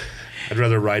 I'd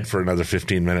rather ride for another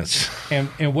 15 minutes.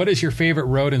 And what is your favorite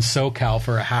road in SoCal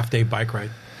for a half-day bike ride?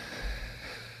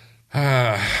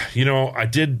 I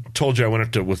told you I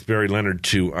went up with Barry Leonard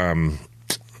to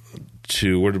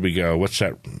to, where did we go? What's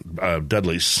that?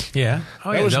 Dudley's. Yeah.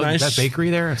 Oh, That was nice. That bakery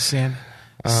there, San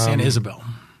Isabel.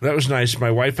 That was nice.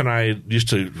 My wife and I used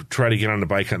to try to get on the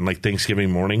bike on like Thanksgiving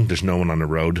morning. There's no one on the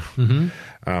road. Mm-hmm.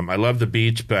 I love the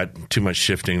beach, but too much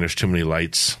shifting. There's too many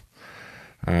lights.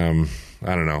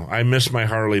 I don't know. I miss my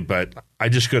Harley, but I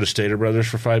just go to Stater Brothers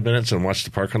for 5 minutes and watch the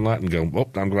parking lot and go,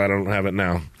 oh, I'm glad I don't have it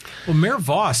now. Well, Mayor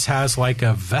Voss has like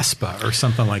a Vespa or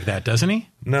something like that, doesn't he?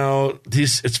 No,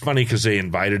 it's funny because they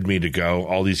invited me to go.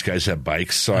 All these guys have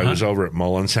bikes. So I was over at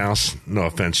Mullen's house. No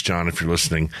offense, John, if you're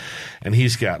listening. And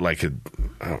he's got like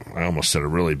I almost said a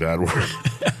really bad word.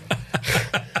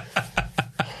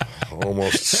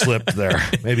 Almost slipped there.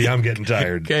 Maybe I'm getting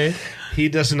tired. Okay. He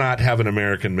does not have an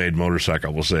American-made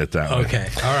motorcycle. We'll say it that way. Okay.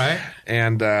 All right.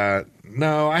 And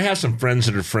no, I have some friends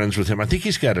that are friends with him. I think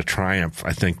he's got a Triumph,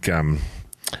 I think,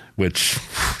 which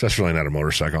that's really not a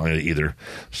motorcycle either.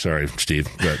 Sorry, Steve,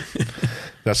 but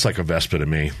that's like a Vespa to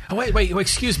me. Oh, wait,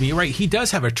 excuse me. Right, he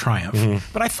does have a Triumph,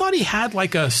 but I thought he had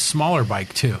like a smaller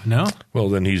bike too, no? Well,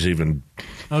 then he's even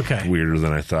weirder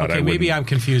than I thought. Okay, maybe I'm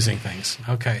confusing things.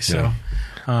 Okay, so... Yeah.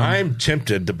 I'm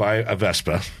tempted to buy a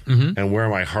Vespa and wear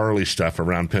my Harley stuff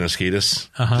around Penasquitas.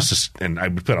 And I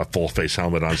would put a full face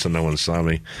helmet on so no one saw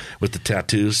me with the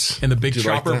tattoos. And the big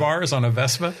chopper bars on a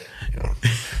Vespa? Yeah.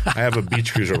 I have a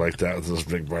beach cruiser like that with those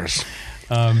big bars.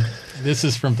 This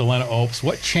is from Delena Opes.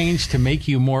 What changed to make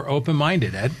you more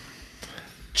open-minded, Ed?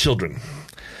 Children.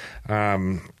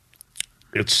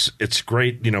 It's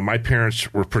great. You know, my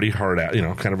parents were pretty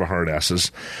kind of a hard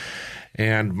asses.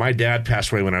 And my dad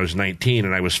passed away when I was 19,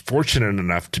 and I was fortunate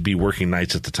enough to be working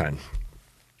nights at the time.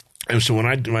 And so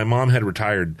my mom had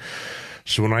retired,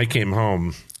 so when I came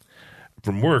home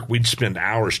from work, we'd spend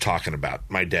hours talking about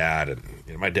my dad.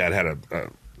 And my dad had a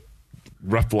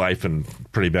rough life and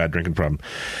pretty bad drinking problem.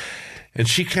 And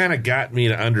she kind of got me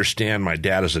to understand my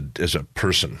dad as a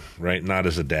person, right? Not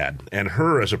as a dad. And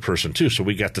her as a person, too. So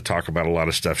we got to talk about a lot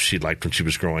of stuff she liked when she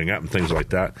was growing up and things like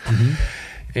that. Mm-hmm.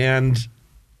 And...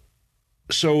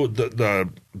 so the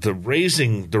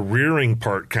rearing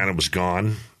part kind of was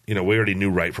gone. You know, we already knew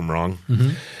right from wrong. Mm-hmm.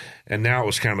 And now it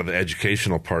was kind of the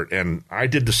educational part. And I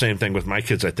did the same thing with my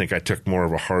kids. I think I took more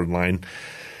of a hard line.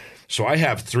 So I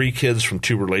have 3 kids from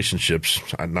 2 relationships.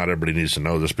 Not everybody needs to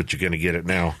know this, but you're going to get it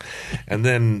now. And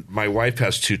then my wife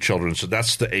has 2 children, so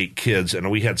that's the 8 kids. And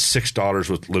we had 6 daughters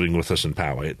living with us in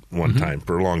Poway at one time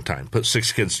for a long time. Put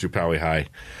 6 kids through Poway High.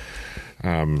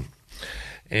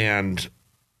 And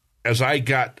as I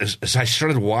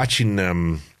started watching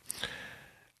them,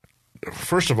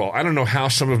 first of all, I don't know how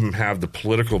some of them have the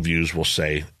political views, we'll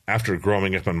say. After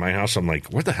growing up in my house, I'm like,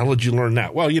 where the hell did you learn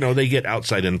that? Well, they get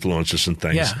outside influences and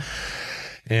things. Yeah.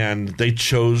 And they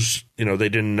chose, they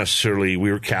didn't necessarily,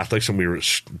 we were Catholics and we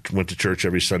went to church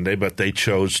every Sunday, but they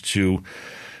chose to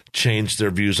change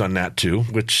their views on that too,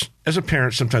 which as a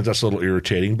parent, sometimes that's a little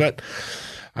irritating, but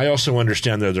I also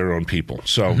understand they're their own people.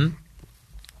 So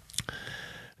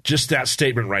just that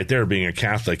statement right there, being a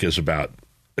Catholic, is about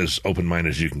as open-minded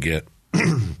as you can get.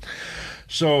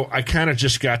 So I kind of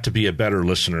just got to be a better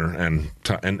listener. And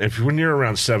when you're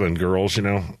around 7 girls,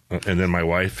 and then my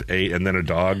wife, 8, and then a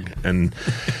dog, and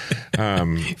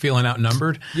feeling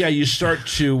outnumbered. Yeah, you start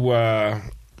to.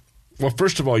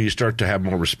 First of all, you start to have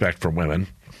more respect for women,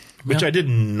 which I did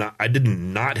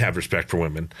not have respect for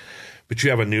women, but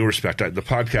you have a new respect. The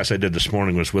podcast I did this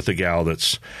morning was with a gal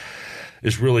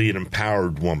is really an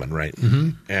empowered woman, right? Mm-hmm.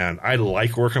 And I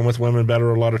like working with women better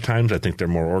a lot of times. I think they're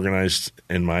more organized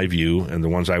in my view and the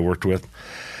ones I worked with.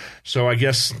 So I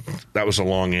guess that was a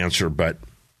long answer, but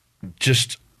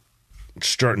just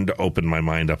starting to open my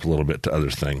mind up a little bit to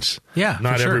other things. Yeah,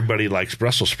 Not everybody likes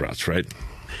Brussels sprouts, right?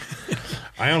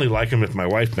 I only like them if my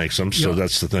wife makes them, so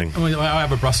that's the thing. I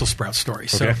have a Brussels sprout story.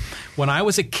 So when I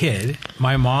was a kid,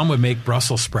 my mom would make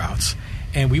Brussels sprouts,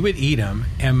 and we would eat them.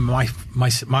 And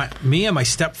me and my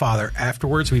stepfather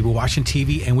afterwards, we were watching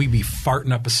TV, and we'd be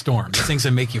farting up a storm. These things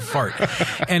that make you fart.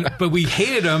 But we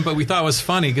hated them, but we thought it was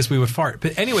funny because we would fart.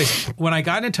 But anyways, when I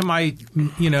got into my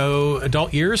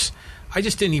adult years, I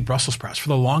just didn't eat Brussels sprouts for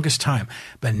the longest time.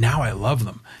 But now I love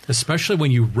them, especially when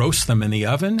you roast them in the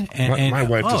oven. And my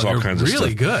wife does all kinds of stuff.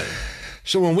 Really good.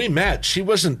 So when we met, she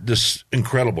wasn't this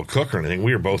incredible cook or anything.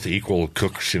 We were both equal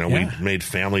cooks. We made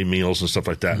family meals and stuff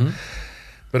like that. Mm-hmm.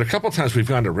 But a couple of times we've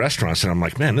gone to restaurants, and I'm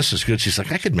like, man, this is good. She's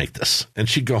like, I could make this. And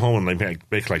she'd go home and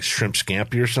make like shrimp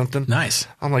scampi or something. Nice.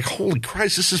 I'm like, holy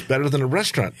Christ, this is better than a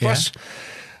restaurant. Yeah. Plus,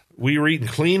 we were eating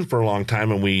clean for a long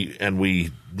time, and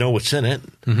we know what's in it.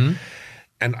 Mm-hmm.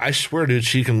 And I swear, dude,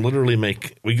 she can literally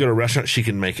we go to a restaurant, she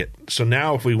can make it. So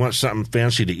now if we want something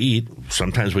fancy to eat,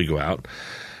 sometimes we go out.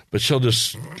 But she'll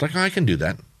just, I can do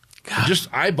that. Just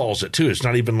eyeballs it too. It's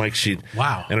not even like she.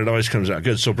 Wow. And it always comes out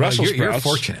good. So Brussels sprouts. You're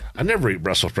fortunate. I never ate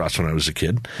Brussels sprouts when I was a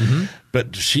kid,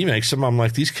 but she makes them. I'm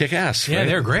like, these kick ass. Yeah, right?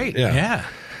 they're great. Yeah.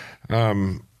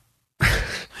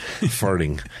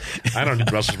 Farting. I don't need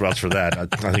Brussels sprouts for that.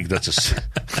 I think that's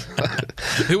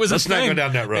It was Let's a thing. not go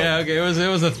down that road. Yeah, okay. It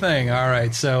was a thing. All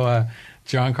right. So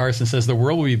John Carson says the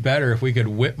world would be better if we could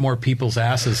whip more people's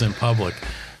asses in public.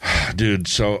 Dude,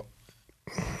 so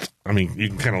I mean, you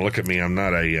can kind of look at me. I'm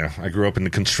not I grew up in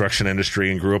the construction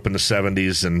industry and grew up in the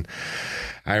 70s, and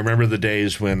I remember the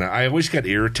days when I always got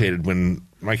irritated when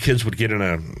my kids would get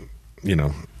in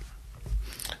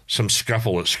some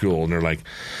scuffle at school, and they're like,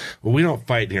 well, we don't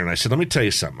fight here. And I said, let me tell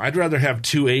you something. I'd rather have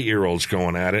 2 8-year-olds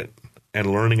going at it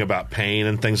and learning about pain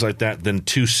and things like that than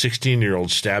 2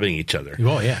 16-year-olds stabbing each other.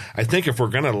 Well, yeah. I think if we're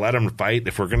going to let them fight,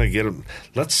 if we're going to get them,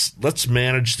 let's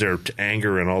manage their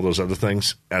anger and all those other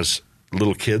things as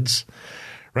little kids.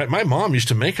 Right? My mom used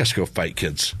to make us go fight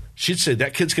kids. She'd say,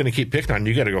 that kid's going to keep picking on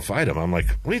you. You got to go fight him. I'm like,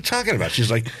 what are you talking about? She's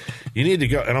like, you need to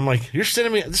go. And I'm like, you're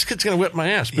sending me, this kid's going to whip my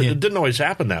ass. But it didn't always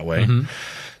happen that way.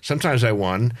 Sometimes I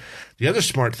won. The other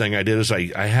smart thing I did is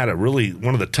I had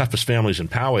one of the toughest families in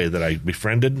Poway that I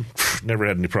befriended. Never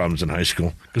had any problems in high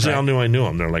school because they all knew I knew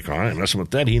him. They're like, all right, messing with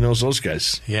that. He knows those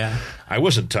guys. Yeah. I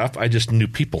wasn't tough. I just knew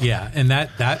people. Yeah, and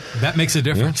that makes a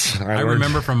difference. Yeah, I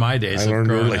remember from my days of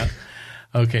growing up.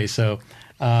 Okay, so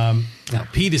now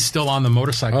Pete is still on the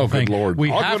motorcycle thing. Oh, good Lord.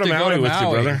 We I'll have go to to Maui go to with you,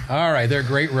 Maui. brother. All right, they're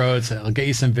great roads. I'll get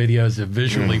you some videos to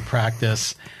visually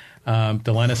practice.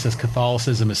 Delena says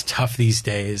Catholicism is tough these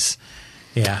days.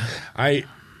 Yeah. I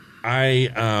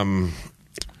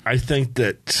think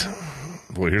that,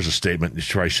 boy, here's a statement you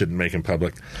probably shouldn't make in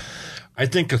public. I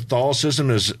think Catholicism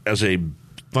as a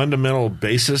fundamental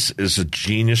basis is a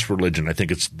genius religion. I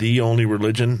think it's the only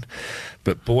religion,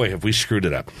 but boy, have we screwed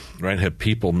it up, right? Have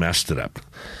people messed it up.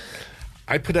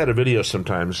 I put out a video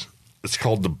sometimes. It's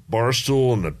called The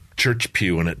Barstool and the Church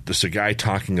Pew, and it's a guy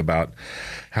talking about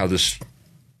how this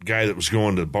guy that was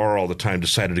going to the bar all the time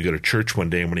decided to go to church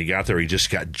one day, and when he got there, he just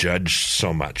got judged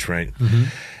so much, right?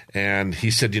 And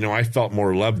he said, I felt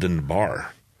more loved in the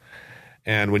bar.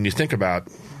 And when you think about,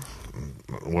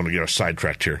 I want to get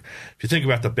sidetracked here. If you think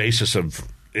about the basis of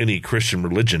any Christian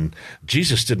religion,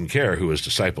 Jesus didn't care who his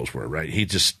disciples were, right? He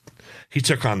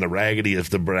took on the raggedy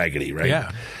of the braggedy, right?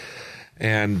 Yeah.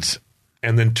 And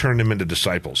then turned them into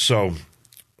disciples. So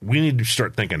we need to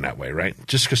start thinking that way, right?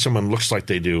 Just because someone looks like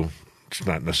they do, it's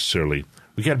not necessarily.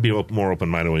 We got to be more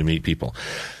open-minded when we meet people.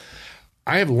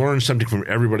 I have learned something from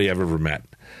everybody I've ever met.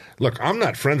 Look, I'm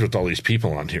not friends with all these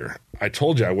people on here. I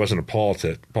told you I wasn't a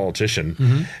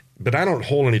politician, but I don't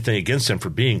hold anything against them for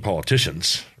being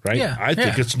politicians, right? Yeah, I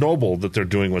think it's noble that they're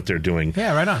doing what they're doing.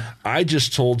 Yeah, right on. I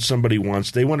just told somebody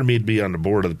once, they wanted me to be on the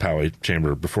board of the Poway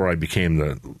Chamber before I became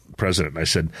the president. I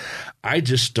said, I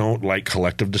just don't like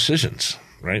collective decisions,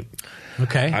 right?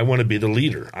 Okay. I want to be the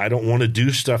leader. I don't want to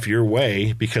do stuff your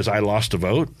way because I lost a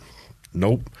vote.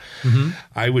 Nope.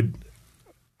 I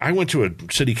went to a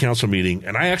city council meeting,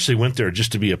 and I actually went there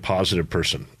just to be a positive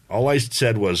person. All I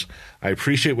said was, I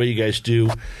appreciate what you guys do.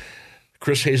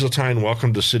 Chris Hazeltine,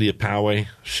 welcome to the city of Poway.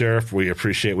 Sheriff, we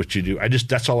appreciate what you do.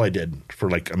 that's all I did for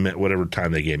like a minute, whatever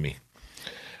time they gave me.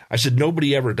 I said,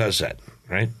 nobody ever does that,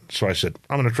 right? So I said,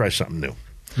 I'm going to try something new.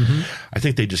 I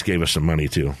think they just gave us some money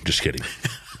too. Just kidding.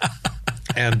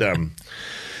 And I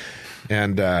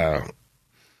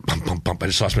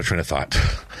just lost my train of thought.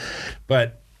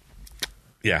 But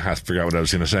yeah, I forgot what I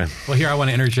was going to say. Well, here I want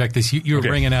to interject this. You were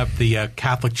bringing up the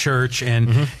Catholic Church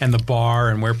and the bar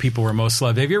and where people were most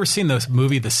loved. Have you ever seen the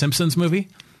movie, The Simpsons movie,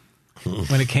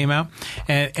 when it came out?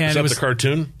 And Is that it was the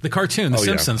cartoon? The cartoon, The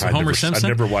Simpsons, with Homer Simpson.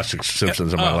 I've never watched The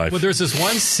Simpsons in my life. Well, there's this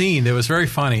one scene that was very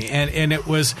funny, and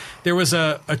there was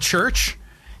a church,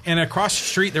 and across the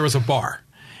street there was a bar.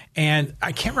 And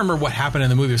I can't remember what happened in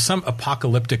the movie. Some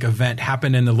apocalyptic event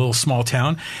happened in the little small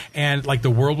town, and like the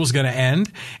world was going to end.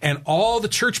 And all the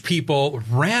church people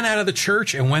ran out of the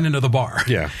church and went into the bar.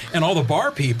 Yeah. And all the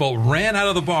bar people ran out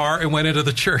of the bar and went into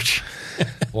the church.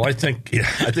 Well, I think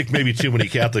maybe too many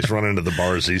Catholics run into the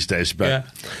bars these days. But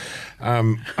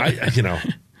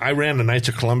I ran the Knights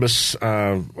of Columbus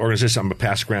organization. I'm a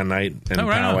past Grand Knight in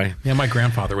Poway. Yeah, my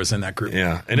grandfather was in that group.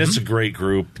 Yeah, and it's a great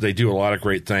group. They do a lot of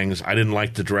great things. I didn't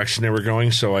like the direction they were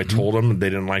going, so I told them.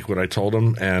 They didn't like what I told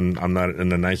them, and I'm not in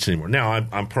the Knights anymore. Now,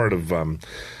 I'm part of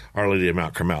Our Lady of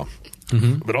Mount Carmel.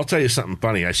 But I'll tell you something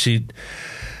funny. I see...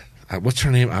 what's her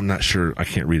name? I'm not sure. I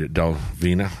can't read it.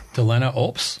 Delena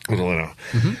Olps? Delena.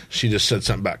 She just said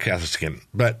something about Catholics again.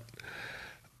 But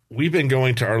we've been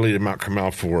going to Our Lady of Mount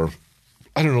Carmel for...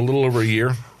 I don't know, a little over a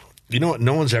year. You know what?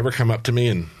 No one's ever come up to me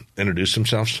and introduce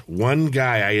themselves. One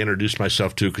guy I introduced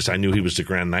myself to because I knew he was the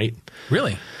Grand Knight.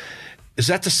 Really? Is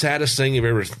that the saddest thing you've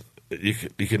ever you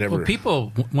could ever? Well,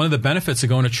 people, one of the benefits of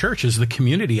going to church is the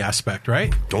community aspect,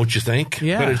 right? Don't you think?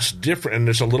 Yeah. But it's different, and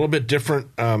there's a little bit different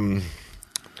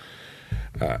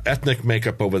ethnic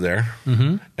makeup over there,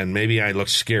 and maybe I look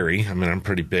scary. I mean, I'm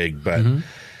pretty big, but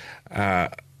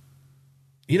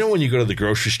you know when you go to the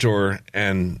grocery store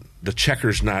and the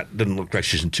checker's doesn't look like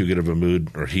she's in too good of a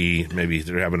mood, or maybe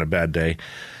they're having a bad day,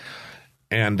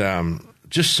 and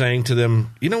just saying to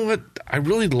them, you know what, I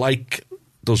really like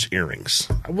those earrings,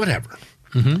 whatever.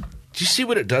 Do you see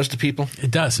what it does to people?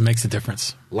 It does. It makes a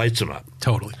difference. Lights them up.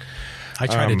 Totally. I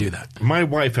try to do that. My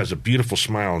wife has a beautiful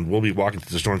smile, and we'll be walking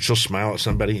through the store, and she'll smile at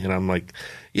somebody, and I'm like,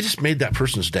 you just made that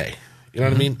person's day. You know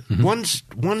what I mean?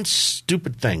 One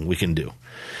stupid thing we can do.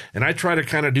 And I try to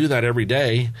kind of do that every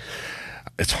day.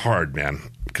 It's hard, man,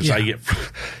 because I get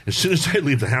 – as soon as I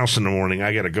leave the house in the morning,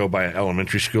 I got to go by an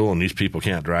elementary school, and these people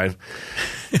can't drive.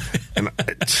 And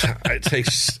it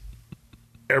takes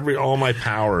all my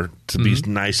power to be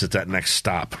nice at that next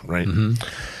stop, right?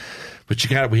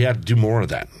 But we had to do more of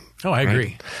that. Oh, I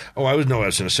agree. Oh, I know what I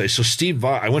was going to say. So Steve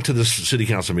Vaught, I went to this city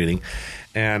council meeting,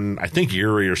 and I think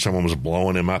Yuri or someone was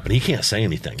blowing him up, and he can't say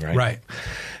anything, right? Right.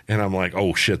 And I'm like,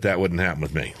 oh shit, that wouldn't happen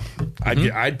with me.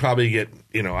 I'd probably get,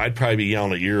 I'd probably be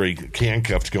yelling at Yuri,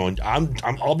 handcuffed, going,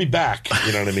 I'll be back.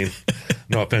 You know what I mean?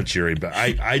 No offense, Yuri, but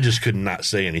I just could not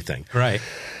say anything. Right.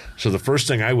 So the first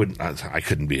thing I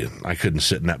couldn't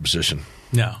sit in that position.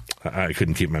 No. I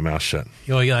couldn't keep my mouth shut.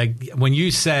 Like when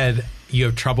you said you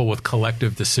have trouble with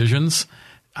collective decisions,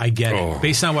 I get it.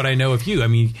 Based on what I know of you, I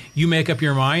mean, you make up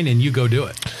your mind and you go do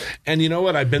it. And you know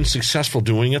what? I've been successful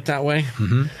doing it that way.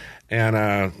 And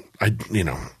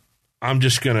I'm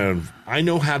just I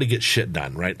know how to get shit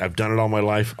done, right? I've done it all my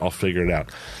life. I'll figure it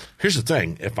out. Here's the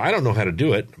thing. If I don't know how to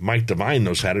do it, Mike Devine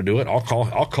knows how to do it. I'll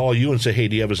call you and say, hey,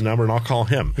 do you have his number? And I'll call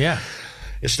him. Yeah.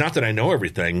 It's not that I know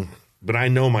everything, but I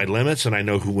know my limits, and I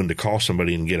know when to call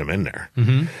somebody and get them in there.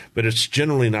 But it's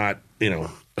generally not,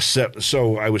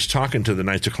 So I was talking to the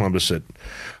Knights of Columbus at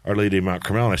Our Lady of Mount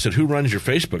Carmel, and I said, who runs your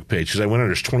Facebook page? Because I went in,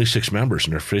 there's 26 members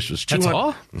in their Facebook. That's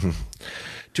all?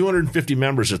 250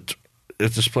 members at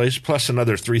this place, plus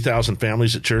another 3,000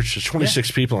 families at church. There's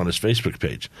 26 people on his Facebook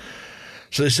page.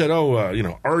 So they said,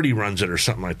 Artie runs it or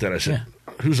something like that. I said,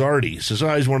 who's Artie? He says,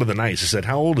 he's one of the Knights. I said,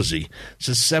 how old is he? He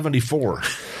says, 74.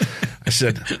 I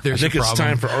said, I think it's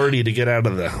time for Artie to get out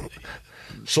of the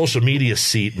social media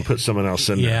seat and put someone else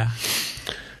in there.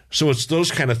 So it's those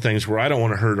kind of things where I don't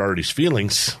want to hurt Artie's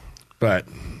feelings, but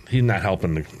he's not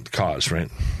helping the cause, right?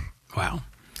 Wow.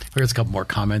 Here's a couple more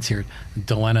comments here.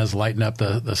 Delena's lighting up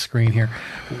the screen here.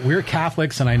 We're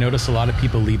Catholics, and I notice a lot of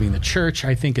people leaving the church.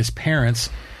 I think as parents,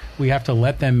 we have to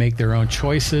let them make their own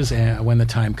choices when the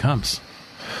time comes.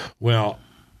 Well,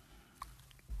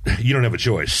 you don't have a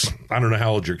choice. I don't know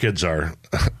how old your kids are.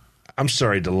 I'm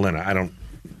sorry, Delena.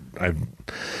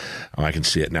 I can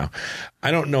see it now.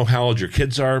 I don't know how old your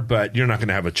kids are, but you're not going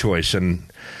to have a choice. And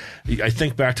I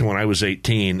think back to when I was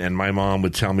 18 and my mom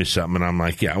would tell me something, and I'm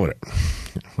like, yeah, whatever.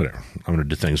 I'm going to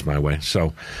do things my way.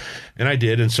 So, and I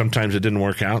did, and sometimes it didn't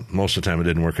work out. Most of the time it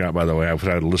didn't work out, by the way. If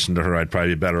I had listened to her, I'd probably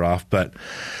be better off. But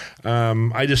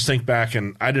I just think back,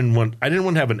 and I didn't want to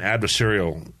have an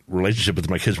adversarial relationship with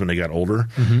my kids when they got older,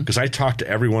 because I talked to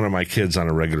every one of my kids on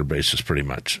a regular basis pretty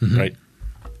much, right?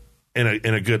 In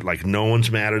a good, like, no one's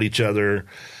mad at each other.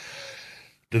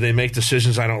 Do they make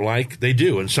decisions I don't like? They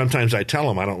do. And sometimes I tell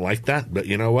them I don't like that, but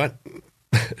you know what?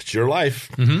 It's your life.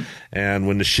 And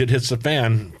when the shit hits the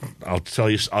fan, I'll tell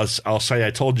you, I'll say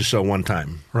I told you so one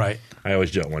time. Right. I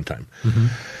always do it one time.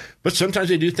 But sometimes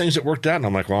they do things that worked out, and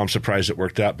I'm like, well, I'm surprised it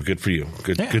worked out, but good for you.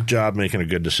 Good job making a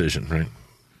good decision, right?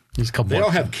 They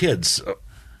all have kids.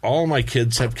 All my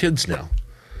kids have kids now.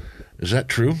 Is that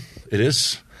true? It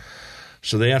is.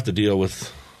 So they have to deal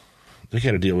with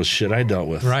shit I dealt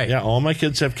with. Right. Yeah, all my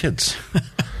kids have kids.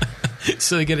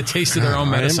 So they get a taste of their own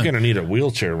medicine. I'm going to need a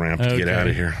wheelchair ramp to get out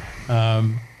of here.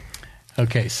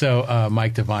 Okay, so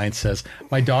Mike Devine says,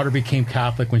 my daughter became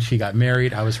Catholic when she got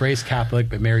married. I was raised Catholic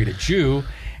but married a Jew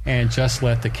and just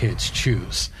let the kids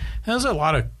choose. And those are a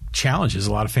lot of challenges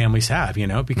a lot of families have,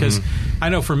 because I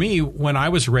know for me, when I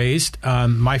was raised,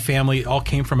 my family all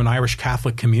came from an Irish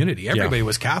Catholic community. Everybody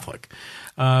was Catholic.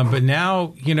 But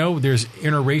now, there's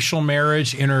interracial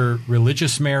marriage,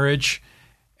 interreligious marriage.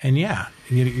 And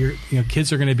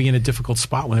kids are going to be in a difficult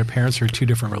spot when their parents are two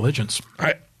different religions.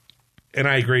 I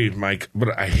agree, Mike,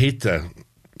 but I hate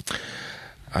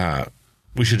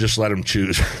we should just let them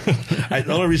choose. The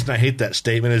only reason I hate that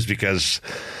statement is because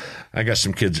I got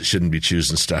some kids that shouldn't be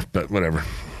choosing stuff, but whatever.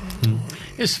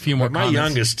 Here's a few more comments. My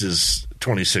youngest is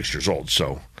 26 years old.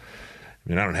 So, I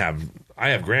mean, I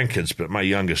have grandkids, but my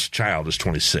youngest child is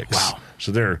 26. Wow.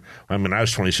 So I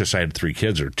was 26, I had 3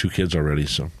 kids or 2 kids already.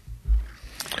 So.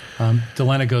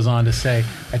 Delena goes on to say,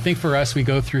 I think for us, we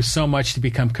go through so much to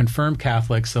become confirmed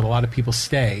Catholics that a lot of people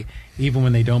stay, even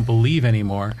when they don't believe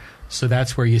anymore. So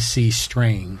that's where you see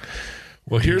straying.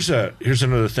 Well, here's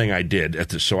another thing I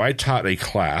did. So I taught a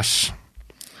class.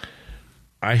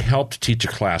 I helped teach a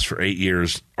class for 8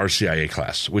 years, RCIA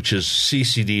class, which is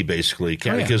CCD, basically,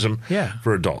 Catechism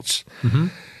for adults. Mm-hmm.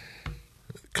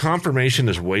 Confirmation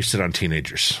is wasted on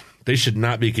teenagers. They should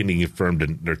not be getting confirmed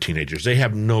in their teenagers. They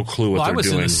have no clue what they're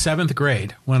doing. I was in the 7th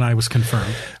grade when I was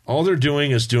confirmed. All they're doing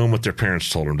is doing what their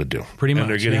parents told them to do. Pretty much, and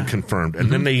they're getting confirmed.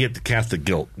 And then they get the Catholic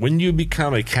guilt. When you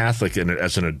become a Catholic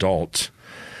as an adult,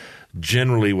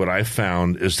 generally what I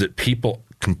found is that people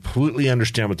completely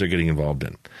understand what they're getting involved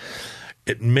in.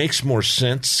 It makes more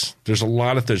sense. There's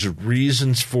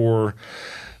reasons for,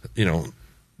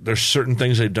 there's certain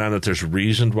things they've done that there's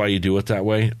reasons why you do it that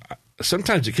way.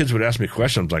 Sometimes the kids would ask me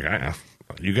questions like,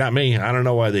 you got me. I don't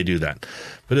know why they do that.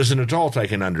 But as an adult, I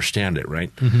can understand it,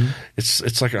 right? Mm-hmm.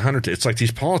 It's like it's like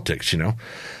these politics,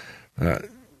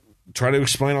 try to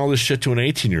explain all this shit to an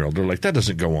 18-year-old. They're like, that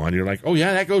doesn't go on. You're like, oh,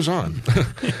 yeah, that goes on.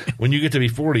 When you get to be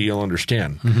 40, you'll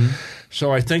understand. Mm-hmm.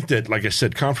 So I think that, like I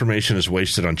said, confirmation is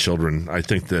wasted on children. I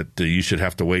think that you should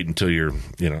have to wait until you're,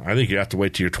 I think you have to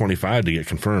wait till you're 25 to get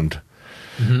confirmed.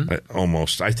 Mm-hmm.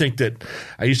 Almost. I think that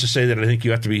I used to say that I think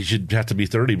you should have to be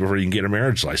 30 before you can get a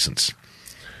marriage license.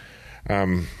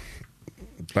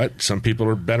 But some people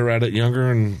are better at it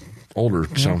younger and older.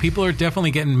 So people are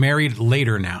definitely getting married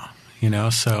later now.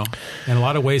 So in a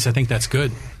lot of ways, I think that's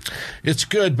good. It's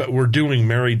good, but we're doing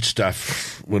married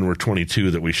stuff when we're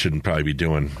 22 that we shouldn't probably be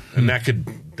doing, and that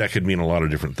could mean a lot of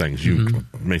different things. You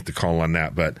make the call on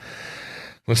that, but.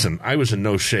 Listen, I was in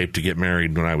no shape to get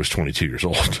married when I was 22 years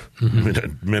old. Mm-hmm. I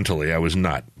mean, mentally, I was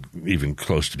not even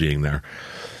close to being there.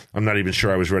 I'm not even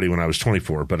sure I was ready when I was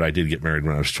 24, but I did get married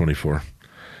when I was 24.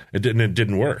 It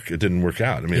didn't work. It didn't work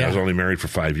out. I mean, I was only married for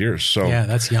 5 years. So yeah,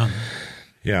 that's young.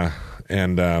 Yeah,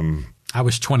 and I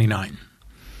was 29.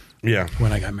 Yeah,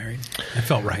 when I got married, it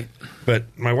felt right. But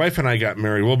my wife and I got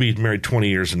married. We'll be married 20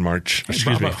 years in March.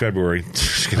 February.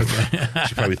 She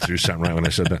probably threw something right when I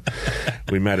said that.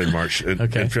 We met in March. In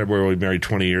February, we'll be married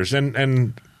 20 years.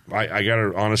 And I got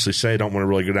to honestly say, I don't want to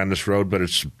really go down this road, but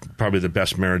it's probably the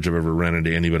best marriage I've ever run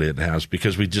into anybody that has,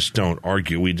 because we just don't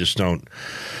argue. We just don't.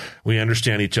 We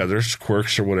understand each other's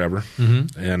quirks or whatever,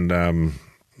 and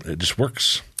it just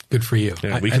works. Good for you.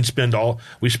 Yeah, we spend all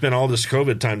this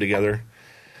COVID time together.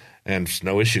 And it's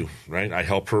no issue, right? I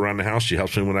help her around the house. She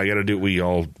helps me when I got to do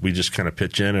it. We just kind of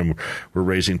pitch in, and we're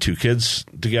raising 2 kids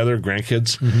together,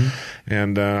 grandkids. Mm-hmm.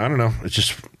 And I don't know.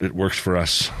 It works for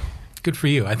us. Good for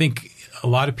you. I think a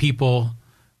lot of people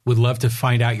would love to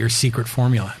find out your secret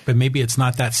formula, but maybe it's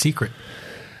not that secret.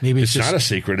 Maybe it's just not a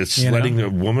secret. It's letting a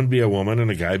woman be a woman and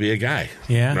a guy be a guy.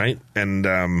 Yeah. Right? And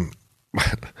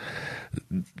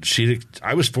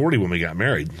I was 40 when we got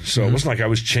married, so it wasn't like I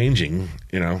was changing.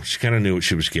 She kind of knew what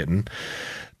she was getting.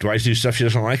 Do I do stuff she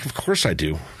doesn't like? Of course I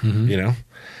do.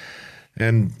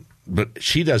 But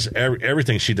she does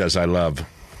everything she does. I love.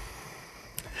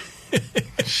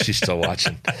 She's still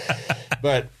watching,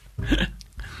 but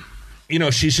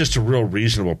she's just a real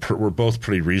reasonable. We're both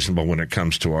pretty reasonable when it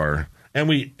comes to our. And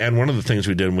one of the things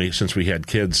we did since we had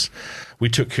kids, we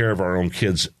took care of our own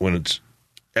kids when it's.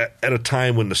 At a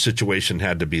time when the situation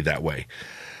had to be that way.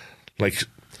 Like,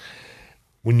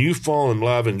 when you fall in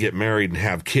love and get married and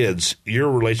have kids, your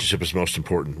relationship is most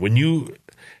important. When you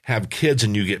have kids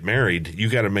and you get married, you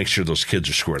got to make sure those kids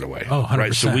are squared away. Oh, 100%.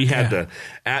 Right? So we had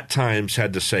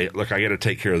to say, look, I got to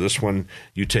take care of this one,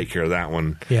 you take care of that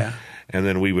one. Yeah. And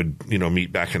then we would,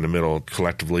 meet back in the middle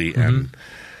collectively. And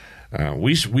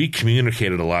we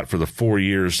communicated a lot for the 4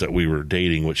 years that we were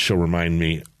dating, which she'll remind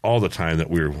me all the time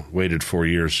that we waited 4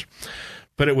 years.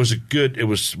 But it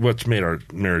was what's made our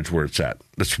marriage where it's at.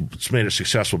 It's made it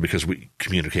successful because we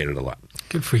communicated a lot.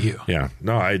 Good for you. Yeah.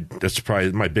 No, that's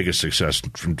probably my biggest success,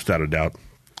 without a doubt.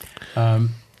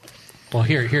 Well,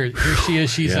 here she is.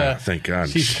 She's thank God.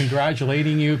 She's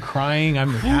congratulating you, crying.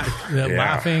 I'm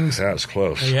laughing. That was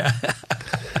close. Yeah.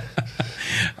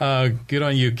 Good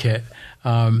on you, Kit.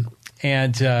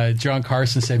 And John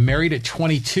Carson said, married at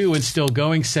 22 and still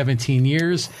going 17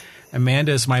 years.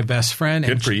 Amanda is my best friend.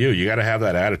 Good for you. You got to have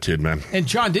that attitude, man. And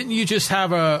John, didn't you just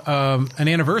have an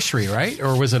anniversary, right?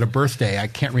 Or was it a birthday? I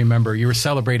can't remember. You were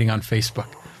celebrating on Facebook.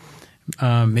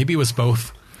 Maybe it was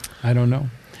both. I don't know.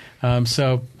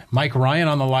 So Mike Ryan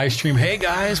on the live stream. Hey,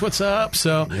 guys, what's up?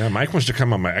 So yeah, Mike wants to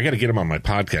come on I got to get him on my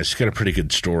podcast. He's got a pretty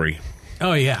good story.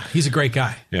 Oh, yeah. He's a great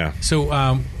guy. Yeah. So,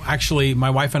 actually,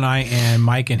 my wife and I and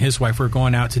Mike and his wife were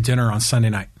going out to dinner on Sunday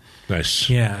night. Nice.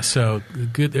 Yeah. So,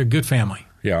 good. They're a good family.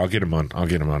 Yeah, I'll get him on. I'll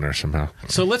get him on there somehow.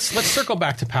 So let's circle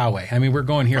back to Poway. I mean, we're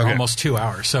going here almost 2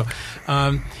 hours. So,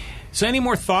 so any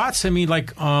more thoughts? I mean,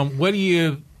 like, what do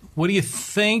you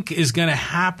think is going to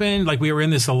happen? Like, we were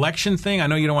in this election thing. I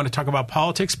know you don't want to talk about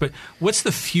politics, but what's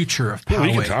the future of Poway? Well,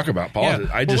 we can talk about politics.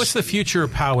 Yeah. What's the future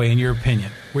of Poway, in your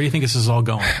opinion? Where do you think this is all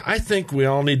going? I think we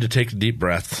all need to take a deep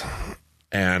breath.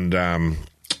 And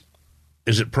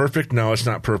is it perfect? No, it's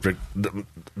not perfect.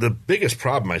 The biggest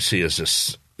problem I see is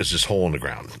this hole in the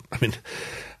ground. I mean,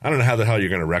 I don't know how the hell you're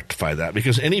going to rectify that,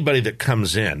 because anybody that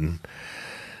comes in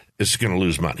is going to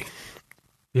lose money.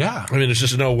 Yeah. I mean, there's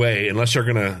just no way unless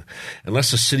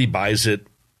the city buys it,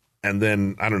 and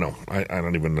then I don't know. I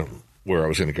don't even know where I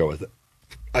was going to go with it.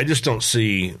 I just don't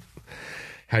see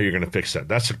how you're going to fix that.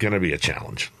 That's going to be a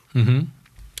challenge.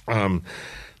 Mm-hmm.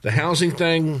 The housing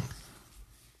thing,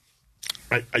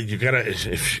 you gotta,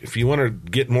 if you want to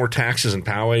get more taxes in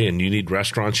Poway and you need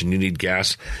restaurants and you need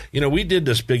gas, we did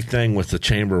this big thing with the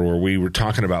chamber where we were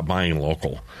talking about buying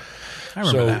local. I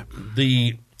remember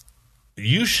that.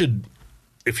 You should,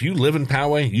 if you live in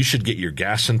Poway, you should get your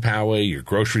gas in Poway, your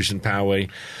groceries in Poway.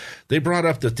 They brought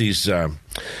up that these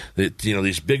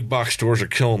big box stores are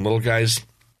killing little guys.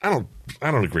 I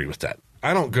don't agree with that.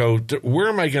 I don't go where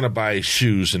am I going to buy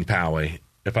shoes in Poway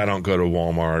if I don't go to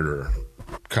Walmart or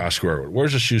Costco?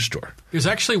 Where's a shoe store? There's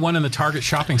actually one in the Target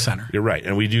shopping center. You're right,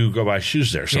 and we do go buy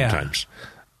shoes there sometimes.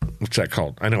 Yeah. What's that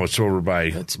called? I know it's over by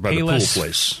the pool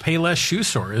place. Payless Shoe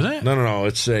Store, isn't it? No.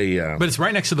 It's a. But it's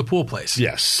right next to the pool place.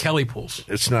 Yes, Kelly Pools.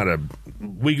 It's not a.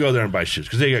 We go there and buy shoes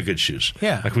because they got good shoes.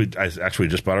 Yeah. Like I actually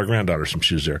just bought our granddaughter some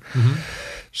shoes there. Mm-hmm.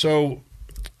 So.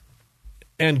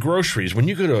 And groceries. When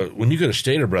you go to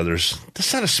Stater Brothers,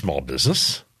 that's not a small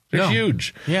business. They're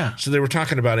huge. Yeah. So they were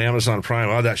talking about Amazon Prime.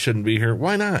 Oh, that shouldn't be here.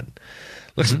 Why not?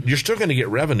 Listen, you're still going to get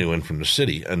revenue in from the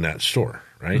city in that store,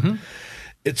 right? Mm-hmm.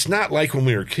 It's not like when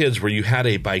we were kids where you had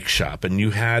a bike shop and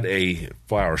you had a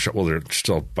flower shop. Well, they're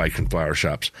still bike and flower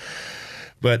shops.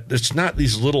 But it's not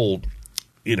these little,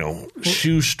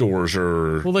 shoe stores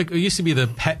or... Well, like it used to be the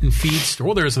pet and feed store.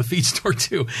 Well, there's the feed store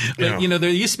too. But, there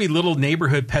used to be little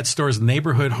neighborhood pet stores,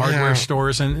 neighborhood hardware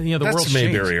stores, and, the world's changed.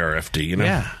 That's Mayberry RFD,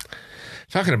 Yeah.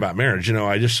 Talking about marriage,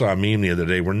 I just saw a meme the other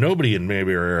day where nobody in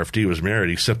Mayberry RFD was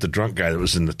married except the drunk guy that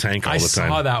was in the tank all the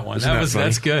time. I saw that one.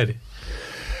 That's good.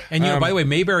 And, by the way,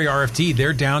 Mayberry RFD,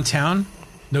 they're downtown,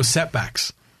 no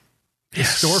setbacks. The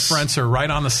storefronts are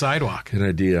right on the sidewalk. Good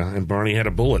idea. And Barney had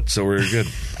a bullet, so we were good.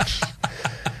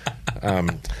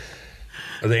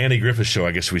 The Andy Griffith Show,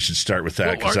 I guess we should start with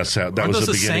that because that was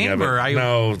the beginning of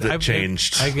it. That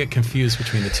changed. I get confused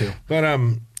between the two. But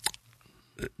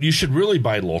you should really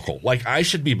buy local. Like I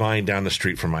should be buying down the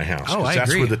street from my house. Oh, I that's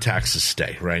agree. Where the taxes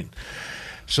stay, right?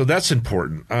 So that's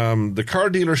important. The car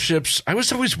dealerships, I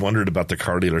was always wondered about the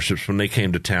car dealerships when they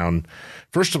came to town.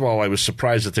 First of all, I was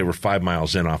surprised that they were 5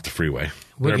 miles in off the freeway.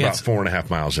 They're about 4.5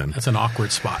 miles in. That's an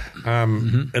awkward spot.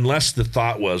 Unless the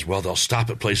thought was, well, they'll stop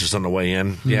at places on the way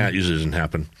in. Mm-hmm. Yeah, it usually doesn't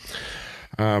happen.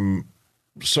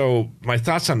 So my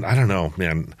thoughts on, I don't know,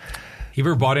 man. You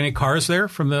ever bought any cars there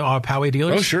from the Poway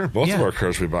dealers? Oh, sure. Both of our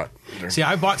cars we bought there. See,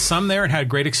 I bought some there and had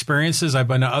great experiences. I've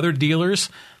been to other dealers,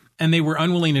 and they were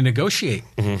unwilling to negotiate.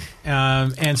 Mm-hmm.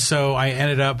 And so I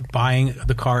ended up buying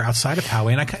the car outside of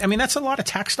Poway. And I mean, that's a lot of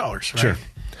tax dollars, right? Sure.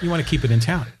 You want to keep it in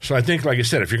town. So I think, like I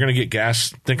said, if you're going to get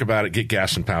gas, think about it. Get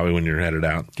gas in Poway when you're headed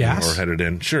out. Gas? Or headed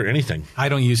in. Sure, anything. I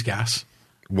don't use gas.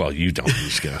 Well, you don't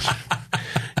use gas.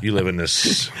 You live in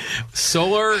this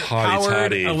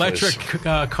solar-powered electric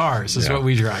cars is what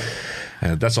we drive.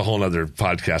 That's a whole other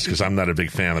podcast because I'm not a big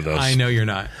fan of those. I know you're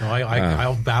not.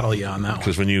 I'll battle you on that one.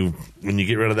 Because when you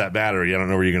get rid of that battery, I don't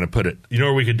know where you're going to put it. You know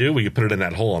what we could do? We could put it in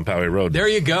that hole on Poway Road. There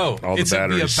you go. All the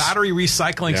batteries. It's a battery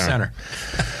recycling center.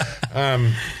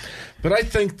 But I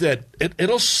think that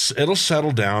it'll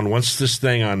settle down once this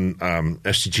thing on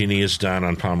SDG&E is done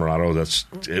on Pomerado.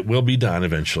 It will be done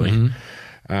eventually.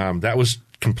 Mm-hmm. That was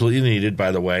completely needed,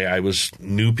 by the way. I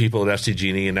knew people at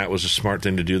SDG&E, and that was a smart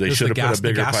thing to do. They should have put a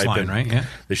bigger pipe in. Right? Yeah.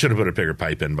 They should have put a bigger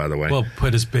pipe in, by the way. Well,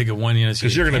 put as big a one in as you can.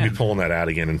 Because you're going to be pulling that out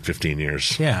again in 15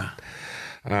 years. Yeah.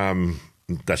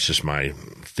 That's just my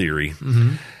theory.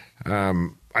 Mm-hmm.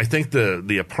 I think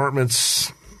the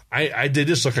apartments... they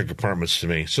just look like apartments to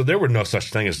me. So there were no such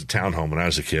thing as a townhome when I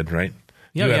was a kid, right?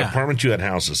 Yeah, you had apartments, you had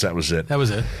houses. That was it. That was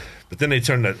it. But then they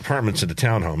turned the apartments into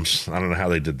townhomes. I don't know how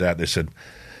they did that. They said,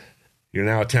 you're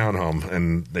now a townhome,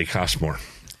 and they cost more.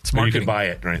 It's marketing. You could buy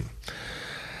it, right?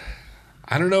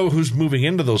 I don't know who's moving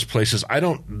into those places.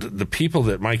 The people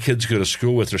that my kids go to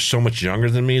school with are so much younger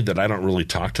than me that I don't really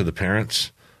talk to the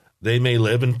parents. They may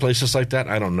live in places like that.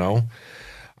 I don't know.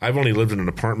 I've only lived in an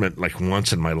apartment like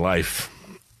once in my life.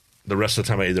 The rest of the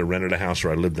time I either rented a house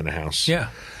or I lived in a house. Yeah.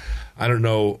 I don't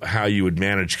know how you would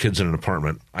manage kids in an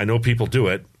apartment. I know people do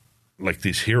it, like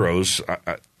these heroes.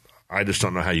 I just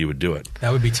don't know how you would do it.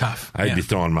 That would be tough. I'd be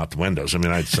throwing them out the windows. I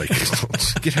mean, I'd say,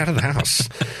 get out of the house.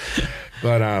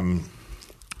 But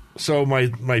so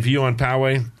my view on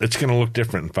Poway, it's going to look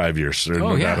different in 5 years. There's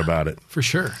no doubt about it. For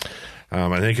sure.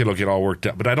 I think it'll get all worked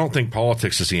out. But I don't think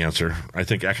politics is the answer. I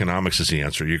think economics is the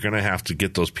answer. You're going to have to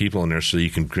get those people in there so you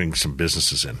can bring some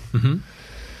businesses in. Mm-hmm.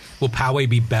 Will Poway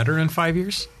be better in 5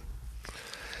 years?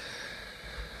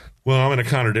 Well, I'm going to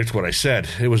contradict what I said.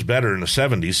 It was better in the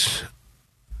 70s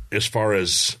as far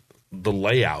as the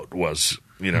layout was,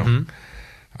 you know.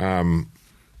 Mm-hmm.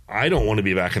 I don't want to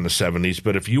be back in the 70s,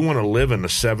 but if you want to live in the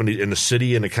 70s, in the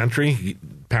city, in the country,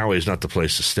 Poway is not the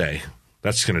place to stay.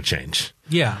 That's going to change.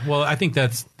 Yeah, well, I think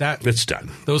it's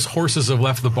done. Those horses have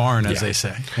left the barn, as they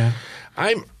say. Yeah.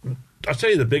 I'll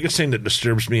tell you the biggest thing that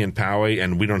disturbs me in Poway,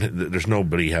 and there's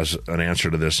nobody has an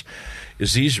answer to this,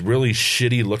 is these really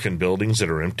shitty looking buildings that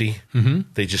are empty. Mm-hmm.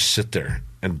 They just sit there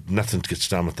and nothing gets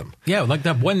done with them. Yeah, like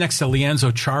that one next to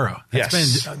Lienzo Charo.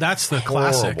 That's the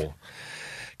classic.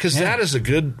 Because that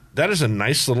is a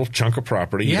nice little chunk of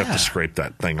property. You have to scrape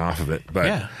that thing off of it.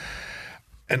 But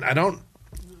and I don't.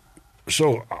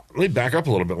 So let me back up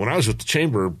a little bit. When I was with the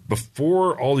chamber,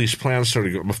 before all these plans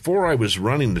started going, before I was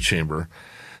running the chamber,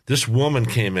 this woman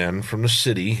came in from the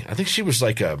city. I think she was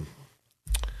like I don't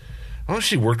know if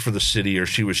she worked for the city or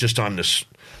she was just on this.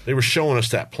 They were showing us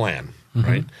that plan,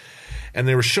 right? And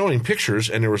they were showing pictures,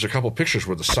 and there was a couple pictures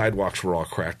where the sidewalks were all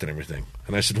cracked and everything.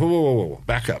 And I said, whoa,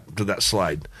 back up to that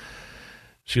slide.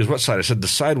 She goes, what slide? I said, the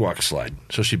sidewalk slide.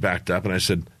 So she backed up, and I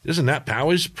said, isn't that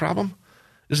Poway's problem?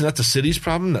 Isn't that the city's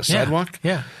problem, that sidewalk?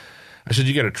 Yeah. I said,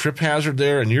 you got a trip hazard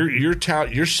there, and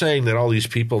you're saying that all these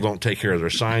people don't take care of their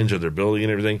signs or their building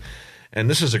and everything. And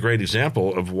this is a great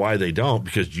example of why they don't,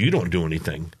 because you don't do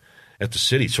anything at the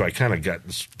city. So I kind of got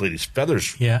this lady's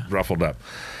feathers ruffled up.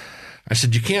 I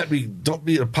said, don't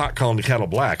be a pot calling the kettle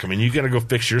black. I mean, you got to go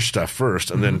fix your stuff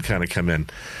first and then kind of come in.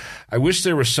 I wish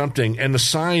there was something, and the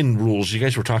sign rules, you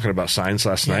guys were talking about signs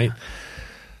last night.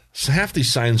 So half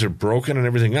these signs are broken and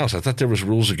everything else. I thought there was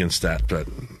rules against that, but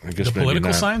I guess the maybe political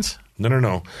not. signs?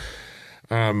 No.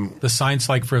 The signs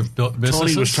like for businesses?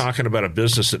 Tony was talking about a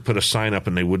business that put a sign up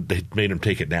and they made him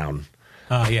take it down.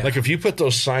 Like if you put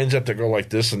those signs up that go like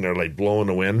this and they're like blowing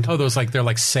the wind. Oh, they're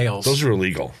like sails. Those are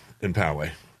illegal in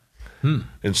Poway.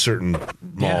 In certain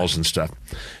malls and stuff.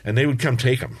 And they would come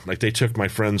take them. Like they took my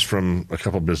friends from a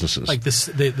couple businesses. Like the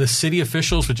city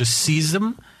officials would just seize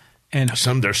them? And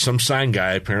there's some sign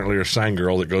guy apparently or sign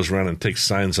girl that goes around and takes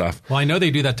signs off. Well, I know they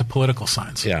do that to political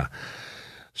signs. Yeah.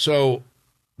 So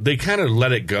they kind of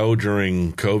let it go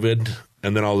during COVID,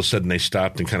 and then all of a sudden they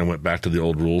stopped and kind of went back to the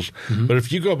old rules. Mm-hmm. But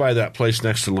if you go by that place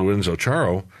next to Lienzo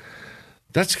Charo,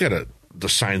 that's got the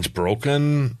sign's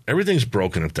broken. Everything's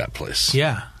broken at that place.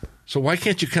 Yeah. So why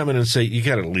can't you come in and say, you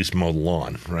got to at least mow the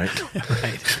lawn, right?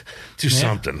 Right. Do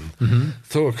something. Mm-hmm.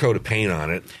 Throw a coat of paint on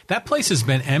it. That place has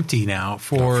been empty now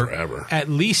for forever. At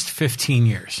least 15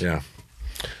 years. Yeah.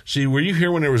 See, were you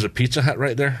here when there was a Pizza Hut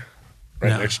right there?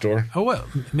 Next door? Oh, well,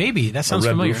 maybe. That sounds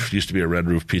familiar. Roof. Used to be a Red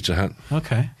Roof Pizza Hut.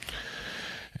 Okay.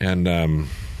 And,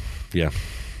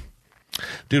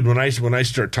 Dude, when I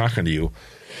start talking to you,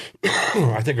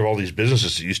 I think of all these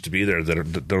businesses that used to be there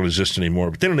that don't exist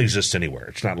anymore, but they don't exist anywhere.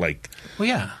 It's not like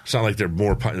it's not like they're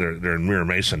in Mira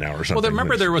Mesa now or something. Well,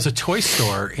 remember there was a toy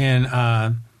store in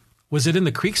was it in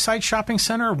the Creekside Shopping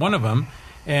Center? One of them,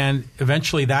 and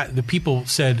eventually the people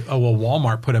said, "Oh well,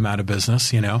 Walmart put them out of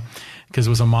business," because it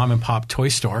was a mom and pop toy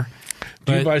store.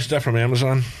 Do you buy stuff from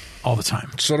Amazon all the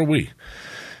time? So do we.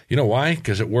 You know why?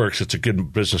 Because it works. It's a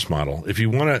good business model. If you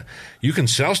want to, you can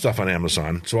sell stuff on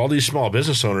Amazon. So all these small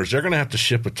business owners, they're going to have to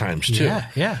ship at times too.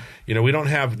 Yeah. We don't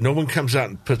have, no one comes out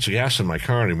and puts gas in my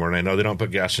car anymore. And I know they don't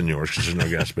put gas in yours because there's no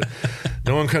gas, but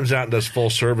no one comes out and does full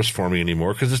service for me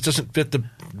anymore because this doesn't fit the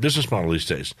business model these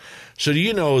days. So do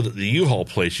you know that the U-Haul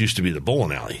place used to be the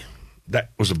bowling alley?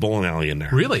 That was a bowling alley in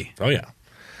there. Really? Oh, yeah.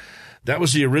 That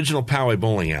was the original Poway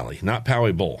bowling alley, not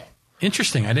Poway Bowl.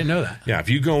 Interesting. I didn't know that. Yeah, if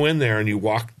you go in there and you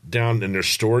walk down in their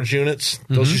storage units,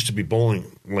 those used to be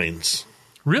bowling lanes.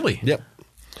 Really? Yep.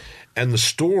 And the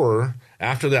store,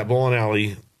 after that bowling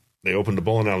alley, they opened the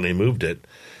bowling alley and they moved it.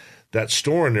 That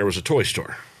store in there was a toy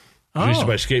store. I used to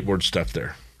buy skateboard stuff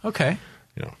there. Okay.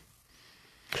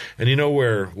 And you know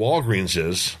where Walgreens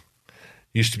is?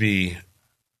 Used to be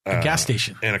A gas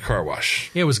station. And a car wash.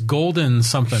 Yeah, it was Golden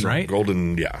something, right?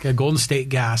 Golden, yeah. Golden State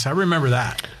Gas. I remember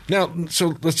that. Now,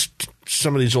 so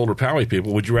some of these older Poway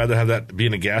people, would you rather have that be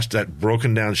in that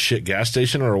broken down shit gas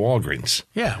station or a Walgreens?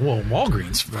 Yeah, well,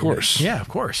 Walgreens. Of course. Yeah, of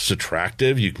course. It's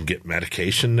attractive. You can get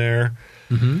medication there.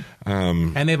 Mm-hmm.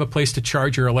 And they have a place to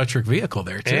charge your electric vehicle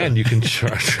there, too. And you can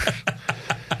charge.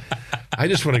 I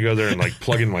just want to go there and like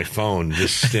plug in my phone,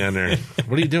 just stand there.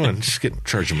 What are you doing? Just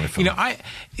charging my phone. You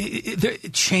know,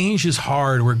 change is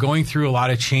hard. We're going through a lot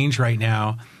of change right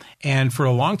now. And for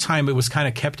a long time, it was kind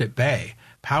of kept at bay.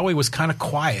 Poway was kind of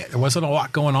quiet. There wasn't a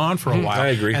lot going on for a while. I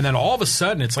agree. And then all of a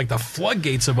sudden, it's like the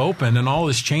floodgates have opened and all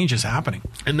this change is happening.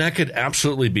 And that could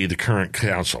absolutely be the current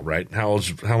council, right? How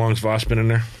long has Voss been in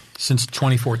there? Since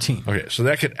 2014. Okay, so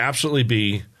that could absolutely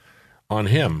be on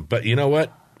him. But you know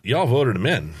what? Y'all voted him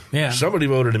in. Yeah. Somebody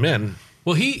voted him in.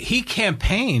 Well, he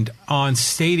campaigned on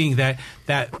stating that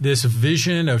this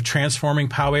vision of transforming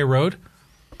Poway Road,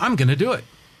 I'm going to do it.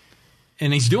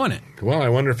 And he's doing it. Well, I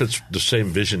wonder if it's the same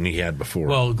vision he had before.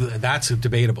 Well, that's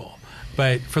debatable.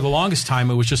 But for the longest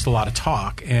time, it was just a lot of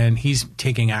talk, and he's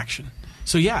taking action.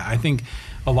 So, yeah, I think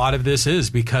a lot of this is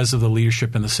because of the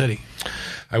leadership in the city.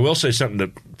 I will say something to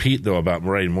Pete, though, about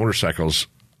riding motorcycles.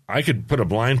 I could put a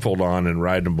blindfold on and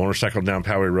ride a motorcycle down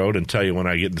Poway Road and tell you when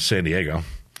I get into San Diego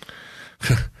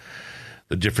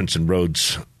the difference in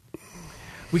roads.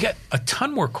 We got a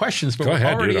ton more questions, but Go we're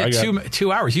ahead, already dude. at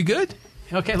 2 hours. You good?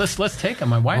 Okay, let's take them.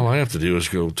 My wife. All I have to do is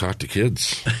go talk to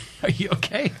kids. Are you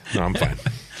okay? No, I'm fine.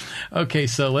 Okay,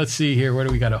 so let's see here. Where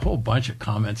do we got? A whole bunch of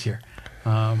comments here.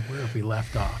 Where have we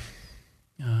left off?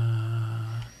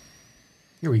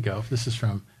 Here we go. This is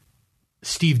from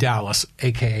Steve Dallas,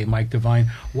 a.k.a. Mike Devine.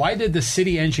 Why did the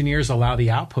city engineers allow the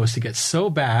outpost to get so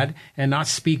bad and not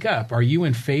speak up? Are you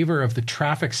in favor of the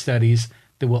traffic studies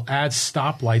that will add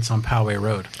stoplights on Poway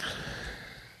Road?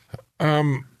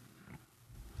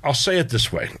 I'll say it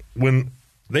this way. When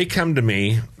they come to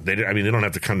me, they don't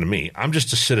have to come to me. I'm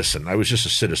just a citizen. I was just a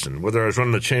citizen. Whether I was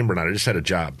running the chamber or not, I just had a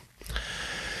job.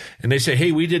 And they say,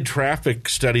 hey, we did traffic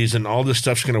studies and all this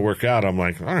stuff's going to work out. I'm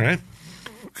like, all right.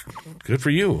 Good for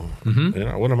you. Mm-hmm. You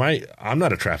know, what am I? I'm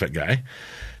not a traffic guy.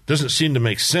 Doesn't seem to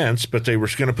make sense, but they were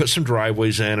going to put some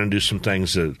driveways in and do some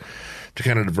things to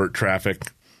kind of divert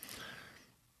traffic.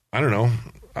 I don't know.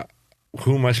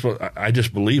 Who am I supposed? I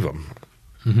just believe them.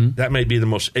 Mm-hmm. That may be the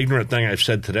most ignorant thing I've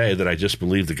said today, that I just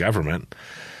believe the government.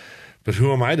 But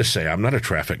who am I to say? I'm not a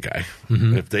traffic guy.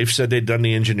 Mm-hmm. If they've said they've done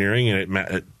the engineering and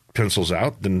it pencils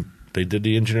out, then they did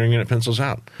the engineering and it pencils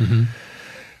out. Mm-hmm.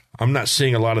 I'm not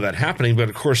seeing a lot of that happening, but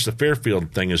of course the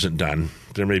Fairfield thing isn't done.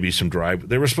 There may be some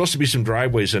there were supposed to be some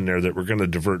driveways in there that were going to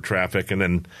divert traffic, and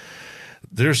then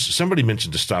somebody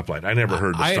mentioned a stoplight. I never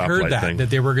heard the stoplight thing. I heard that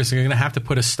they were going to have to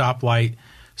put a stoplight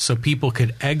so people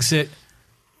could exit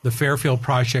the Fairfield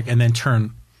project and then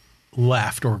turn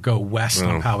left or go west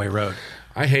on Poway Road.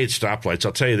 I hate stoplights.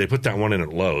 I'll tell you, they put that one in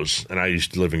at Lowe's, and I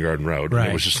used to live in Garden Road. Right. And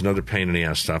it was just another pain in the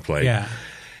ass stoplight. Yeah.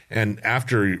 And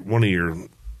after one of your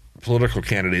political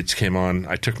candidates came on,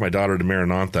 I took my daughter to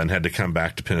Maranatha and had to come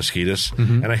back to Penasquitos,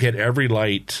 and I hit every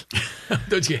light.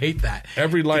 Don't you hate that?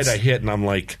 Every light I hit, and I'm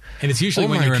like... And it's usually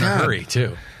when you're in a hurry,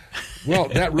 too. Well,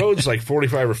 that road's like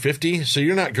 45 or 50, so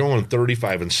you're not going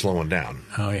 35 and slowing down.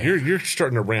 Oh, yeah. You're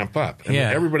starting to ramp up. And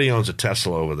everybody owns a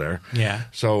Tesla over there. Yeah.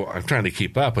 So I'm trying to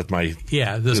keep up with my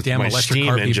those damn electric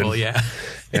car engine. People, yeah.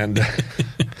 And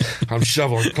I'm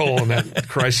shoveling coal in that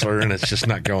Chrysler, and it's just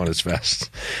not going as fast.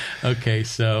 Okay,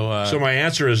 so... So my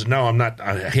answer is no, I'm not.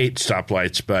 I hate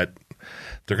stoplights, but...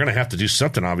 They're going to have to do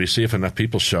something, obviously, if enough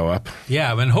people show up.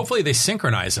 Yeah, and hopefully they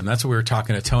synchronize them. That's what we were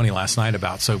talking to Tony last night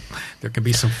about, so there could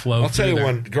be some flow. I'll tell you,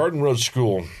 when Garden Road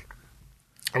School,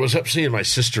 I was up seeing my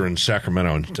sister in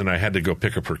Sacramento, and I had to go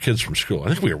pick up her kids from school. I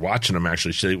think we were watching them,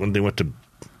 actually, when they went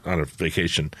on a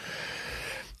vacation.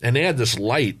 And they had this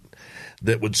light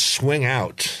that would swing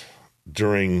out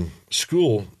during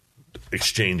school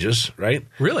exchanges, right?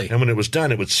 Really? And when it was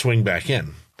done, it would swing back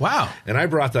in. Wow. And I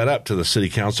brought that up to the city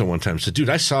council one time and said,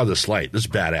 dude, I saw this light. This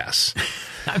is badass.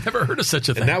 I've never heard of such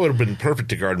a thing. And that would have been perfect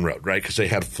to Garden Road, right? Because they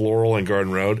had Floral and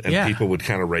Garden Road, and people would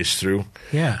kind of race through.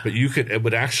 Yeah. But it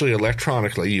would actually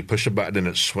electronically, you push a button and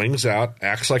it swings out,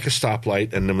 acts like a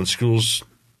stoplight, and then when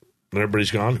everybody's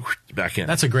gone, back in.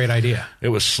 That's a great idea. It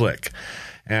was slick.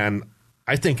 And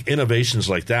I think innovations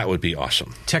like that would be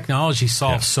awesome. Technology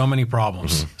solves so many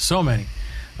problems. Mm-hmm. So many.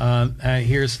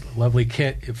 Here's a lovely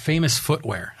kit. Famous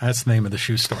Footwear. That's the name of the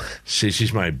shoe store.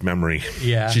 She's my memory.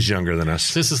 Yeah. She's younger than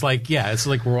us. This is like, it's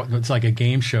like a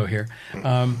game show here.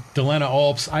 Delena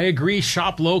Alps. I agree.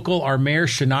 Shop local. Our mayor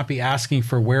should not be asking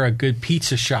for where a good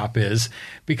pizza shop is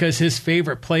because his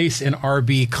favorite place in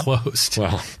RB closed.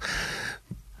 Well,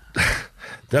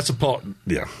 That's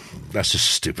that's just a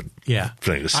stupid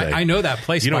thing to say. I know that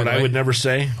place. You know what I would never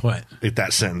say? What?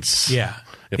 That sentence. Yeah.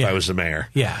 If I was the mayor.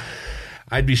 Yeah.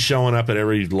 I'd be showing up at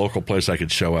every local place I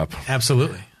could show up.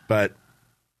 Absolutely. But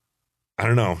I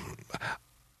don't know.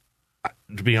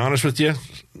 To be honest with you,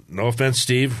 no offense,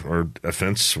 Steve, or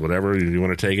offense, whatever you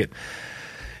want to take it.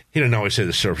 He doesn't always say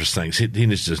the surface things. He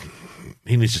needs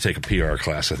to take a PR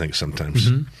class, I think, sometimes.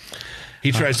 Mm-hmm.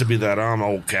 He tries to be that, I'm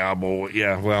old cowboy.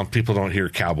 Yeah, well, people don't hear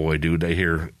cowboy, dude. They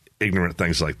hear ignorant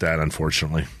things like that,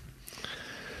 unfortunately.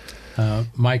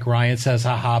 Mike Ryan says,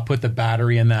 haha, put the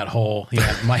battery in that hole.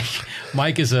 Yeah,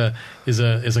 Mike is a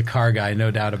car guy,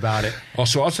 no doubt about it.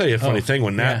 Also, I'll tell you a funny thing.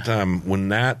 When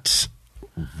that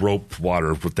rope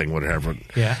water thing, whatever,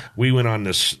 we went on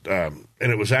this, and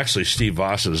it was actually Steve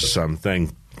Voss's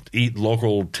thing, Eat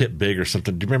Local, Tip Big or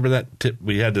something. Do you remember that tip?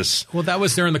 We had this. Well, that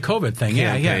was during the COVID thing.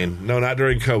 Campaign. Yeah. No, not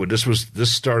during COVID.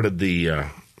 This started the.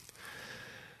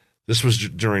 This was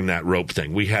during that rope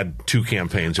thing. We had two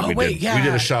campaigns that we did. Yeah. We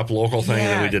did a shop local thing, and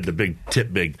then we did the big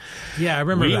Tip Big. Yeah, I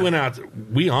remember. We went out.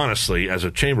 We honestly, as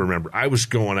a chamber member, I was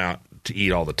going out to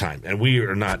eat all the time, and we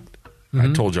are not. Mm-hmm.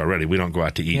 I told you already, we don't go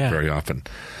out to eat very often.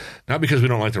 Not because we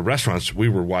don't like the restaurants. We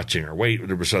were watching our weight.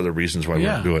 There was other reasons why we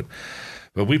didn't do it.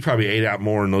 But we probably ate out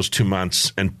more in those 2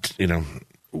 months, and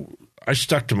I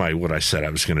stuck to what I said I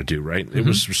was going to do. Right? Mm-hmm. It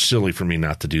was silly for me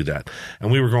not to do that.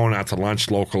 And we were going out to lunch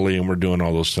locally, and we're doing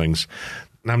all those things.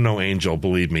 And I'm no angel,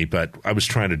 believe me, but I was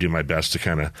trying to do my best to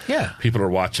kind of. Yeah. People are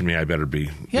watching me. I better be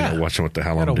watching what the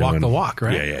hell I'm doing. Walk the walk,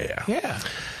 right? Yeah.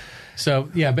 So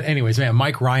but anyways, man,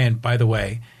 Mike Ryan, by the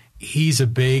way, he's a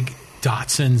big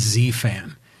Datsun Z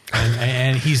fan.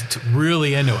 And he's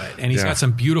really into it, and he's got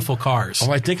some beautiful cars.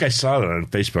 Oh, I think I saw that on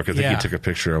Facebook. I think he took a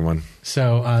picture of one.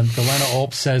 So Delena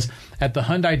Olp says, at the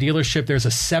Hyundai dealership, there's a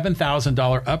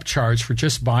 $7,000 upcharge for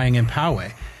just buying in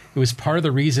Poway. It was part of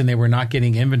the reason they were not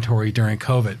getting inventory during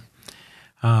COVID.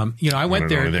 I went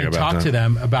there and talked to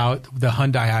them about the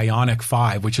Hyundai Ioniq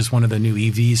 5, which is one of the new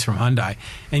EVs from Hyundai.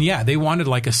 And they wanted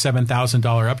like a $7,000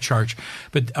 upcharge,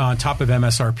 but on top of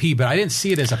MSRP. But I didn't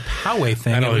see it as a Poway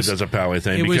thing. I know it was a Poway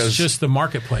thing. It was just the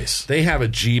marketplace. They have a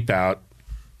Jeep out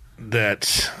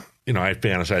that, I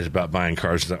fantasize about buying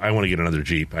cars. I want to get another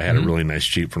Jeep. I had a really nice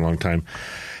Jeep for a long time.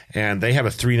 And they have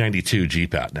a 392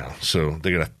 Jeep out now. So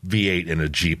they got a V8 in a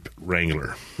Jeep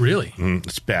Wrangler. Really?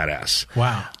 It's badass.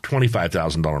 Wow.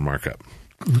 $25,000 markup.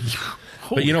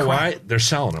 But you know why? They're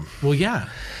selling them. Well, yeah.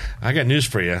 I got news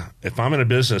for you. If I'm in a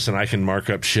business and I can mark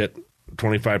up shit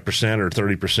 25% or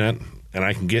 30%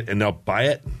 and they'll buy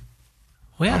it,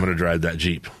 I'm going to drive that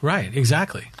Jeep. Right,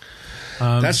 exactly.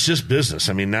 That's just business.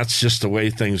 I mean, that's just the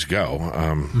way things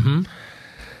go.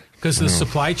 Because the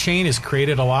supply chain has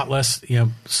created a lot less,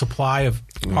 supply of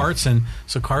parts, and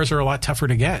so cars are a lot tougher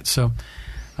to get. So,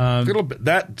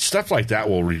 that stuff like that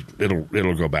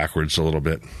it'll go backwards a little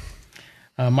bit.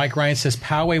 Mike Ryan says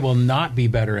Poway will not be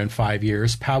better in 5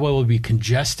 years. Poway will be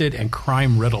congested and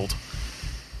crime riddled.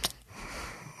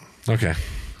 Okay.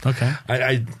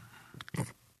 I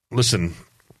listen.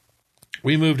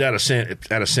 We moved out of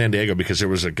San Diego because there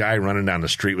was a guy running down the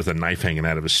street with a knife hanging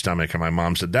out of his stomach, and my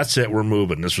mom said, "That's it, we're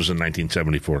moving." This was in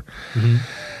 1974.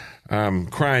 Mm-hmm.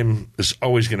 Crime is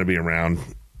always going to be around,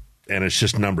 and it's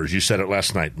just numbers. You said it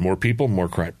last night: more people, more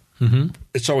crime. Mm-hmm.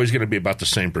 It's always going to be about the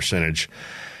same percentage.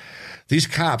 These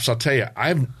cops, I'll tell you,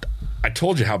 I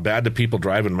told you how bad the people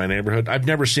drive in my neighborhood. I've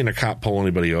never seen a cop pull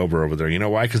anybody over there. You know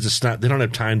why? Because they don't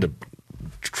have time to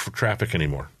traffic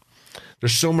anymore.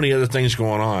 There's so many other things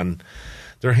going on.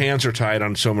 Their hands are tied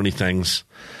on so many things.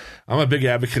 I'm a big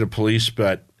advocate of police,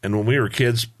 and when we were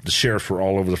kids, the sheriffs were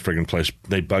all over the friggin' place.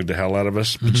 They bugged the hell out of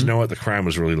us. But you know what? The crime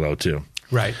was really low, too.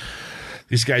 Right.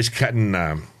 These guys cutting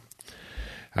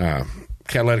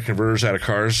catalytic converters out of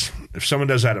cars. If someone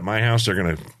does that at my house,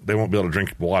 they won't be able to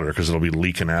drink water because it'll be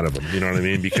leaking out of them. You know what I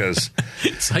mean? Because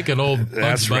it's like an old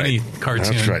Bugs Bunny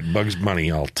cartoon. That's right. Bugs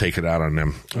Bunny. I'll take it out on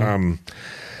them.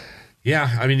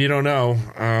 Yeah, I mean, you don't know.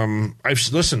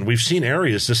 We've seen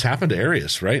areas. This happened to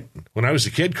areas, right? When I was a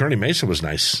kid, Kearny Mesa was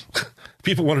nice.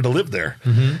 People wanted to live there.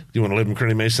 Mm-hmm. Do you want to live in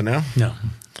Kearny Mesa now? No.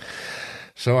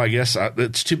 So I guess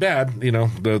it's too bad,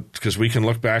 because we can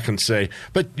look back and say,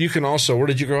 but you can also, where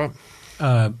did you grow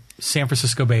up? San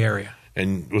Francisco Bay Area.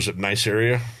 And was it a nice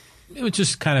area? It was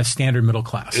just kind of standard middle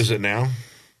class. Is it now?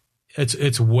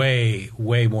 It's way,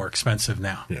 way more expensive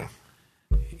now. Yeah.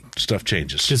 Stuff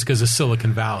changes. Just because the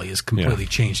Silicon Valley has completely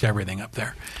changed everything up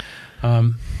there.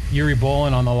 Yuri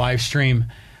Bolin on the live stream.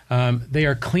 They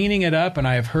are cleaning it up, and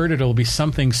I have heard it'll be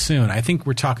something soon. I think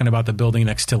we're talking about the building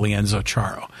next to Lienzo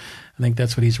Charo. I think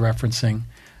that's what he's referencing.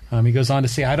 He goes on to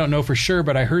say, I don't know for sure,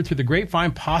 but I heard through the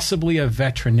grapevine possibly a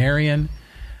veterinarian.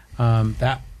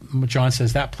 That John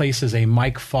says that place is a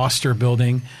Mike Foster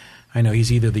building. I know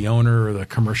he's either the owner or the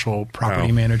commercial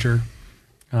property manager.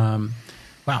 Wow,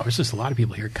 there's just a lot of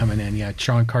people here coming in. Yeah,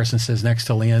 Sean Carson says next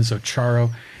to Leanzo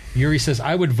Charo. Yuri says,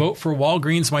 I would vote for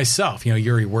Walgreens myself. You know,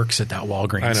 Yuri works at that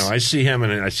Walgreens. I know. I see him,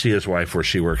 and I see his wife where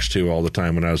she works, too, all the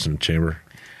time when I was in the chamber.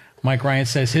 Mike Ryan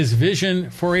says, his vision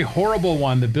for a horrible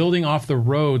one. The building off the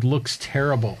road looks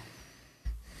terrible.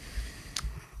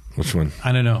 Which one?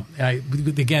 I don't know.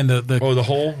 Again, the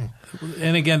hole?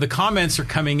 And again, the comments are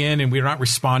coming in, and we're not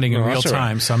responding in real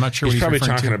time, so I'm not sure what he's probably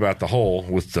referring to. talking about the hole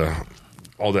with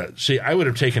all that. See, I would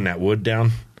have taken that wood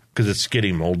down because it's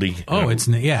getting moldy. Oh, it's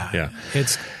yeah.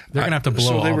 They're going to have to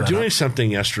blow all that. So they were doing up.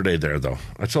 something yesterday there, though.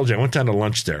 I told you I went down to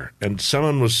lunch there, and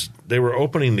they were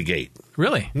opening the gate.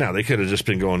 Really? Now they could have just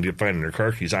been going to finding their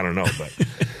car keys. I don't know, but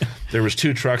there was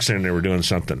 2 trucks there, and they were doing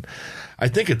something. I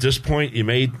think at this point,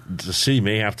 the city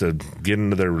may have to get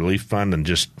into their relief fund and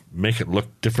just make it look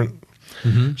different.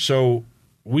 Mm-hmm. So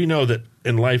we know that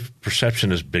in life,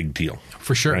 perception is a big deal.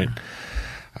 For sure. Right?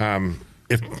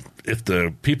 If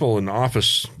the people in the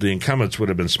office, the incumbents, would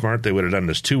have been smart, they would have done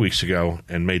this 2 weeks ago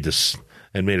and made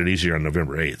it easier on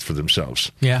November 8th for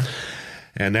themselves. Yeah.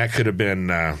 And that could have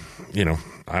been, I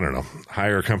don't know,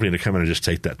 hire a company to come in and just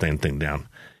take that thing down.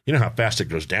 You know how fast it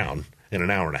goes down in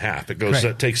an hour and a half.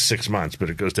 It takes 6 months, but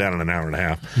it goes down in an hour and a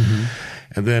half. Mm-hmm.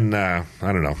 And then, I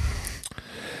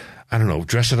don't know,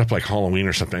 dress it up like Halloween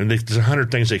or something. And there's 100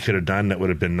 things they could have done that would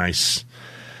have been nice.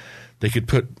 They could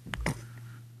put,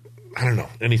 I don't know,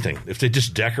 anything. If they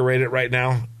just decorate it right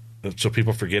now so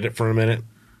people forget it for a minute,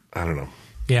 I don't know.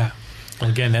 Yeah.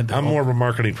 Again, I'm more of a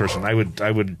marketing person. I would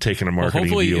have taken a marketing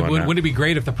view on that. Wouldn't it be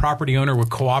great if the property owner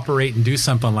would cooperate and do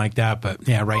something like that? But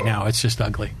yeah, right now it's just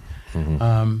ugly.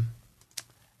 Mm-hmm.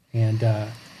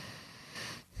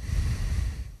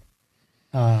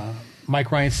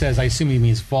 Mike Ryan says, I assume he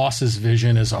means Voss's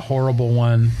vision is a horrible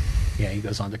one. Yeah, he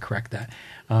goes on to correct that.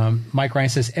 Mike Ryan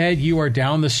says, Ed, you are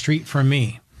down the street from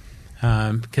me.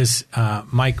 Because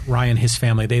Mike Ryan, his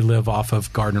family, they live off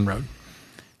of Garden Road.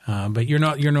 But you're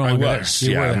no longer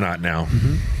there. I'm not now.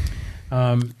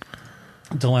 Mm-hmm.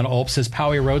 Delana Ulp says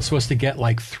Poway Road's supposed to get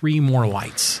like 3 more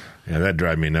lights. Yeah, that'd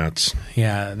drive me nuts.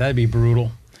 Yeah, that'd be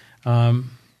brutal.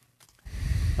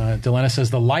 Delana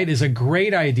says the light is a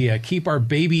great idea. Keep our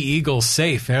baby eagles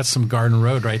safe. That's some Garden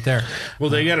Road right there. Well,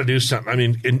 they got to do something. I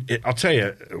mean, I'll tell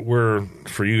you,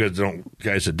 for you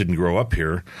guys that didn't grow up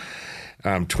here,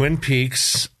 Twin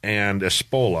Peaks and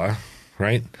Espola,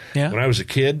 right? Yeah. When I was a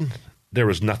kid, there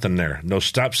was nothing there. No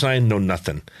stop sign, no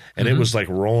nothing. And it was like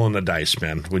rolling the dice,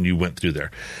 man, when you went through there.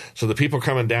 So the people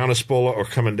coming down Espola or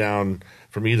coming down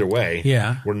from either way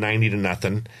were 90 to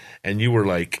nothing. And you were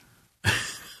like,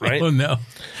 right? Oh, no.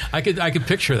 I could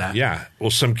picture that. Yeah.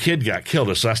 Well, some kid got killed.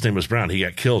 His last name was Brown. He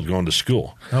got killed going to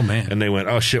school. Oh, man. And they went,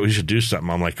 oh, shit, we should do something.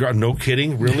 I'm like, no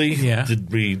kidding? Really? Yeah.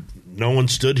 No one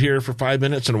stood here for 5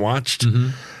 minutes and watched? Mm-hmm.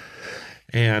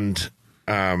 And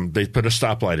they put a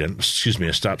stop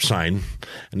sign.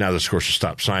 And now there's, of course, a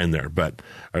stop sign there,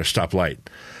 or a stop light.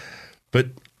 But,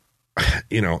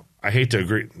 I hate to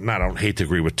agree. I don't hate to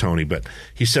agree with Tony, but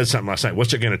he said something last night.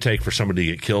 What's it going to take for somebody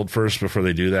to get killed first before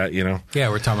they do that, Yeah,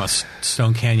 we're talking about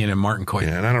Stone Canyon and Martincoit.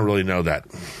 Yeah, and I don't really know that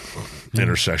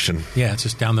intersection. Yeah, it's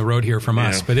just down the road here from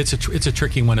us. But it's a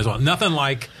tricky one as well. Nothing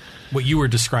like what you were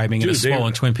describing in a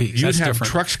swollen Twin Peaks. You'd That's have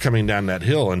different. Trucks coming down that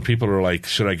hill, and people are like,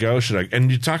 should I go? And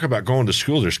you talk about going to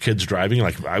school. There's kids driving.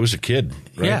 Like, I was a kid,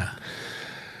 right? Yeah.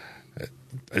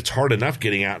 It's hard enough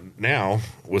getting out now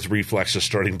with reflexes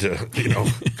starting to,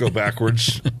 go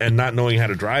backwards and not knowing how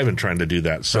to drive and trying to do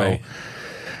that. So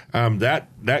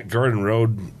that Garden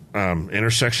Road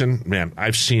intersection, man,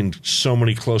 I've seen so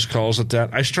many close calls at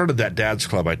that. I started that dad's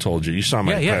club I told you. You saw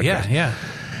my podcast. Yeah.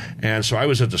 And so I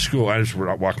was at the school. I just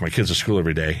walk my kids to school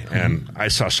every day, and I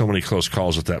saw so many close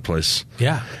calls at that place.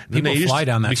 Yeah, people fly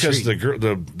down that street.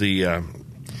 Because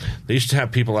they used to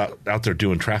have people out there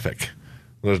doing traffic.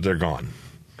 They're gone.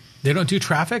 They don't do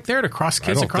traffic there to cross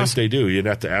kids across? I don't think they do. You'd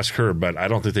have to ask her, but I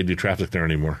don't think they do traffic there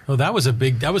anymore. Oh, that was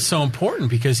so important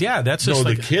because, that's just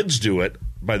the kids do it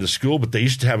by the school, but they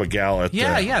used to have a gal at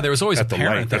there was always a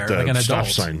parent there, like an stop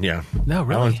adult. sign, yeah. No,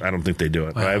 really? I don't think they do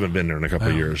it. Wow. I haven't been there in a couple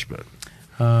of years, but...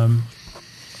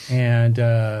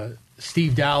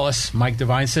 Steve Dallas, Mike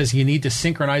Devine says you need to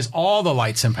synchronize all the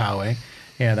lights in Poway.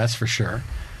 Yeah, that's for sure.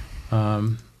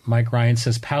 Mike Ryan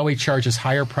says Poway charges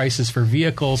higher prices for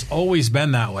vehicles. Always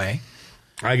been that way.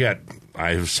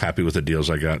 I was happy with the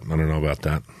deals I got. I don't know about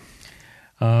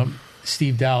that.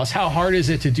 Steve Dallas, how hard is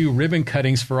it to do ribbon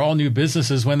cuttings for all new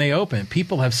businesses when they open?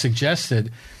 People have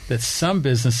suggested that some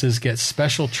businesses get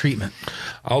special treatment.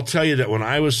 I'll tell you that when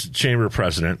I was chamber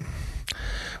president,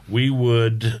 we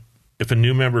would, if a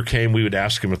new member came, we would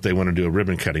ask them if they want to do a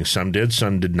ribbon cutting. Some did,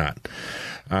 some did not.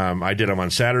 I did them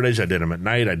on Saturdays. I did them at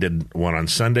night. I did one on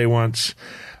Sunday once.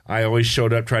 I always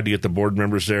showed up, tried to get the board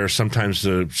members there. Sometimes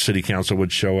the city council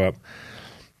would show up.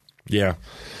 Yeah.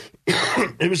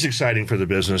 It was exciting for the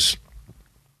business.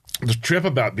 The trip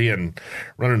about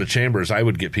running the chambers, I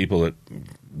would get people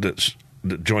that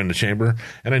joined the chamber,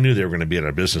 and I knew they were going to be in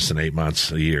our business in 8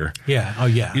 months, a year. Yeah. Oh,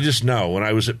 yeah. You just know. When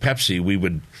I was at Pepsi, we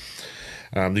would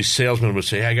these salesmen would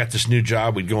say, hey, I got this new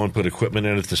job. We'd go and put equipment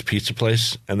in at this pizza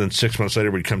place, and then 6 months later,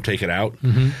 we'd come take it out.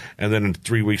 Mm-hmm. And then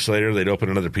 3 weeks later, they'd open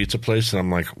another pizza place, and I'm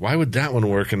like, why would that one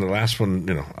work? And the last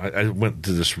one, I went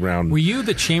to this round. Were you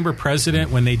the chamber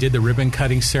president when they did the ribbon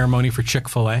cutting ceremony for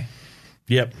Chick-fil-A?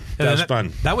 Yep. That was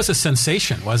fun. That was a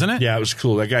sensation, wasn't it? Yeah, it was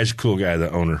cool. That guy's a cool guy,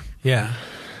 the owner. Yeah.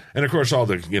 And of course, all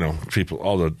the people,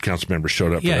 all the council members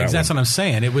showed up. Yeah, for that that's one. what I'm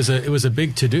saying. It was a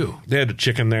big to do. They had a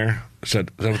chicken there. Is that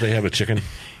what they have? A chicken?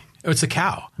 Oh, it's a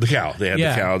cow. The cow. They had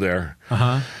the cow there.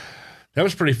 That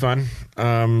was pretty fun.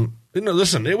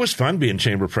 Listen, it was fun being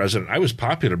chamber president. I was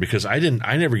popular because I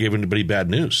never gave anybody bad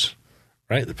news.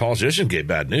 Right? The politician gave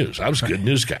bad news. I was a good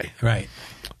news guy. Right.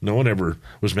 No one ever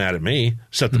was mad at me,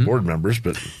 except the board members,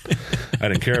 but I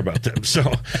didn't care about them.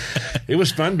 So it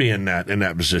was fun being in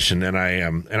that position, and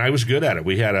I was good at it.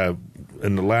 We had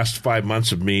in the last 5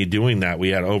 months of me doing that, we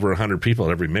had over 100 people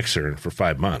at every mixer for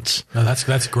 5 months. Oh,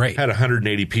 that's great. Had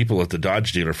 180 people at the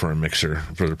Dodge dealer for a mixer,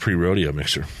 for the pre-rodeo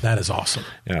mixer. That is awesome.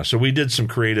 Yeah, so we did some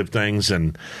creative things,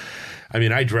 and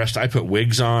I put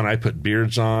wigs on, I put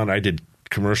beards on, I did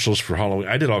commercials for Halloween.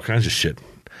 I did all kinds of shit.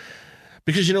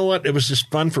 Because you know what? It was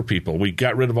just fun for people. We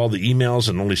got rid of all the emails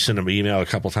and only sent them an email a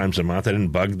couple times a month. I didn't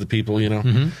bug the people,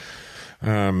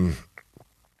 Mm-hmm.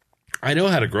 I know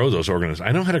how to grow those organizations.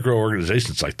 I know how to grow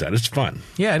organizations like that. It's fun.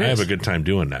 Yeah, it is. I have a good time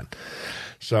doing that.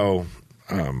 So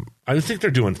I think they're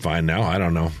doing fine now. I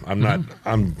don't know. I'm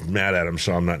mad at them,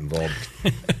 so I'm not involved.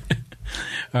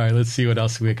 All right, let's see what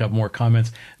else. We got more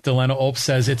comments. Delano Olp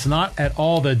says, it's not at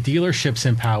all the dealerships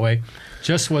in Poway,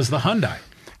 just was the Hyundai.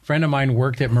 Friend of mine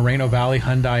worked at Moreno Valley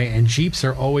Hyundai, and Jeeps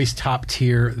are always top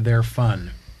tier. They're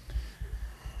fun.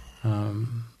 I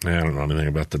don't know anything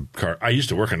about the car. I used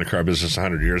to work in the car business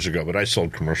 100 years ago, but I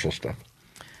sold commercial stuff.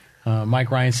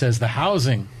 Mike Ryan says the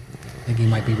housing. I think he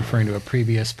might be referring to a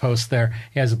previous post there.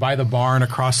 He has by the barn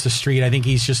across the street. I think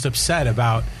he's just upset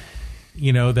about,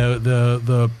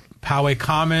 the Poway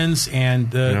Commons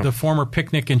and the former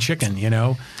Picnic and Chicken,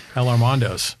 El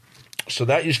Armando's. So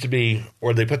that used to be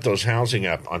where they put those housing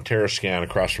up on Terrascan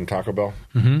across from Taco Bell,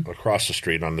 across the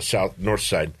street on the north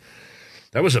side.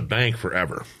 That was a bank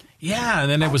forever. Yeah, and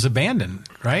then it was abandoned,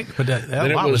 right? But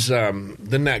then it was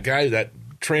then that guy, that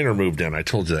trainer moved in. I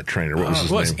told you that trainer. What was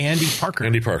his name? Andy Parker.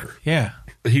 Andy Parker. Yeah,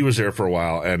 he was there for a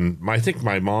while, and I think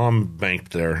my mom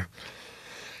banked there.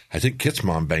 I think Kit's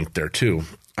mom banked there too,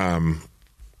 and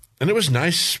it was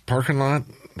nice parking lot.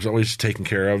 It was always taken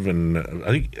care of, and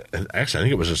I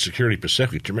think it was a Security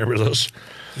Pacific. Do you remember those?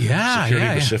 Yeah,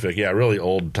 Security Pacific. Yeah, really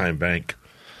old time bank.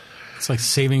 It's like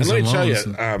savings and and loans. Let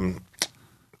me tell you,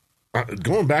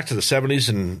 going back to the 70s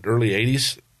and early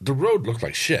 80s, the road looked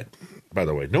like shit. By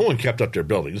the way, no one kept up their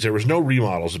buildings. There was no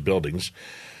remodels of buildings.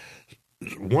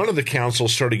 One of the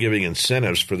councils started giving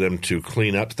incentives for them to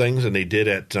clean up things, and they did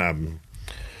at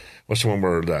what's the one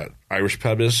where the Irish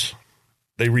pub is?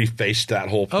 They refaced that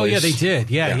whole place. Oh, yeah, they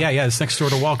did. Yeah. It's next door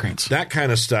to Walgreens. That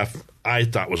kind of stuff I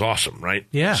thought was awesome, right?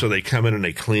 Yeah. So they come in and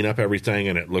they clean up everything,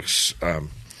 and it looks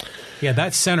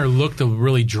that center looked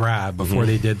really drab before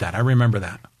they did that. I remember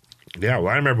that. Yeah, well,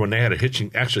 I remember when they had a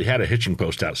hitching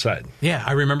post outside. Yeah,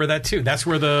 I remember that too. That's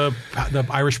where the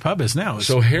Irish pub is now.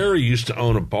 So Harry used to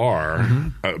own a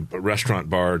bar, a restaurant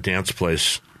bar, dance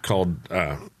place called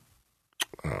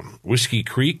Whiskey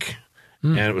Creek,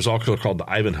 and it was also called the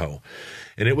Ivanhoe.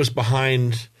 And it was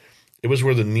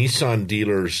where the Nissan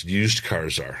dealers' used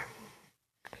cars are.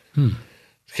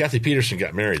 Kathy Peterson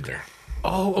got married there.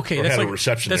 Oh, okay. Or That's had a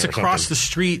reception that's there or across something. the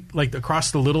street, like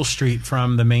across the little street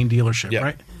from the main dealership,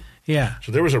 right? Yeah.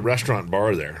 So there was a restaurant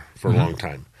bar there for a long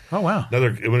time. Oh, wow.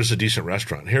 It was a decent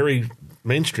restaurant. Harry,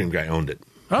 mainstream guy, owned it.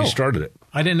 Oh. He started it.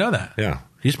 I didn't know that. Yeah.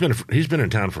 He's been in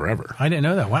town forever. I didn't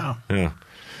know that. Wow. Yeah.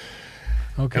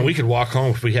 Okay. And we could walk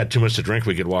home. If we had too much to drink,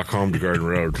 we could walk home to Garden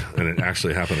Road. And it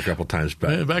actually happened a couple times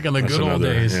back. Back in the good old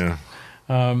days. Yeah.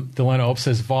 Delano Ope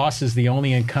says, Voss is the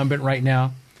only incumbent right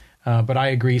now. But I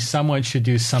agree. Someone should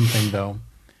do something, though.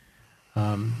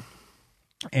 And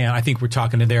I think we're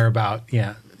talking there about,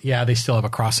 they still have a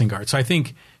crossing guard. So I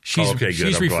think She's okay,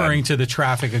 good. I'm referring glad. to the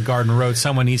traffic at Garden Road.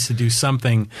 Someone needs to do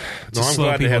something to No, I'm slow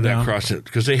glad they people had down. that cross it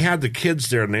because they had the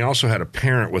kids there, and they also had a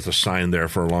parent with a sign there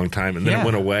for a long time, and then Yeah. it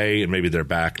went away, and maybe they're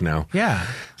back now. Yeah.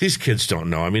 These kids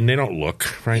don't know. I mean, they don't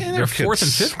look right. And they're fourth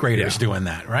and fifth graders doing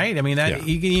that, right? I mean, that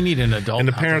you need an adult. And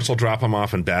the out there. parents will drop them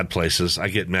off in bad places. I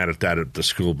get mad at that at the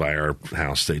school by our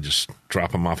house. They just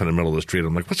drop them off in the middle of the street.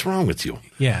 I'm like, what's wrong with you?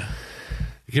 Yeah.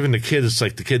 Giving the kids, it's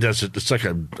like the kid does it. It's like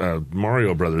a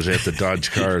Mario Brothers. They have to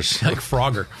dodge cars. Like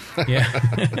Frogger.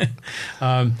 Yeah.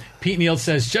 Pete Neal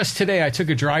says, just today I took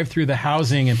a drive through the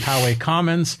housing in Poway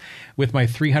Commons with my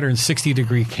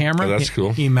 360-degree camera. Oh, that's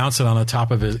cool. He mounts it on the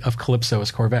top of Calypso,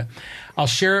 his Corvette. I'll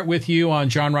share it with you on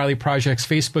John Riley Project's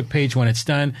Facebook page when it's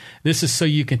done. This is so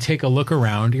you can take a look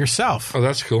around yourself. Oh,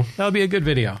 that's cool. That'll be a good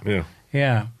video. Yeah.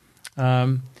 Yeah.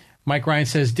 Mike Ryan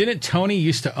says, didn't Tony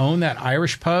used to own that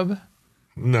Irish pub?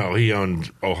 No, he owned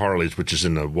O'Harley's, which is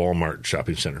in the Walmart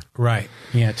shopping center. Right.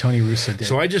 Yeah, Tony Russo did.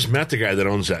 So I just met the guy that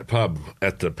owns that pub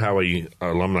at the Poway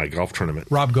alumni golf tournament.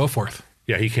 Rob Goforth.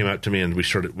 Yeah, he came up to me and we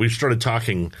started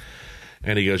talking,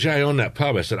 and he goes, "Yeah, I own that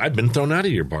pub." I said, "I've been thrown out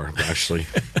of your bar, actually."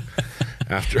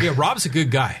 After, Yeah, Rob's a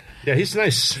good guy. yeah, he's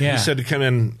nice. Yeah. He said to come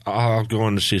in. I'll go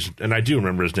on to see, and I do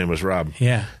remember his name was Rob.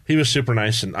 Yeah. He was super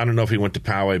nice, and I don't know if he went to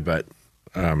Poway, but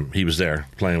he was there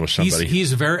playing with somebody.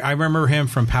 He's very. I remember him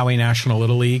from Poway National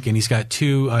Little League, and he's got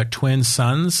two twin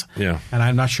sons. Yeah. And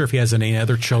I'm not sure if he has any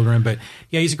other children, but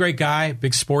yeah, he's a great guy,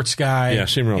 big sports guy. Yeah,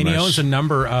 seemed real and nice. he owns a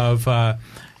number of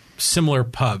similar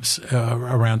pubs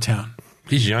around town.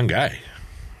 He's a young guy.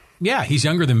 Yeah, he's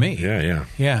younger than me. Yeah.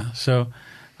 Yeah. So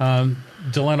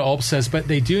Delena Ulp says, but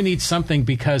they do need something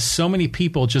because so many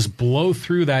people just blow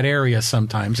through that area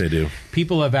sometimes. They do.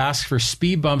 People have asked for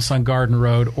speed bumps on Garden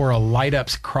Road or a light up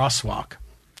crosswalk.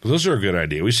 Those are a good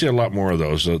idea. We see a lot more of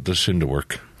those. Those seem to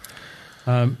work.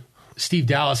 Steve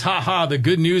Dallas, the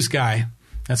good news guy.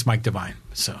 That's Mike Devine.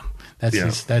 So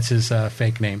that's his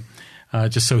fake name,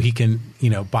 just so he can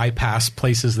bypass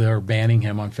places that are banning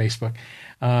him on Facebook.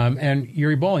 And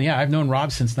Yuri Bolin, I've known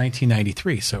Rob since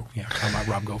 1993. So talking about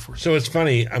Rob Goforth. So it's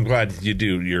funny. I'm glad you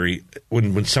do, Yuri.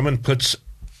 When someone puts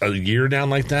a year down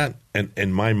like that, and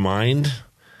in my mind,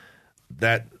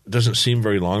 that doesn't seem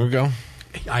very long ago.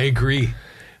 I agree,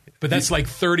 but that's like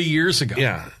 30 years ago.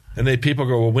 Yeah, and people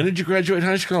go, "Well, when did you graduate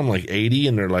high school?" I'm like 80,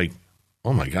 and they're like,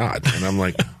 "Oh my god!" And I'm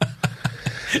like,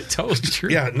 Totally true.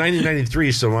 "Yeah,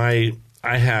 1993." So I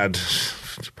had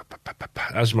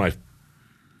as my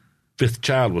fifth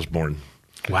child was born.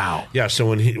 Wow. Yeah, so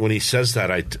when he says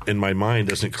that, in my mind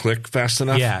doesn't click fast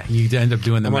enough. Yeah, you end up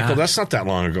doing the I'm math. like, well, that's not that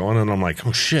long ago, and then I'm like,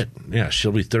 oh shit, yeah,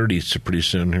 she'll be 30 so pretty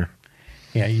soon here.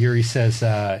 Yeah, Yuri says,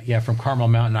 from Carmel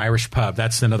Mountain Irish Pub.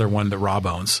 That's another one that Rob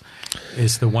owns.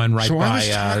 Is the one right so by. I was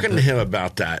talking to him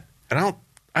about that, and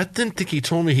I didn't think he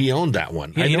told me he owned that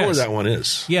one. Yeah, I he know where does. that one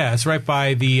is. Yeah, it's right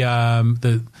by the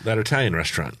That Italian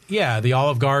restaurant. the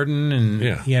Olive Garden and the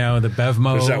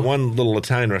Bevmo. There's that one little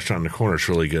Italian restaurant in the corner. It's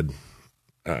really good,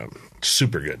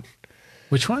 super good.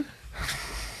 Which one?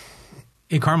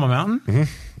 In Carmel Mountain? Mm-hmm.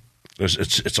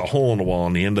 It's a hole in the wall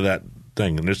on the end of that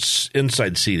thing, and it's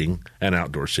inside seating and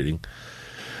outdoor seating.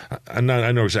 I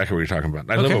know exactly what you're talking about.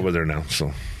 I live over there now,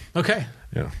 so Okay.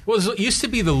 yeah. Well, it used to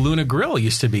be the Luna Grill.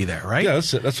 Used to be there, right? Yeah,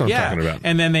 that's it. That's what I'm talking about.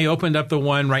 And then they opened up the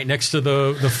one right next to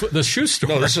the shoe store.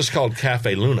 No, this is called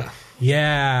Cafe Luna.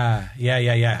 Yeah. Yeah,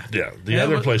 the And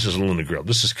other place is Luna Grill.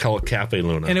 This is called Cafe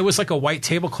Luna. And it was like a white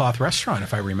tablecloth restaurant,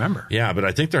 if I remember. Yeah, but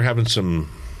I think they're having some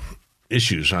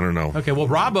issues. I don't know. Okay, well,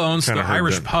 Rob owns Kinda the heard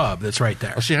Irish that. pub that's right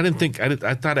there. Oh, see,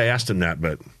 I thought I asked him that,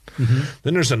 but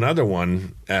then there's another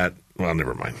one at. Well,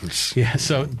 never mind. Yeah,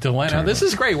 so Delena, this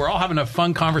is great. We're all having a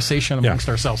fun conversation amongst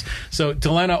ourselves. So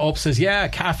Delena Ulp says,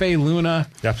 Cafe Luna.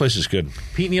 That place is good.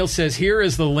 Pete Neal says, here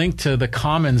is the link to the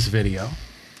Commons video.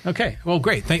 Okay, well,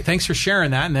 great. Thanks for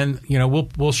sharing that. And then,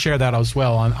 we'll share that as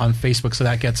well on Facebook, so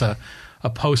that gets a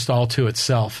post all to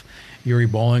itself. Yuri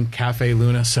Bolin, Cafe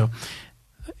Luna. So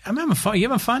I'm having fun. You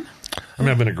having fun? I'm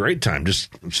having a great time. Just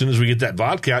as soon as we get that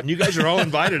vodka out, and you guys are all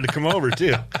invited to come over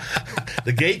too.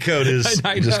 The gate code is.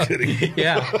 I know. Just kidding.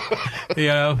 Yeah,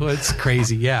 it's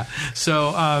crazy. Yeah.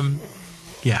 So,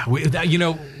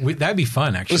 that'd be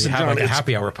fun actually. Listen, have John, like a it's-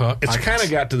 happy hour. It's kind of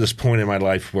got to this point in my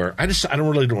life where I don't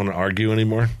really want to argue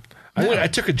anymore. I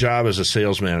took a job as a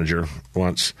sales manager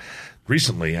once,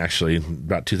 recently actually,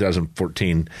 about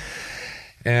 2014.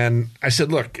 And I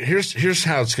said, look, here's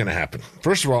how it's going to happen.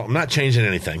 First of all, I'm not changing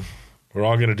anything. We're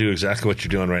all going to do exactly what you're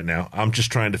doing right now. I'm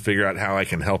just trying to figure out how I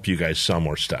can help you guys sell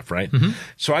more stuff, right? Mm-hmm.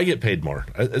 So I get paid more.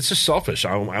 It's just selfish.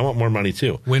 I want more money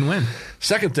too. Win-win.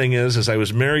 Second thing is I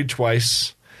was married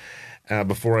twice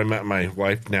before I met my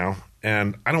wife now.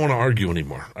 And I don't want to argue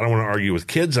anymore. I don't want to argue with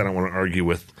kids. I don't want to argue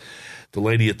with the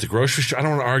lady at the grocery store. I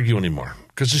don't want to argue anymore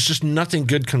because there's just nothing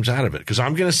good comes out of it. Because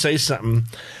I'm going to say something.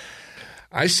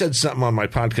 I said something on my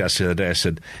podcast the other day. I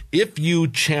said, if you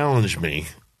challenge me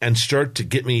and start to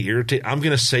get me irritated, I'm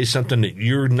going to say something that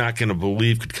you're not going to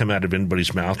believe could come out of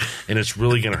anybody's mouth, and it's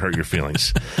really going to hurt your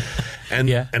feelings. And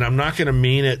I'm not going to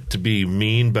mean it to be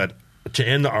mean, but to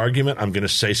end the argument, I'm going to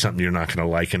say something you're not going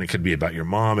to like, and it could be about your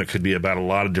mom. It could be about a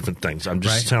lot of different things. I'm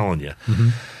just telling you. Mm-hmm.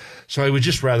 So I would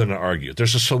just rather not argue.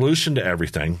 There's a solution to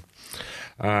everything.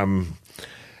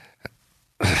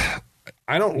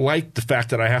 I don't like the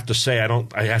fact that I have to say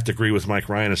I have to agree with Mike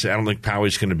Ryan and say I don't think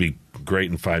Poway's going to be great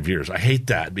in 5 years. I hate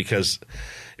that because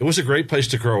it was a great place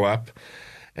to grow up,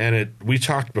 and we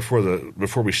talked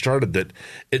before we started that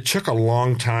it took a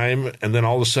long time, and then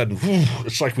all of a sudden,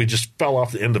 it's like we just fell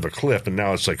off the end of a cliff, and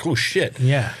now it's like, oh shit.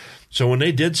 Yeah. So when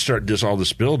they did start all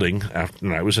this building,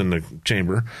 and I was in the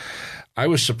chamber, I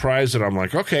was surprised that I'm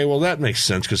like, okay, well, that makes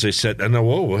sense because they said,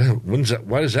 whoa, when's that?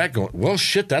 Why is that going? Well,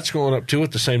 shit, that's going up too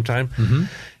at the same time. Mm-hmm.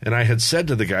 And I had said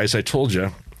to the guys, I told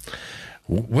you,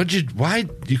 why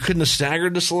you couldn't have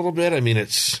staggered this a little bit? I mean,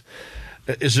 is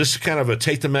this kind of a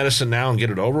take the medicine now and get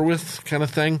it over with kind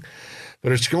of thing?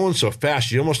 But it's going so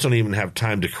fast, you almost don't even have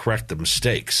time to correct the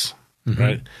mistakes, mm-hmm.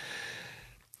 right?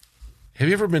 Have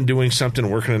you ever been doing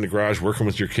something, working in the garage, working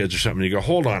with your kids or something, and you go,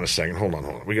 hold on a second, hold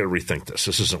on. We got to rethink this.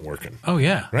 This isn't working. Oh,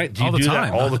 yeah. Right? Do you do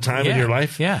that all the time in your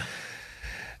life? Yeah.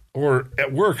 Or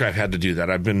at work, I've had to do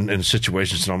that. I've been in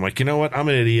situations and I'm like, you know what? I'm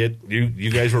an idiot. You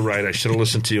guys were right. I should have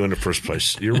listened to you in the first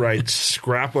place. You're right.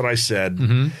 Scrap what I said.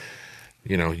 Mm-hmm.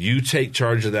 You know, you take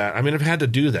charge of that. I mean, I've had to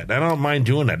do that. I don't mind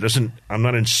doing that. I'm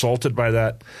not insulted by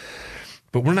that.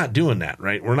 But we're not doing that,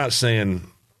 right? We're not saying,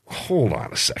 hold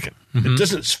on a second. Mm-hmm. It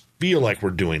doesn't feel like we're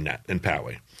doing that in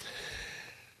Poway.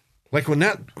 Like when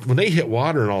they hit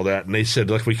water and all that, and they said,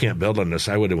 "Look, we can't build on this,"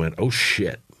 I would have went, "Oh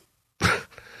shit,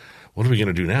 what are we going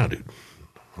to do now, dude?"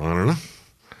 I don't know.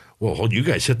 Well, you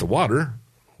guys hit the water.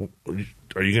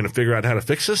 Are you going to figure out how to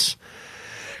fix this?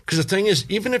 Because the thing is,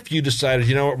 even if you decided,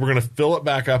 you know what, we're going to fill it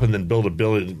back up and then build a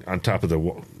building on top of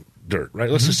the dirt, right?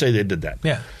 Let's just say they did that.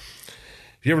 Yeah.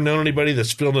 Have you ever known anybody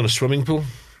that's filled in a swimming pool?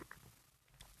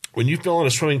 When you fill in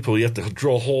a swimming pool, you have to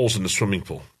drill holes in the swimming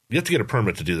pool. You have to get a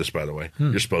permit to do this, by the way.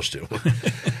 You're supposed to.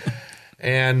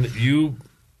 And you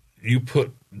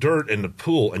put dirt in the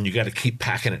pool, and you got to keep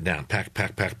packing it down. Pack,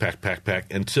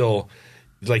 until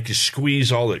like you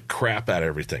squeeze all the crap out of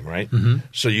everything, right? Mm-hmm.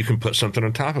 So you can put something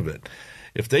on top of it.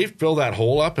 If they fill that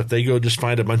hole up, if they go just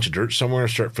find a bunch of dirt somewhere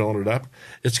and start filling it up,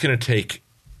 it's going to take,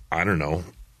 I don't know,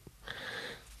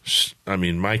 I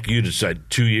mean, Mike, you decide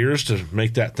 2 years to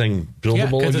make that thing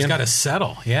buildable again? It's got to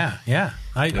settle. Yeah.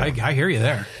 I hear you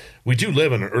there. We do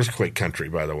live in an earthquake country,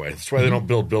 by the way. That's why they don't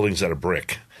build buildings out of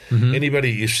brick. Mm-hmm.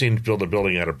 Anybody you've seen build a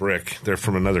building out of brick, they're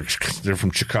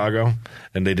from Chicago,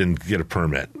 and they didn't get a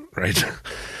permit, right?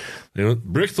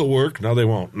 Brick will work. No, they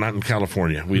won't. Not in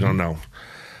California. We don't know.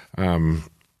 And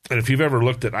if you've ever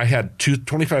looked at, I had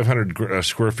 2,500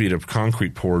 square feet of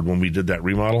concrete poured when we did that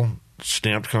remodel,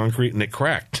 stamped concrete, and it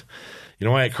cracked. You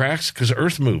know why it cracks? Because the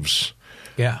earth moves.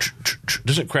 Yeah. It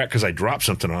doesn't crack because I dropped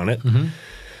something on it. Mm-hmm.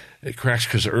 It cracks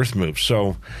because the earth moves.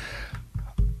 So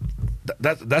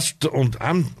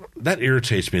that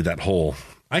irritates me, that hole.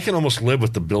 I can almost live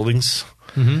with the buildings,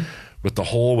 with the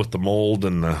hole, with the mold,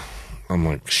 and I'm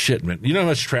like, shit, man. You know how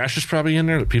much trash is probably in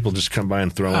there that people just come by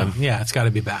and throw in? Yeah, it's got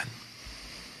to be bad.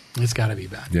 It's got to be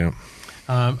bad. Yeah.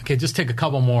 Okay, just take a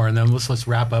couple more, and then let's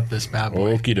wrap up this bad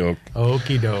boy. Okie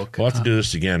doke. We'll have to do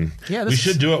this again. Yeah, we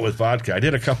should do it with vodka. I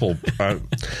did a couple.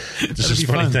 This is a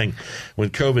funny thing. When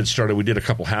COVID started, we did a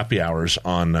couple happy hours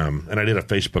on, and I did a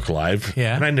Facebook Live.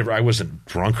 Yeah. And I wasn't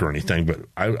drunk or anything, but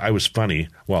I was funny.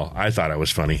 Well, I thought I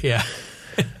was funny. Yeah.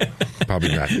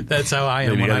 Probably not. That's how I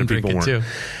am when I'm drinking too.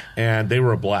 And they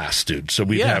were a blast, dude. So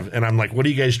we'd have, and I'm like, what are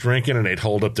you guys drinking? And they'd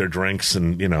hold up their drinks,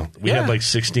 and, we had like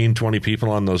 16, 20 people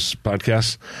on those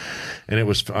podcasts. And it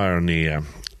was on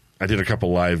I did a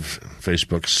couple live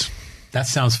Facebooks. That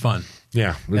sounds fun.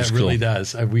 Yeah. That really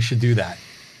does. We should do that.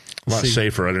 A lot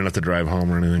safer. I didn't have to drive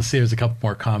home or anything. Let's see. There's a couple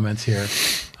more comments here.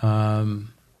 And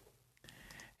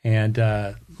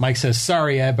Mike says,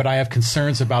 sorry, Ed, but I have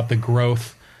concerns about the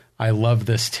growth. I love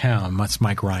this town. That's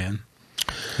Mike Ryan.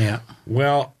 Yeah.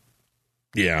 Well,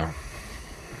 yeah.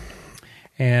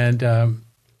 And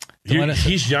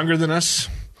he's younger than us.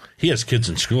 He has kids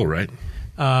in school, right?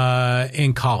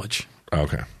 In college. Oh,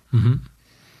 okay. Mm-hmm.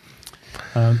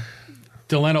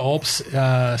 Delena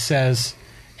Olps says,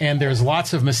 and there's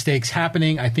lots of mistakes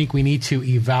happening. I think we need to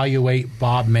evaluate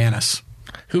Bob Manus.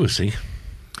 Who is he?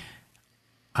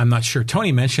 I'm not sure.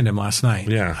 Tony mentioned him last night.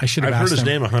 Yeah. I should have I've asked heard his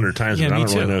him. name 100 times, Yeah, but I me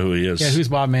don't really too. know who he is. Yeah, who's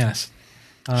Bob Manis?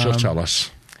 She'll tell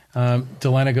us.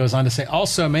 Delena goes on to say,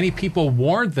 also, many people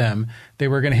warned them they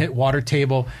were going to hit water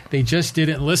table. They just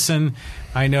didn't listen.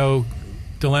 I know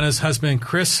Delena's husband,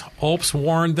 Chris Olps,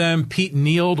 warned them. Pete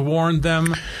Neild warned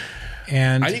them.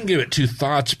 And I didn't give it two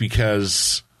thoughts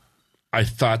because I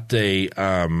thought they,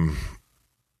 I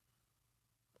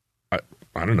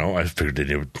don't know. I figured they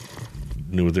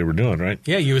knew what they were doing, right?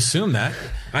 yeah, you assume that.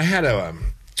 I had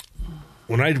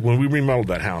when we remodeled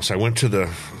that house, I went to the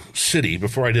city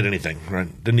before I did anything, right?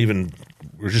 We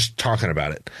were just talking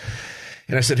about it.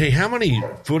 And I said, hey, how many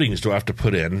footings do I have to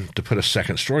put in to put a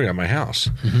second story on my house?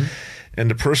 Mm-hmm.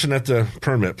 And the person at the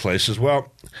permit place says,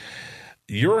 well,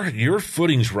 your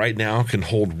footings right now can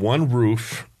hold one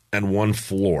roof and one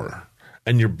floor,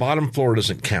 and your bottom floor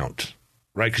doesn't count,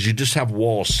 right? Because you just have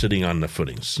walls sitting on the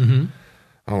footings. Mm-hmm.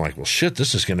 I'm like, well, shit,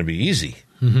 this is going to be easy.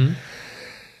 Mm-hmm.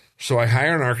 So I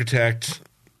hire an architect.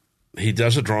 He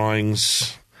does the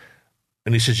drawings,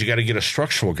 and he says, you got to get a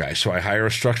structural guy. So I hire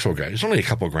a structural guy. It's only a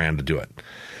couple grand to do it.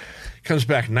 Comes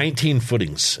back 19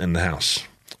 footings in the house.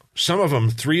 Some of them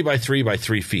 3 by 3 by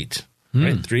 3 feet,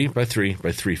 right? 3 by 3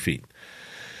 by 3 feet.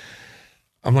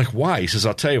 I'm like, why? He says,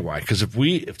 I'll tell you why. Because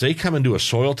if they come and do a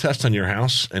soil test on your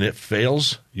house and it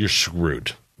fails, you're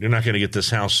screwed. You're not going to get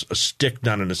a stick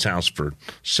done in this house for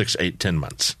 6, 8, 10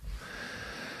 months.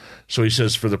 So he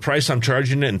says, for the price I'm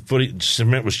charging it, and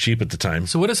cement was cheap at the time.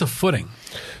 So what is a footing?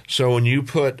 So when you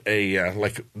put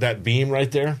like that beam right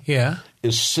there, Yeah.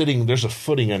 is sitting, there's a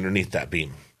footing underneath that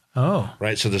beam. Oh.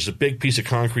 Right? So there's a big piece of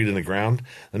concrete in the ground,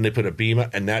 and they put a beam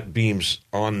up, and that beam's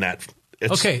on that.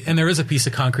 Okay, and there is a piece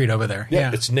of concrete over there.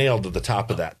 Yeah. It's nailed to the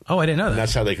top of that. Oh, I didn't know that. And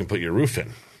that's how they can put your roof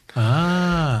in.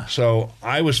 Ah. So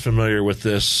I was familiar with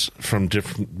this from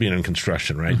being in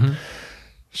construction, right? Mm-hmm.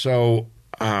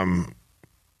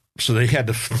 So they had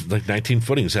like 19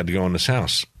 footings had to go in this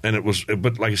house, and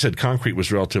but like I said, concrete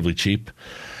was relatively cheap.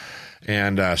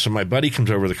 And so my buddy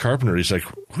comes over, the carpenter. He's like,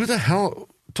 "Who the hell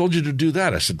told you to do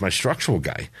that?" I said, "My structural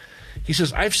guy." He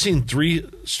says, "I've seen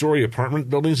 3-story apartment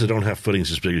buildings that don't have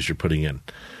footings as big as you're putting in.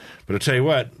 But I'll tell you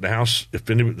what, the house, if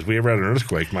we ever had an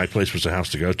earthquake, my place was the house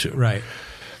to go to." Right.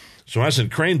 So I was in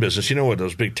crane business. You know what,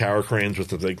 those big tower cranes with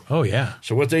the thing? Oh, yeah.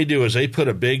 So what they do is they put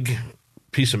a big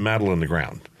piece of metal in the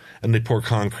ground, and they pour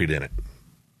concrete in it,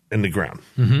 in the ground,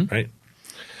 right?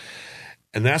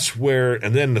 And that's where,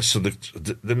 and then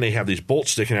then they have these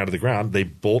bolts sticking out of the ground. They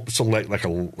bolt, it's like a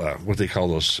what they call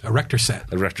those? A rector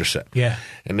set. A rector set. Yeah.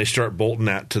 And they start bolting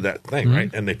that to that thing,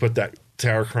 right? And they put that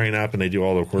tower crane up, and they do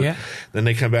all the work. Yeah. Then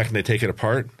they come back and they take it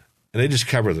apart, and they just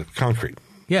cover the concrete.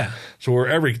 Yeah. So where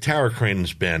every tower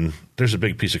crane's been, there's a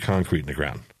big piece of concrete in the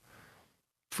ground.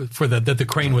 For that the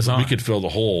crane was on. We could fill the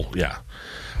hole, yeah.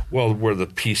 Well, where the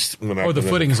piece... the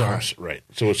footings are. Right.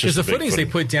 So it's just the footings they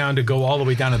put down to go all the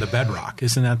way down to the bedrock.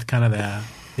 Isn't that kind of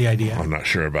the idea? I'm not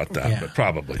sure about that, but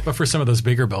probably. But for some of those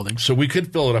bigger buildings. So we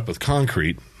could fill it up with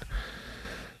concrete,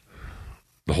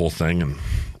 the whole thing. And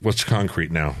what's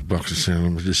concrete now? Bucks,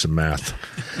 do some math.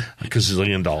 $1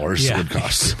 gazillion it would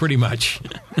cost. Pretty much.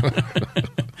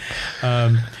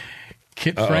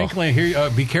 Kit Franklin, here.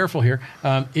 Be careful here.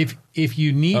 If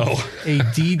you need a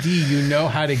DD, you know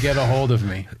how to get a hold of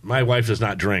me. My wife does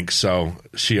not drink, so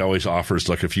she always offers,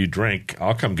 look, if you drink,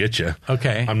 I'll come get you.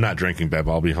 Okay. I'm not drinking, Beb.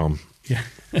 I'll be home. Yeah.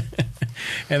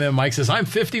 And then Mike says, I'm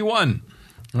 51.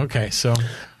 Okay, so.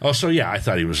 Oh, so yeah, I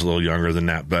thought he was a little younger than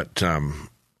that. But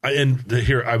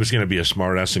here I was going to be a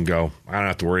smartass and go, I don't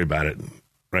have to worry about it.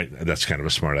 Right? That's kind of a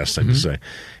smartass thing to say.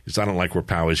 Because I don't like where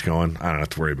Powie's going. I don't have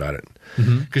to worry about it.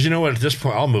 Because you know what? At this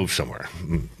point, I'll move somewhere.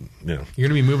 You know. You're going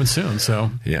to be moving soon,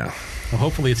 so. Yeah. Well,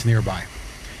 hopefully it's nearby.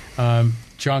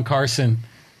 John Carson.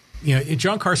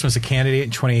 John Carson was a candidate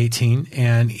in 2018,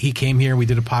 and he came here. We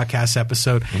did a podcast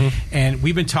episode, and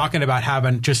we've been talking about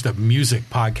having just a music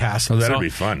podcast. Oh, that'd be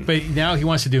fun. But now he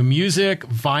wants to do music,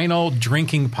 vinyl,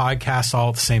 drinking podcasts all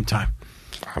at the same time.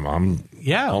 I'm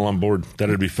all on board.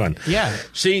 That'd be fun. Yeah.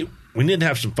 See, we need to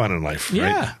have some fun in life,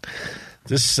 yeah. right?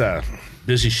 This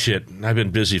busy shit, I've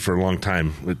been busy for a long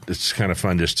time. It's kind of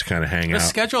fun just to kind of hang Let's out.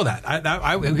 schedule that.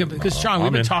 Because, John,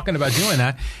 we've been talking about doing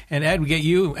that. And, Ed, we get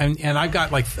you, and I've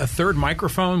got like a third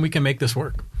microphone. We can make this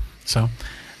work. So,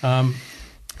 all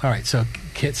right. So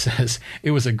Kit says,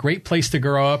 it was a great place to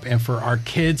grow up and for our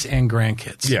kids and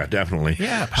grandkids. Yeah, definitely.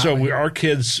 Yeah. So our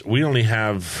kids, we only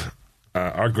have...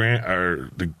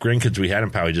 the grandkids we had in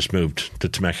Poway just moved to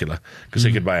Temecula because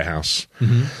they could buy a house.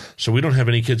 So we don't have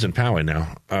any kids in Poway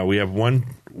now. We have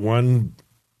one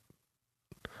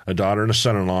a daughter and a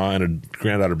son-in-law and a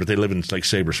granddaughter, but they live in like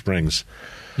Sabre Springs.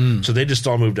 So they just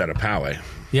all moved out of Poway.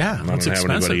 Yeah, I don't have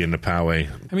expensive. Anybody in the Poway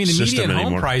I mean, the system median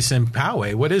anymore. home price in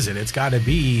Poway, what is it? It's got to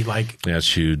be like, Yeah,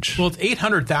 it's huge. well, it's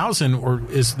 $800,000 or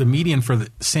is the median for the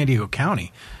San Diego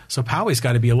County. So Poway's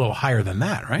got to be a little higher than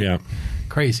that, right? Yeah.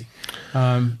 Crazy.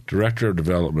 Director of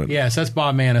Development. Yes, that's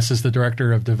Bob Manis is the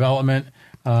Director of Development.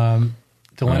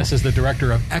 Delennis is the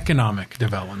Director of Economic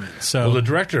Development. So Well, the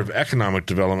Director of Economic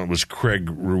Development was Craig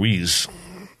Ruiz.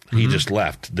 He just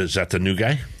left. Is that the new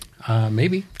guy?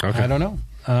 maybe. Okay. I don't know.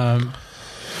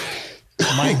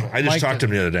 Mike, I just talked to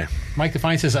him the other day. Mike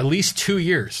Define says at least 2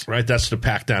 years. Right? That's to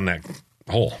pack down that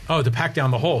hole. Oh, to pack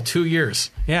down the hole, 2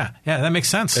 years. Yeah, that makes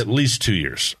sense. At least 2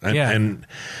 years. And, Yeah.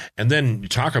 and then you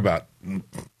talk about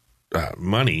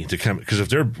money to come, because if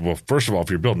they're, well, first of all, if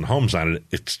you're building homes on it,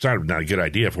 it's not a good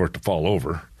idea for it to fall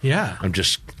over. Yeah. I'm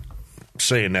just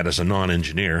saying that as a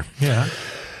non-engineer. Yeah.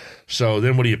 So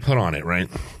then what do you put on it, right?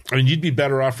 I mean, you'd be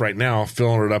better off right now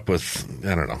filling it up with,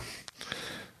 I don't know.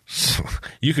 So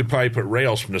you could probably put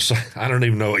rails from the side. I don't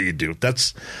even know what you do.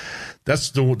 That's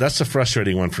the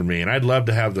frustrating one for me. And I'd love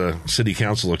to have the city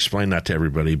council explain that to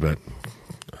everybody, but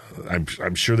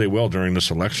I'm sure they will during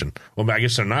this election. Well, I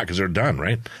guess they're not because they're done,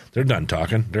 right? They're done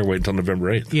talking. They're waiting until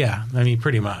November 8th. Yeah, I mean,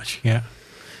 pretty much, yeah.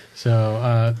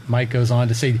 So Mike goes on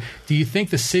to say, do you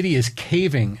think the city is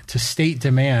caving to state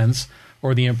demands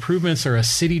or the improvements are a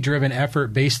city-driven effort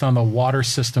based on the water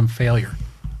system failure?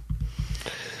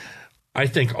 I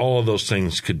think all of those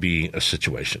things could be a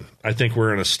situation. I think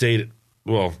we're in a state,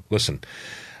 well, listen,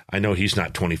 I know he's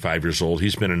not 25 years old.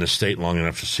 He's been in the state long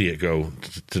enough to see it go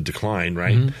to decline,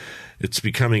 right? Mm-hmm. It's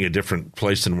becoming a different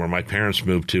place than where my parents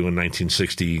moved to in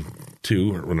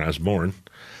 1962 or when I was born.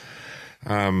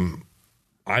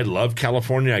 I love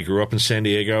California. I grew up in San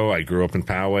Diego. I grew up in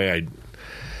Poway.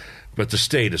 But the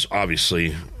state is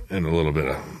obviously in a little bit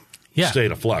of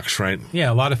state of flux, right?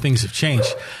 Yeah, a lot of things have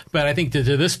changed. But I think to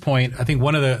this point, I think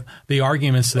one of the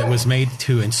arguments that was made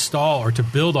to install or to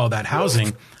build all that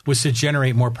housing was to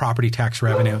generate more property tax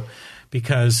revenue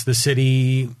because the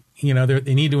city,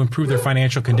 they need to improve their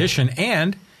financial condition.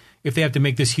 And if they have to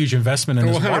make this huge investment in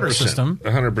this water system.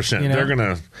 100%. They're going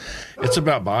to – it's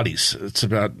about bodies. It's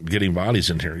about getting bodies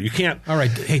in here. You can't – All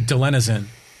right. Hey, Delena's in.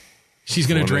 She's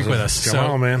going to drink with us.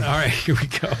 Come on, man. All right, here we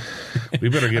go. We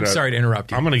better get sorry to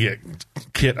interrupt you. I'm going to get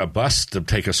Kit a bus to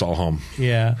take us all home.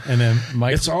 Yeah, and then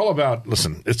Mike. It's all about –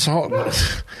 listen, it's all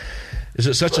 – is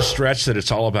it such a stretch that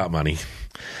it's all about money?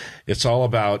 It's all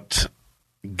about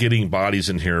getting bodies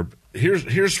in here.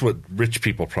 Here's what rich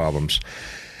people problems.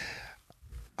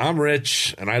 I'm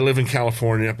rich and I live in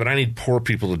California, but I need poor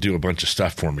people to do a bunch of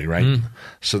stuff for me, right?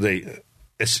 So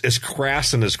it's as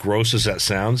crass and as gross as that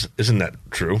sounds. Isn't that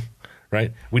true?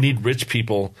 Right? We need rich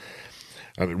people.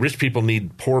 Rich people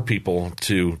need poor people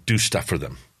to do stuff for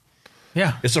them.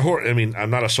 Yeah. It's I mean,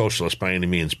 I'm not a socialist by any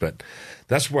means, but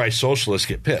that's why socialists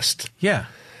get pissed. Yeah.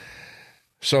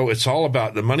 So it's all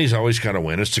about the money's always got to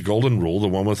win. It's the golden rule. The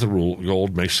one with the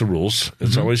gold makes the rules.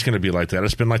 It's always going to be like that.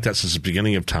 It's been like that since the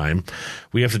beginning of time.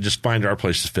 We have to just find our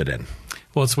place to fit in.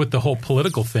 Well, it's with the whole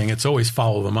political thing. It's always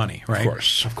follow the money, right?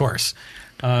 Of course.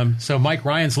 So Mike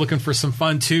Ryan's looking for some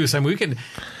fun too. So I mean,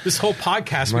 this whole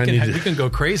podcast, we can go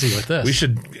crazy with this. We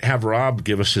should have Rob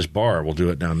give us his bar. We'll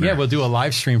do it down there. Yeah, we'll do a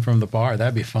live stream from the bar.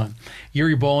 That'd be fun.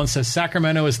 Yuri Bolin says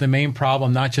Sacramento is the main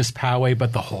problem, not just Poway,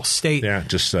 but the whole state. Yeah,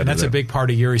 just said that's that. a big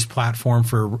part of Yuri's platform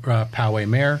for Poway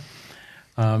mayor.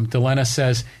 Delena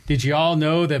says, did you all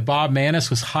know that Bob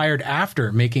Manis was hired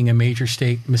after making a major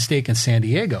mistake in San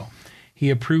Diego?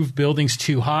 He approved buildings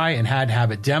too high and had to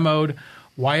have it demoed.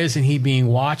 Why isn't he being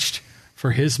watched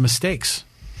for his mistakes?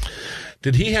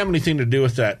 Did he have anything to do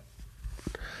with that?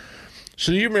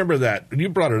 So you remember that you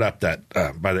brought it up that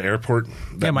by the airport?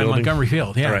 That my building? Montgomery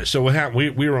Field. Yeah. All right. So what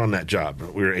happened? We were on that job.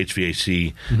 We were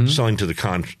HVAC selling to the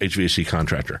HVAC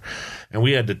contractor, and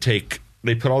we had to take.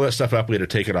 They put all that stuff up. We had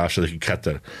to take it off so they could cut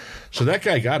the. So that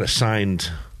guy got a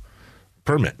signed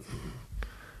permit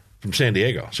from San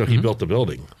Diego. So he built the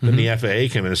building. Then the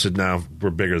FAA came in and said, no,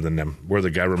 we're bigger than them. We're the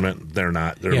government. They're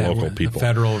not. They're local people.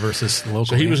 Federal versus local.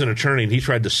 So he was an attorney, and he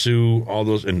tried to sue all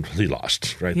those, and he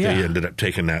lost, right? Yeah. They ended up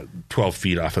taking that 12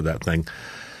 feet off of that thing.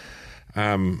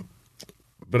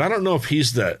 But I don't know if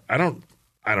he's the – I don't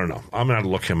know. I'm going to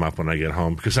look him up when I get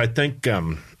home because I think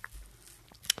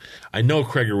I know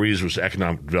Craig Ruiz was the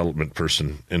economic development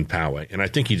person in Poway, and I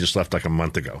think he just left like a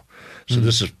month ago. So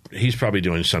he's probably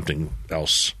doing something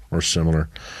else or similar.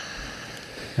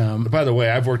 By the way,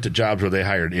 I've worked at jobs where they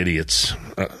hired idiots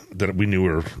that we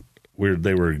knew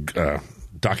they were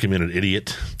documented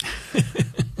idiot.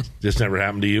 This never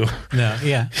happened to you? No,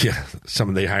 yeah. Yeah.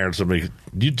 They hired somebody.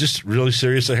 You just really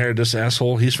seriously hired this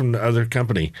asshole? He's from the other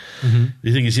company. Mm-hmm. Do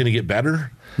you think he's going to get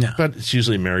better? No. But it's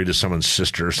usually married to someone's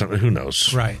sister or something. Who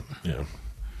knows? Right. Yeah.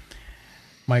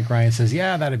 Mike Ryan says,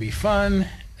 yeah, that'd be fun.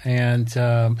 And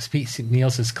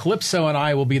Neil says, Calypso and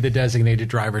I will be the designated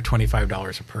driver,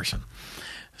 $25 a person.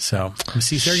 So,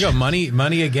 see, there you go.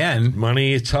 Money again.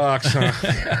 Money talks, huh?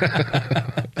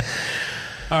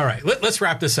 All right, let's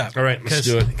wrap this up. All right, let's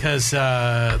do it. Because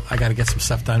I got to get some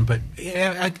stuff done. But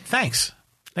thanks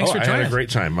for joining us. I had a great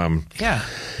time. Yeah.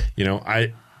 You know,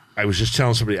 I was just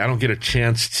telling somebody I don't get a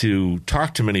chance to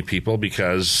talk to many people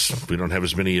because we don't have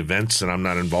as many events, and I'm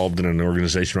not involved in an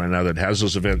organization right now that has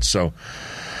those events. So,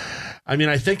 I mean,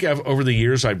 I think over the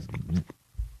years I've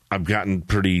gotten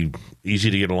pretty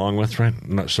easy to get along with, right?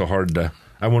 Not so hard to.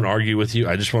 I won't argue with you.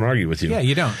 I just won't argue with you. Yeah,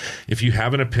 you don't. If you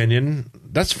have an opinion,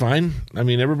 that's fine. I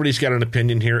mean, everybody's got an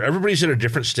opinion here. Everybody's at a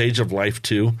different stage of life,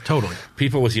 too. Totally.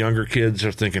 People with younger kids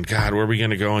are thinking, God, where are we going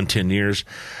to go in 10 years?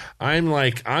 I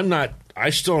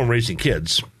still am raising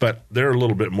kids, but they're a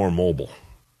little bit more mobile,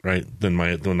 right, than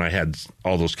when I had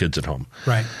all those kids at home.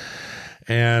 Right.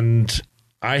 And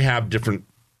I have different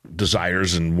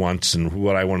desires and wants and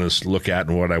what I want to look at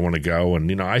and what I want to go. And,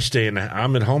 you know,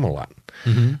 I'm at home a lot.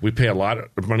 Mm-hmm. We pay a lot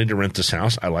of money to rent this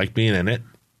house. I like being in it.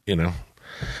 You know,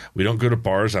 we don't go to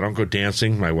bars. I don't go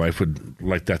dancing. My wife would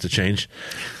like that to change.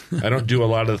 I don't do a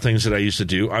lot of the things that I used to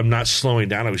do. I'm not slowing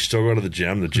down. I still go to the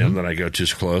gym. The gym that I go to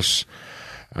is close.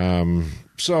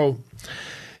 So,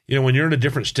 you know, when you're in a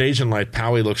different stage in life,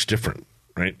 Poway looks different,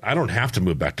 right? I don't have to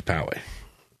move back to Poway.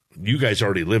 You guys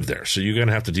already live there, so you're going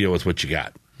to have to deal with what you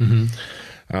got.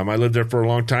 Mm-hmm. I lived there for a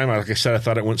long time. Like I said, I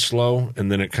thought it went slow,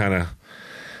 and then it kind of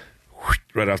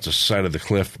right off the side of the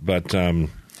cliff. But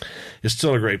it's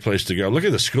still a great place to go. Look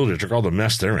at the school district, all the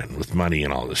mess they're in with money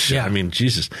and all this shit. Yeah. I mean,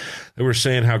 Jesus, they were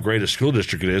saying how great a school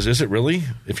district it is. Is it really?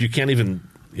 If you can't even,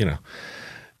 you know,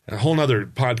 a whole nother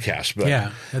podcast. But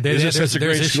yeah, it's a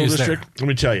great school district. Let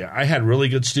me tell you, I had really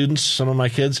good students, some of my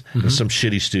kids, and some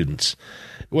shitty students.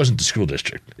 It wasn't the school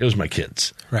district. It was my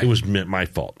kids. Right. It was my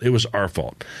fault. It was our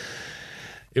fault.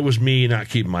 It was me not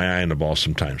keeping my eye on the ball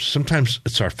sometimes. Sometimes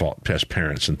it's our fault as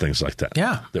parents and things like that.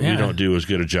 Yeah. That we don't do as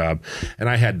good a job. And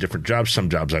I had different jobs. Some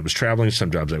jobs I was traveling.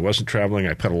 Some jobs I wasn't traveling.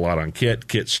 I put a lot on Kit.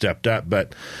 Kit stepped up.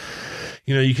 But,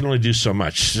 you know, you can only do so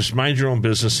much. Just mind your own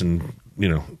business and, you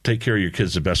know, take care of your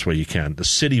kids the best way you can. The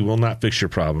city will not fix your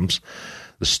problems.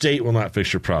 The state will not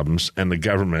fix your problems. And the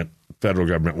government, federal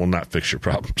government, will not fix your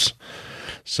problems.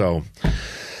 So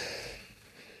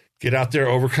get out there,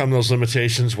 overcome those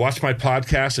limitations. Watch my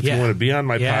podcast. If you want to be on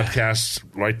my podcast,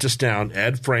 write this down,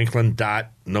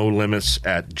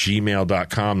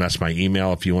 edfranklin.nolimits@gmail.com. That's my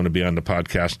email if you want to be on the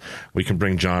podcast. We can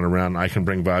bring John around. I can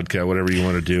bring vodka, whatever you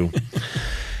want to do.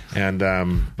 And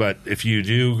but if you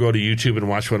do go to YouTube and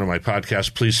watch one of my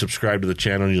podcasts, please subscribe to the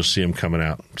channel and you'll see them coming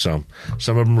out. So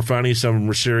some of them are funny, some of them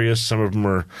are serious, some of them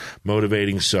are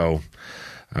motivating. So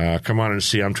come on and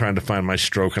see. I'm trying to find my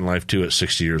stroke in life too at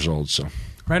 60 years old. So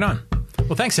right on.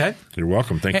 Well, thanks, Ed. You're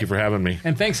welcome. Thank you for having me.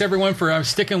 And thanks, everyone, for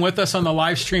sticking with us on the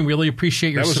live stream. Really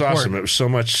appreciate your support. That was awesome. It was so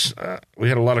much. We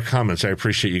had a lot of comments. I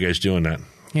appreciate you guys doing that.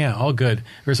 Yeah, all good.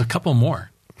 There's a couple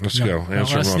more. Let's go.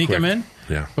 Let's sneak them in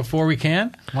before we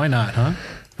can? Why not, huh?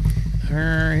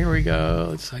 Here we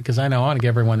go. Because I know I want to give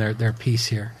everyone their piece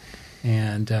here.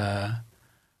 And,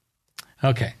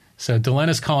 okay. So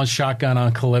Delana's calling shotgun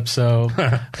on Calypso.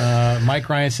 Mike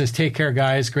Ryan says, take care,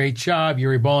 guys. Great job.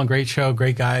 Yuri Bolin, great show.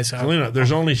 Great guys. Delana,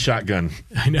 there's only shotgun.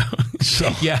 I know.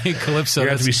 So yeah, Calypso. You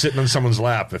have to be sitting on someone's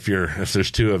lap if there's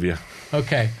two of you.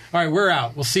 Okay. All right, we're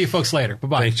out. We'll see you folks later.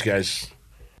 Bye-bye. Thanks, guys.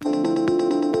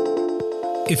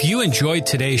 If you enjoyed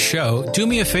today's show, do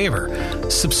me a favor.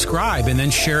 Subscribe and then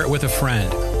share it with a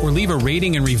friend. Or leave a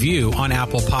rating and review on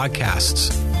Apple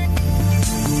Podcasts.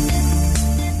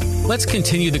 Let's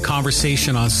continue the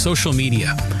conversation on social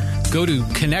media. Go to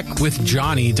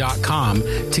connectwithjohnny.com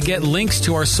to get links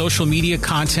to our social media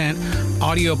content,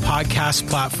 audio podcast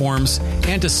platforms,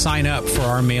 and to sign up for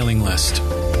our mailing list.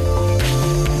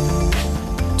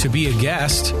 To be a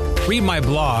guest, read my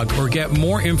blog, or get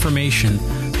more information,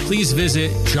 please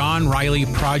visit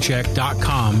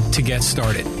johnrileyproject.com to get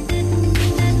started.